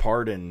did just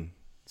pardon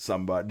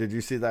somebody. Did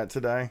you see that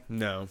today?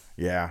 No.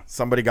 Yeah.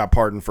 Somebody got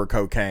pardoned for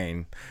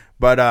cocaine.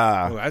 But,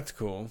 oh, that's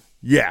cool.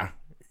 Yeah.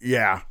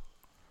 Yeah.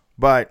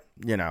 But,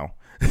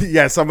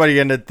 yeah, somebody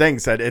in the thing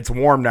said, it's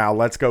warm now.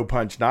 Let's go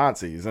punch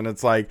Nazis. And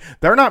it's like,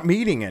 they're not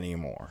meeting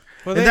anymore.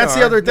 Well, and that's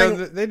the other thing.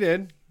 No, they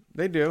did.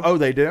 They do. Oh,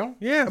 they do?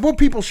 Yeah. Well,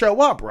 people show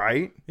up,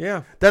 right?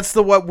 Yeah. That's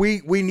what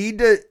we need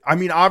to. I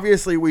mean,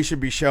 obviously, we should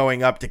be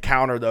showing up to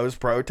counter those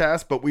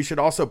protests, but we should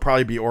also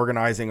probably be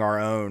organizing our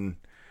own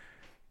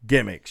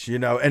gimmicks,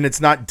 and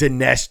it's not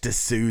Dinesh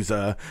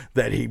D'Souza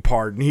that he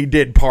pardoned. He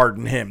did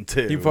pardon him,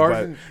 too. He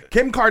pardoned?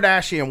 Kim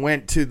Kardashian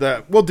went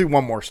to we'll do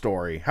one more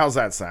story. How's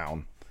that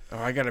sound? Oh,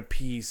 I got to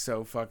pee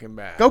so fucking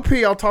bad. Go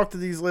pee. I'll talk to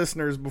these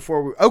listeners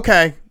before we.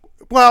 Okay.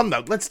 Well,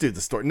 no, let's do the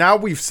story. Now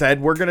we've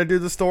said we're going to do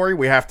the story.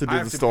 We have to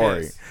do the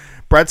story. Piss.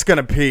 Brett's going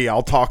to pee.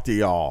 I'll talk to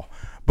y'all.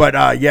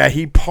 But, yeah,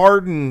 he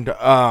pardoned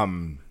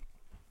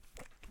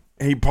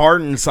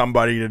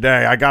somebody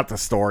today. I got the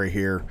story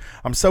here.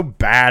 I'm so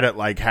bad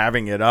at,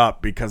 having it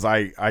up because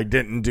I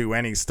didn't do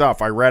any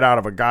stuff. I read out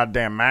of a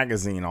goddamn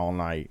magazine all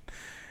night,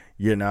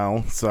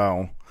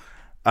 so,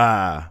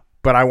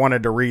 but I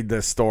wanted to read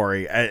this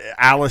story.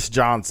 Alice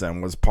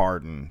Johnson was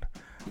pardoned.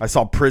 I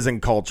saw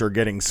prison culture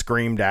getting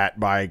screamed at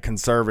by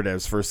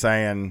conservatives for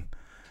saying,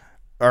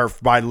 or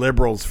by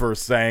liberals for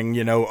saying,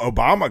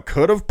 Obama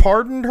could have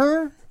pardoned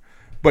her,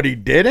 but he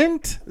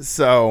didn't.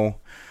 So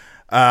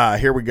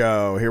here we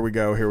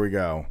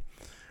go.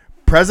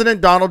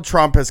 President Donald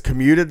Trump has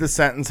commuted the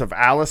sentence of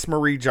Alice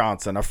Marie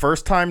Johnson, a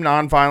first-time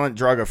nonviolent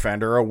drug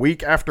offender, a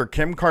week after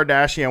Kim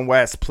Kardashian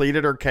West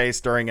pleaded her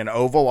case during an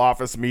Oval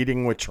Office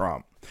meeting with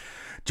Trump.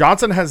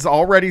 Johnson has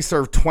already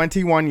served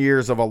 21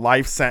 years of a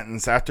life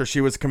sentence after she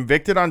was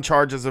convicted on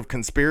charges of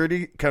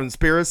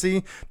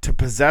conspiracy to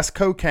possess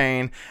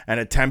cocaine and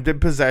attempted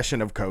possession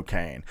of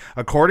cocaine,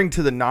 according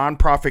to the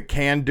nonprofit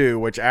Can Do,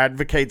 which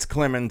advocates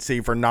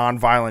clemency for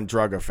nonviolent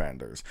drug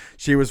offenders.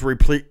 She was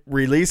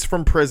released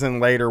from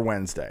prison later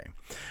Wednesday.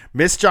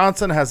 Miss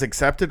Johnson has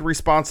accepted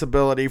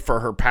responsibility for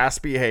her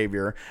past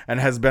behavior and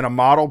has been a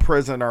model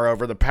prisoner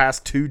over the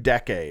past 2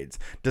 decades.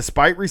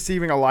 Despite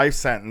receiving a life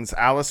sentence,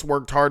 Alice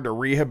worked hard to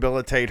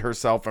rehabilitate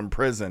herself in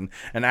prison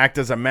and act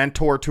as a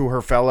mentor to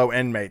her fellow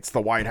inmates, the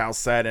White House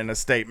said in a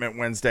statement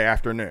Wednesday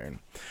afternoon.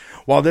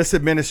 While this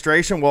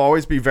administration will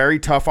always be very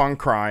tough on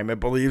crime, it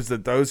believes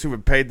that those who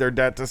have paid their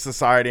debt to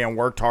society and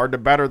worked hard to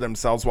better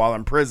themselves while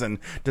in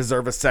prison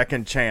deserve a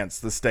second chance,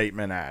 the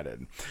statement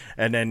added.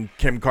 And then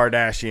Kim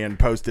Kardashian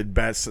posted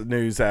best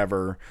news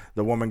ever.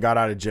 The woman got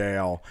out of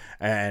jail.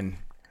 And,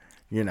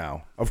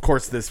 of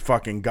course, this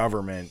fucking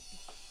government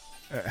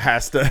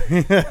has to.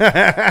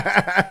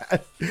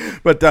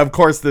 But, of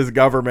course, this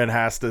government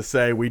has to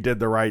say we did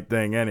the right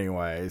thing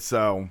anyway.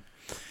 So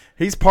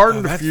he's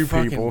pardoned a few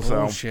people.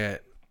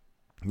 Bullshit.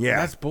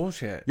 Yeah. That's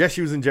bullshit. Yeah, she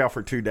was in jail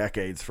for 2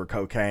 decades for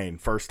cocaine,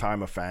 first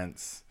time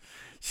offense.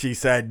 She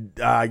said,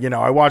 I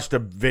watched a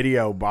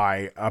video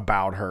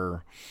about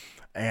her,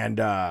 and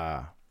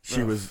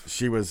she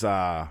was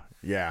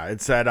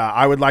it said,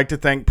 I would like to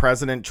thank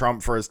President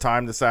Trump for his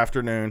time this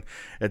afternoon.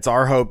 It's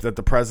our hope that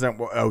the president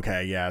will,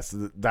 okay, yes,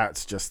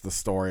 that's just the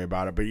story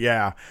about it. But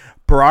yeah,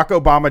 Barack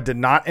Obama did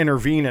not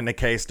intervene in the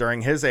case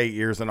during his 8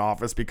 years in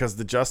office because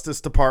the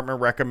Justice Department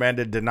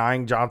recommended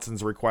denying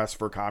Johnson's request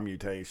for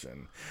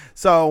commutation.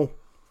 So,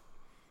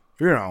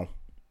 he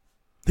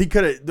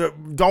could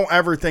have, don't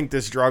ever think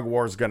this drug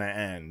war is going to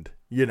end.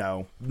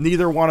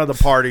 Neither one of the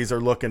parties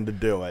are looking to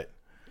do it.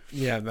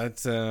 Yeah, that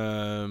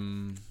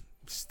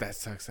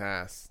sucks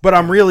ass. But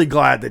I'm really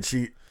glad that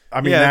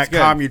that good.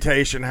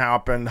 commutation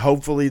happened.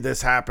 Hopefully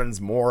this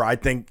happens more. I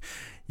think,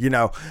 the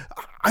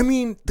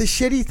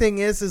shitty thing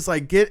is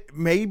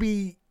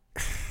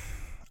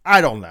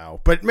I don't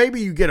know, but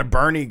maybe you get a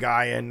Bernie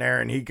guy in there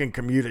and he can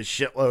commute a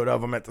shitload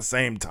of them at the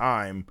same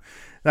time.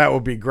 That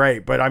would be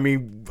great. But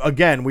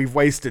again, we've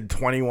wasted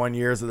 21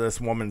 years of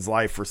this woman's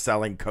life for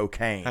selling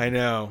cocaine. I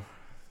know.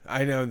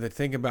 The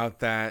thing about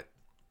that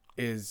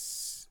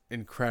is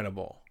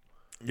incredible.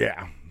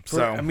 Yeah.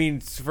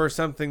 For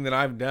something that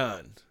I've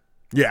done.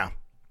 Yeah.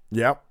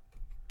 Yep.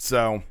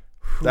 So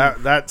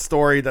that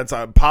story, that's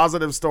a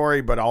positive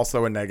story, but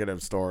also a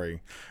negative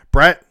story.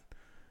 Brett,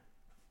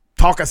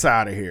 talk us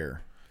out of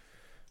here.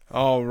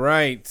 All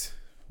right.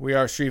 We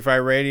are Street Fight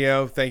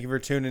Radio. Thank you for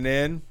tuning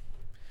in.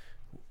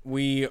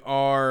 We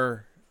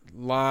are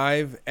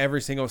live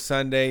every single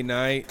Sunday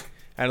night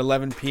at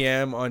 11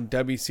 p.m. on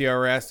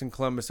WCRS in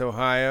Columbus,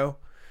 Ohio.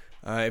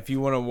 If you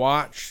want to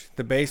watch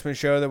the basement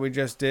show that we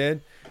just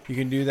did, you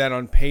can do that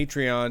on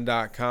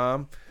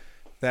patreon.com.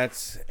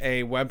 That's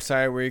a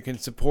website where you can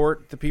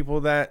support the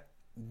people that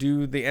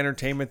do the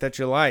entertainment that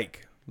you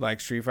like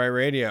Street Fight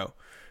Radio.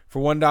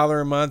 For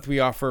 $1 a month,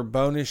 we offer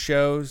bonus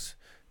shows.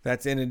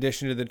 That's in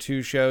addition to the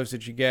 2 shows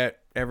that you get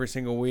every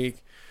single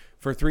week.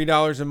 For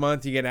 $3 a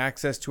month, you get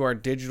access to our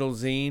digital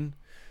zine.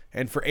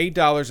 And for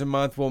 $8 a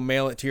month, we'll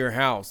mail it to your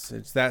house.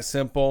 It's that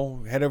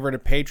simple. Head over to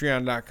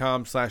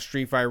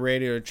patreon.com/StreetFightRadio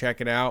to check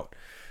it out.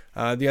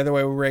 The other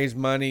way we raise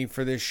money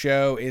for this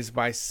show is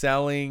by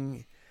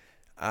selling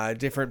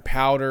different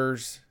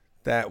powders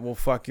that will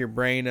fuck your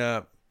brain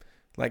up,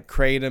 like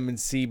Kratom and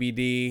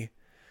CBD.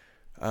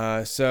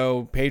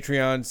 So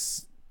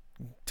Patreon's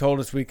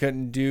told us we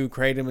couldn't do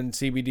Kratom and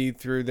CBD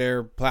through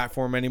their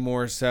platform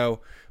anymore.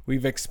 So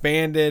we've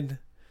expanded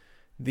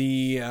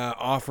the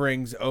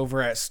offerings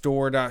over at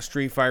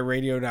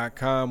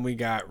store.streetfightradio.com. We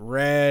got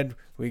red,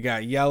 we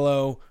got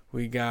yellow,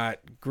 we got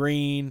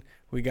green,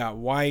 we got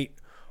white.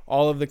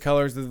 All of the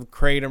colors of the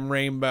Kratom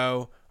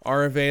rainbow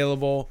are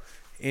available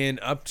in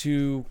up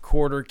to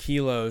quarter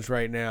kilos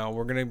right now.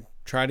 We're going to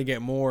try to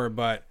get more,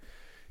 but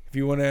if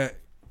you want to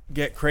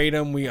get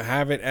Kratom, we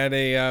have it at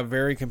a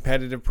very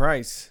competitive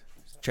price.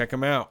 Check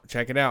them out.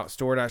 Check it out.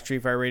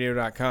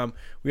 Store.streetfightradio.com.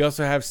 We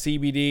also have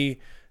CBD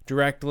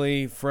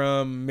directly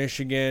from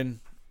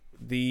Michigan.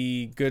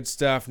 The good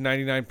stuff,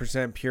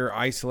 99% pure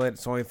isolate.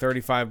 It's only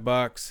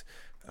 $35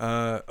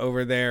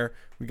 over there.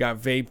 We got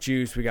vape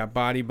juice. We got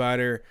body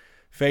butter,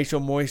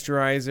 facial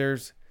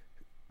moisturizers,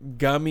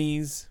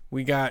 gummies.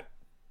 We got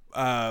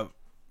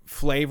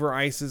flavor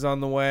ices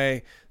on the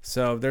way.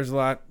 So there's a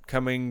lot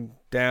coming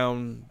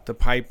down the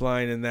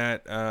pipeline in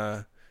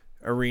that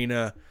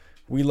arena.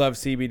 We love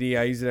CBD.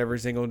 I use it every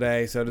single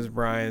day. So does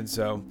Brian.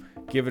 So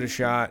give it a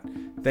shot.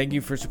 Thank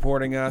you for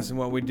supporting us and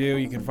what we do.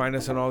 You can find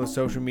us on all the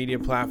social media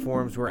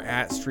platforms. We're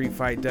at Street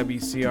Fight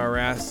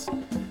WCRS.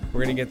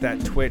 We're going to get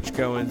that Twitch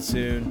going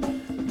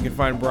soon. You can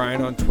find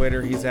Brian on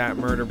Twitter. He's at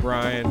Murder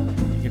Brian.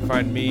 You can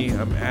find me.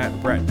 I'm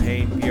at Brett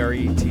Payne,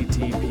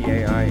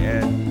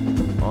 BRETTPAIN,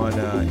 on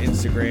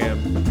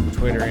Instagram,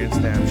 Twitter, and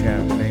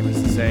Snapchat. The name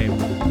is the same.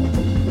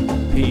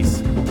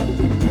 Peace.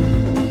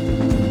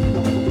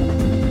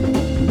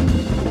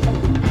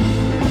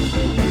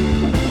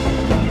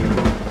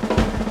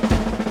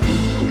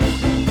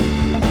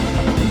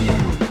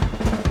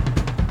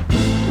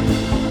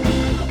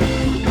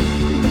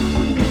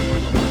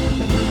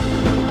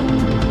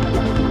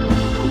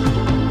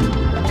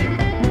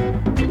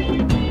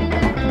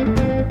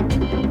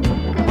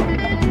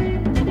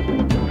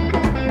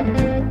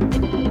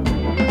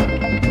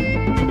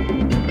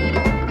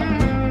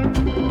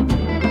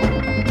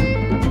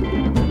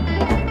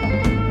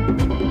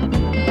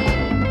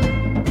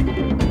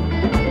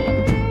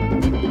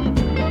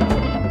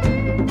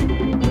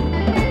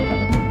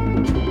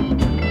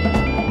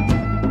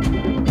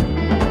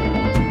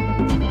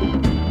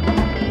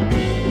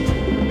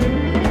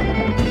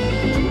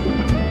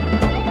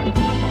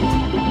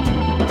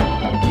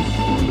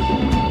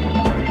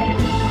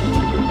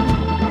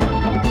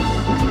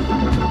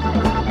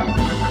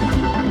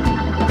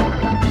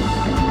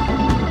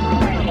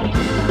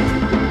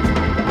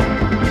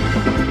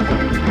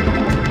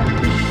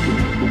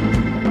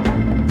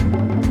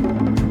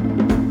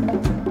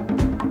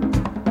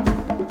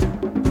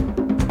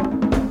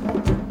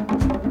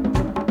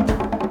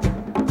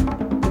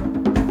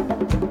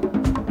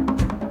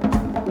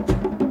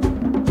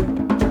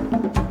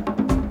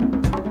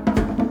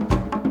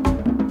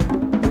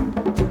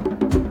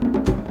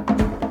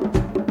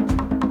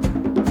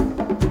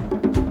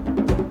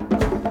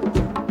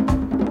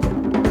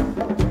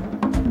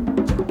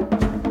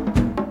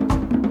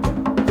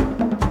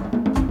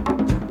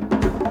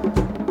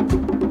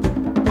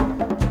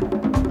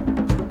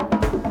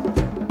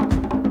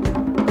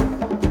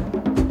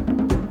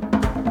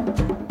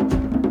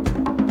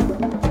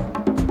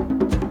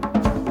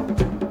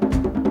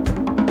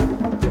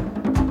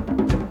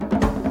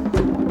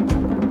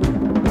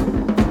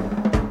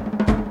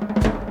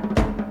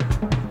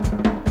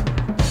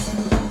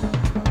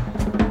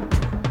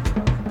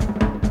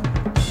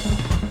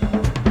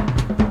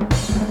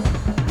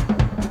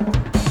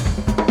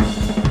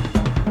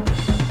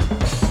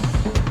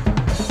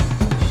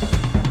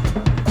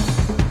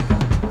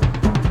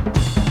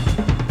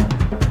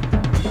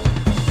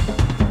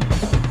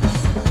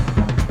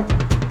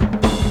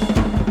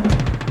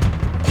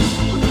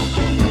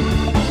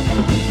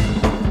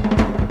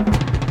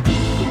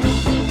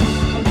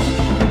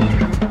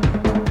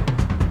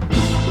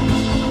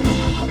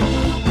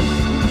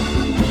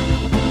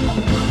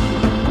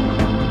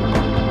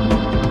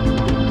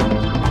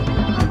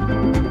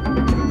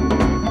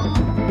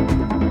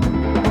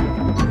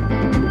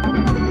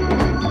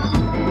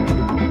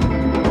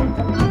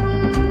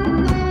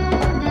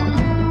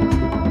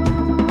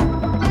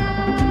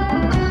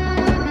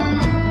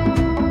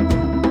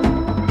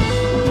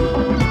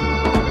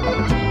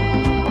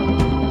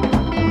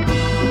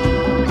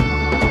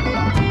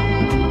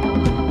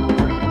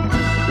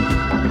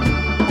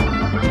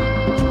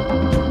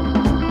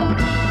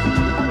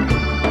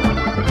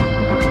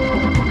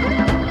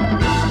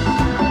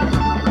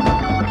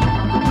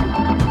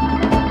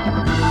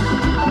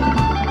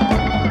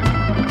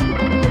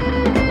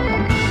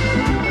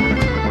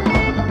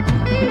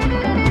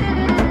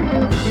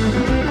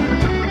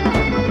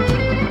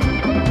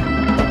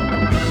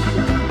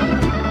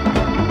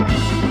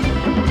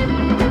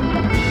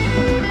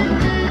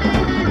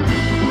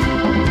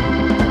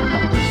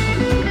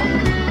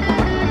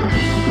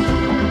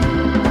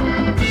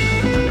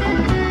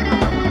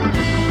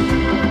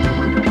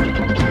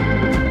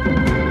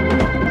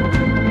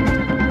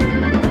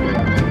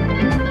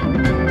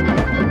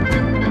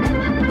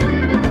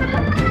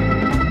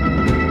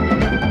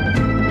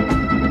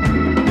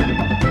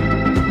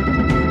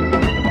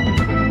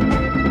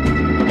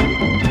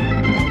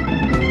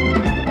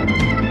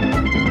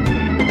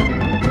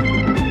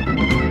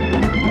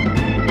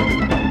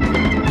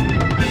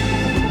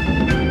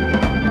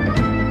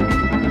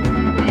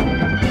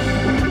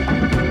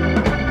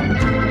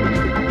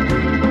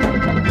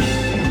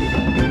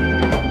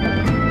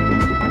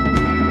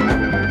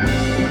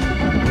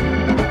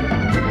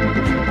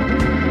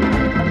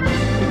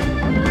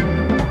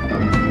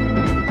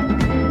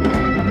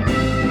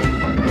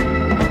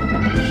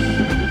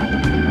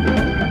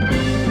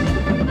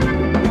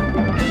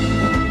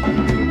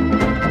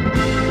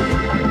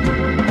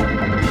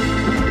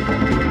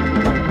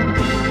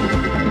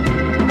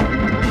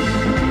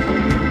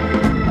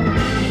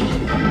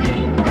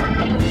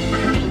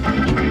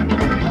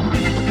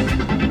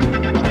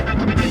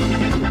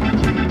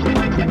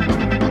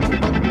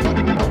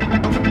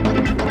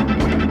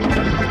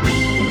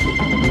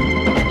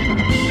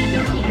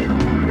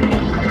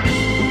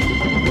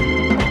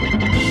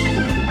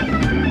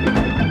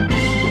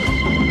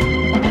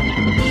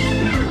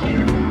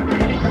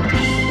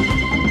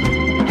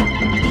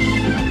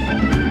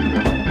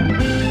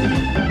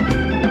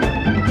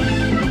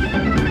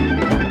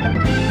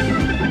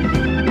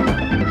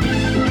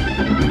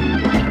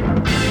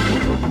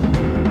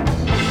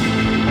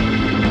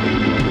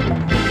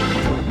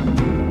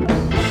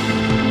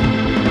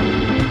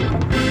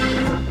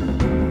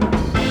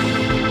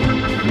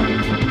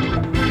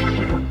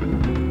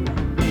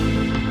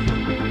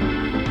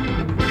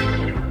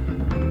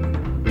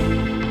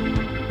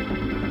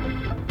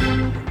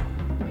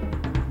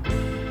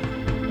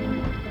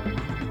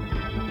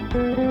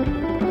 Bye.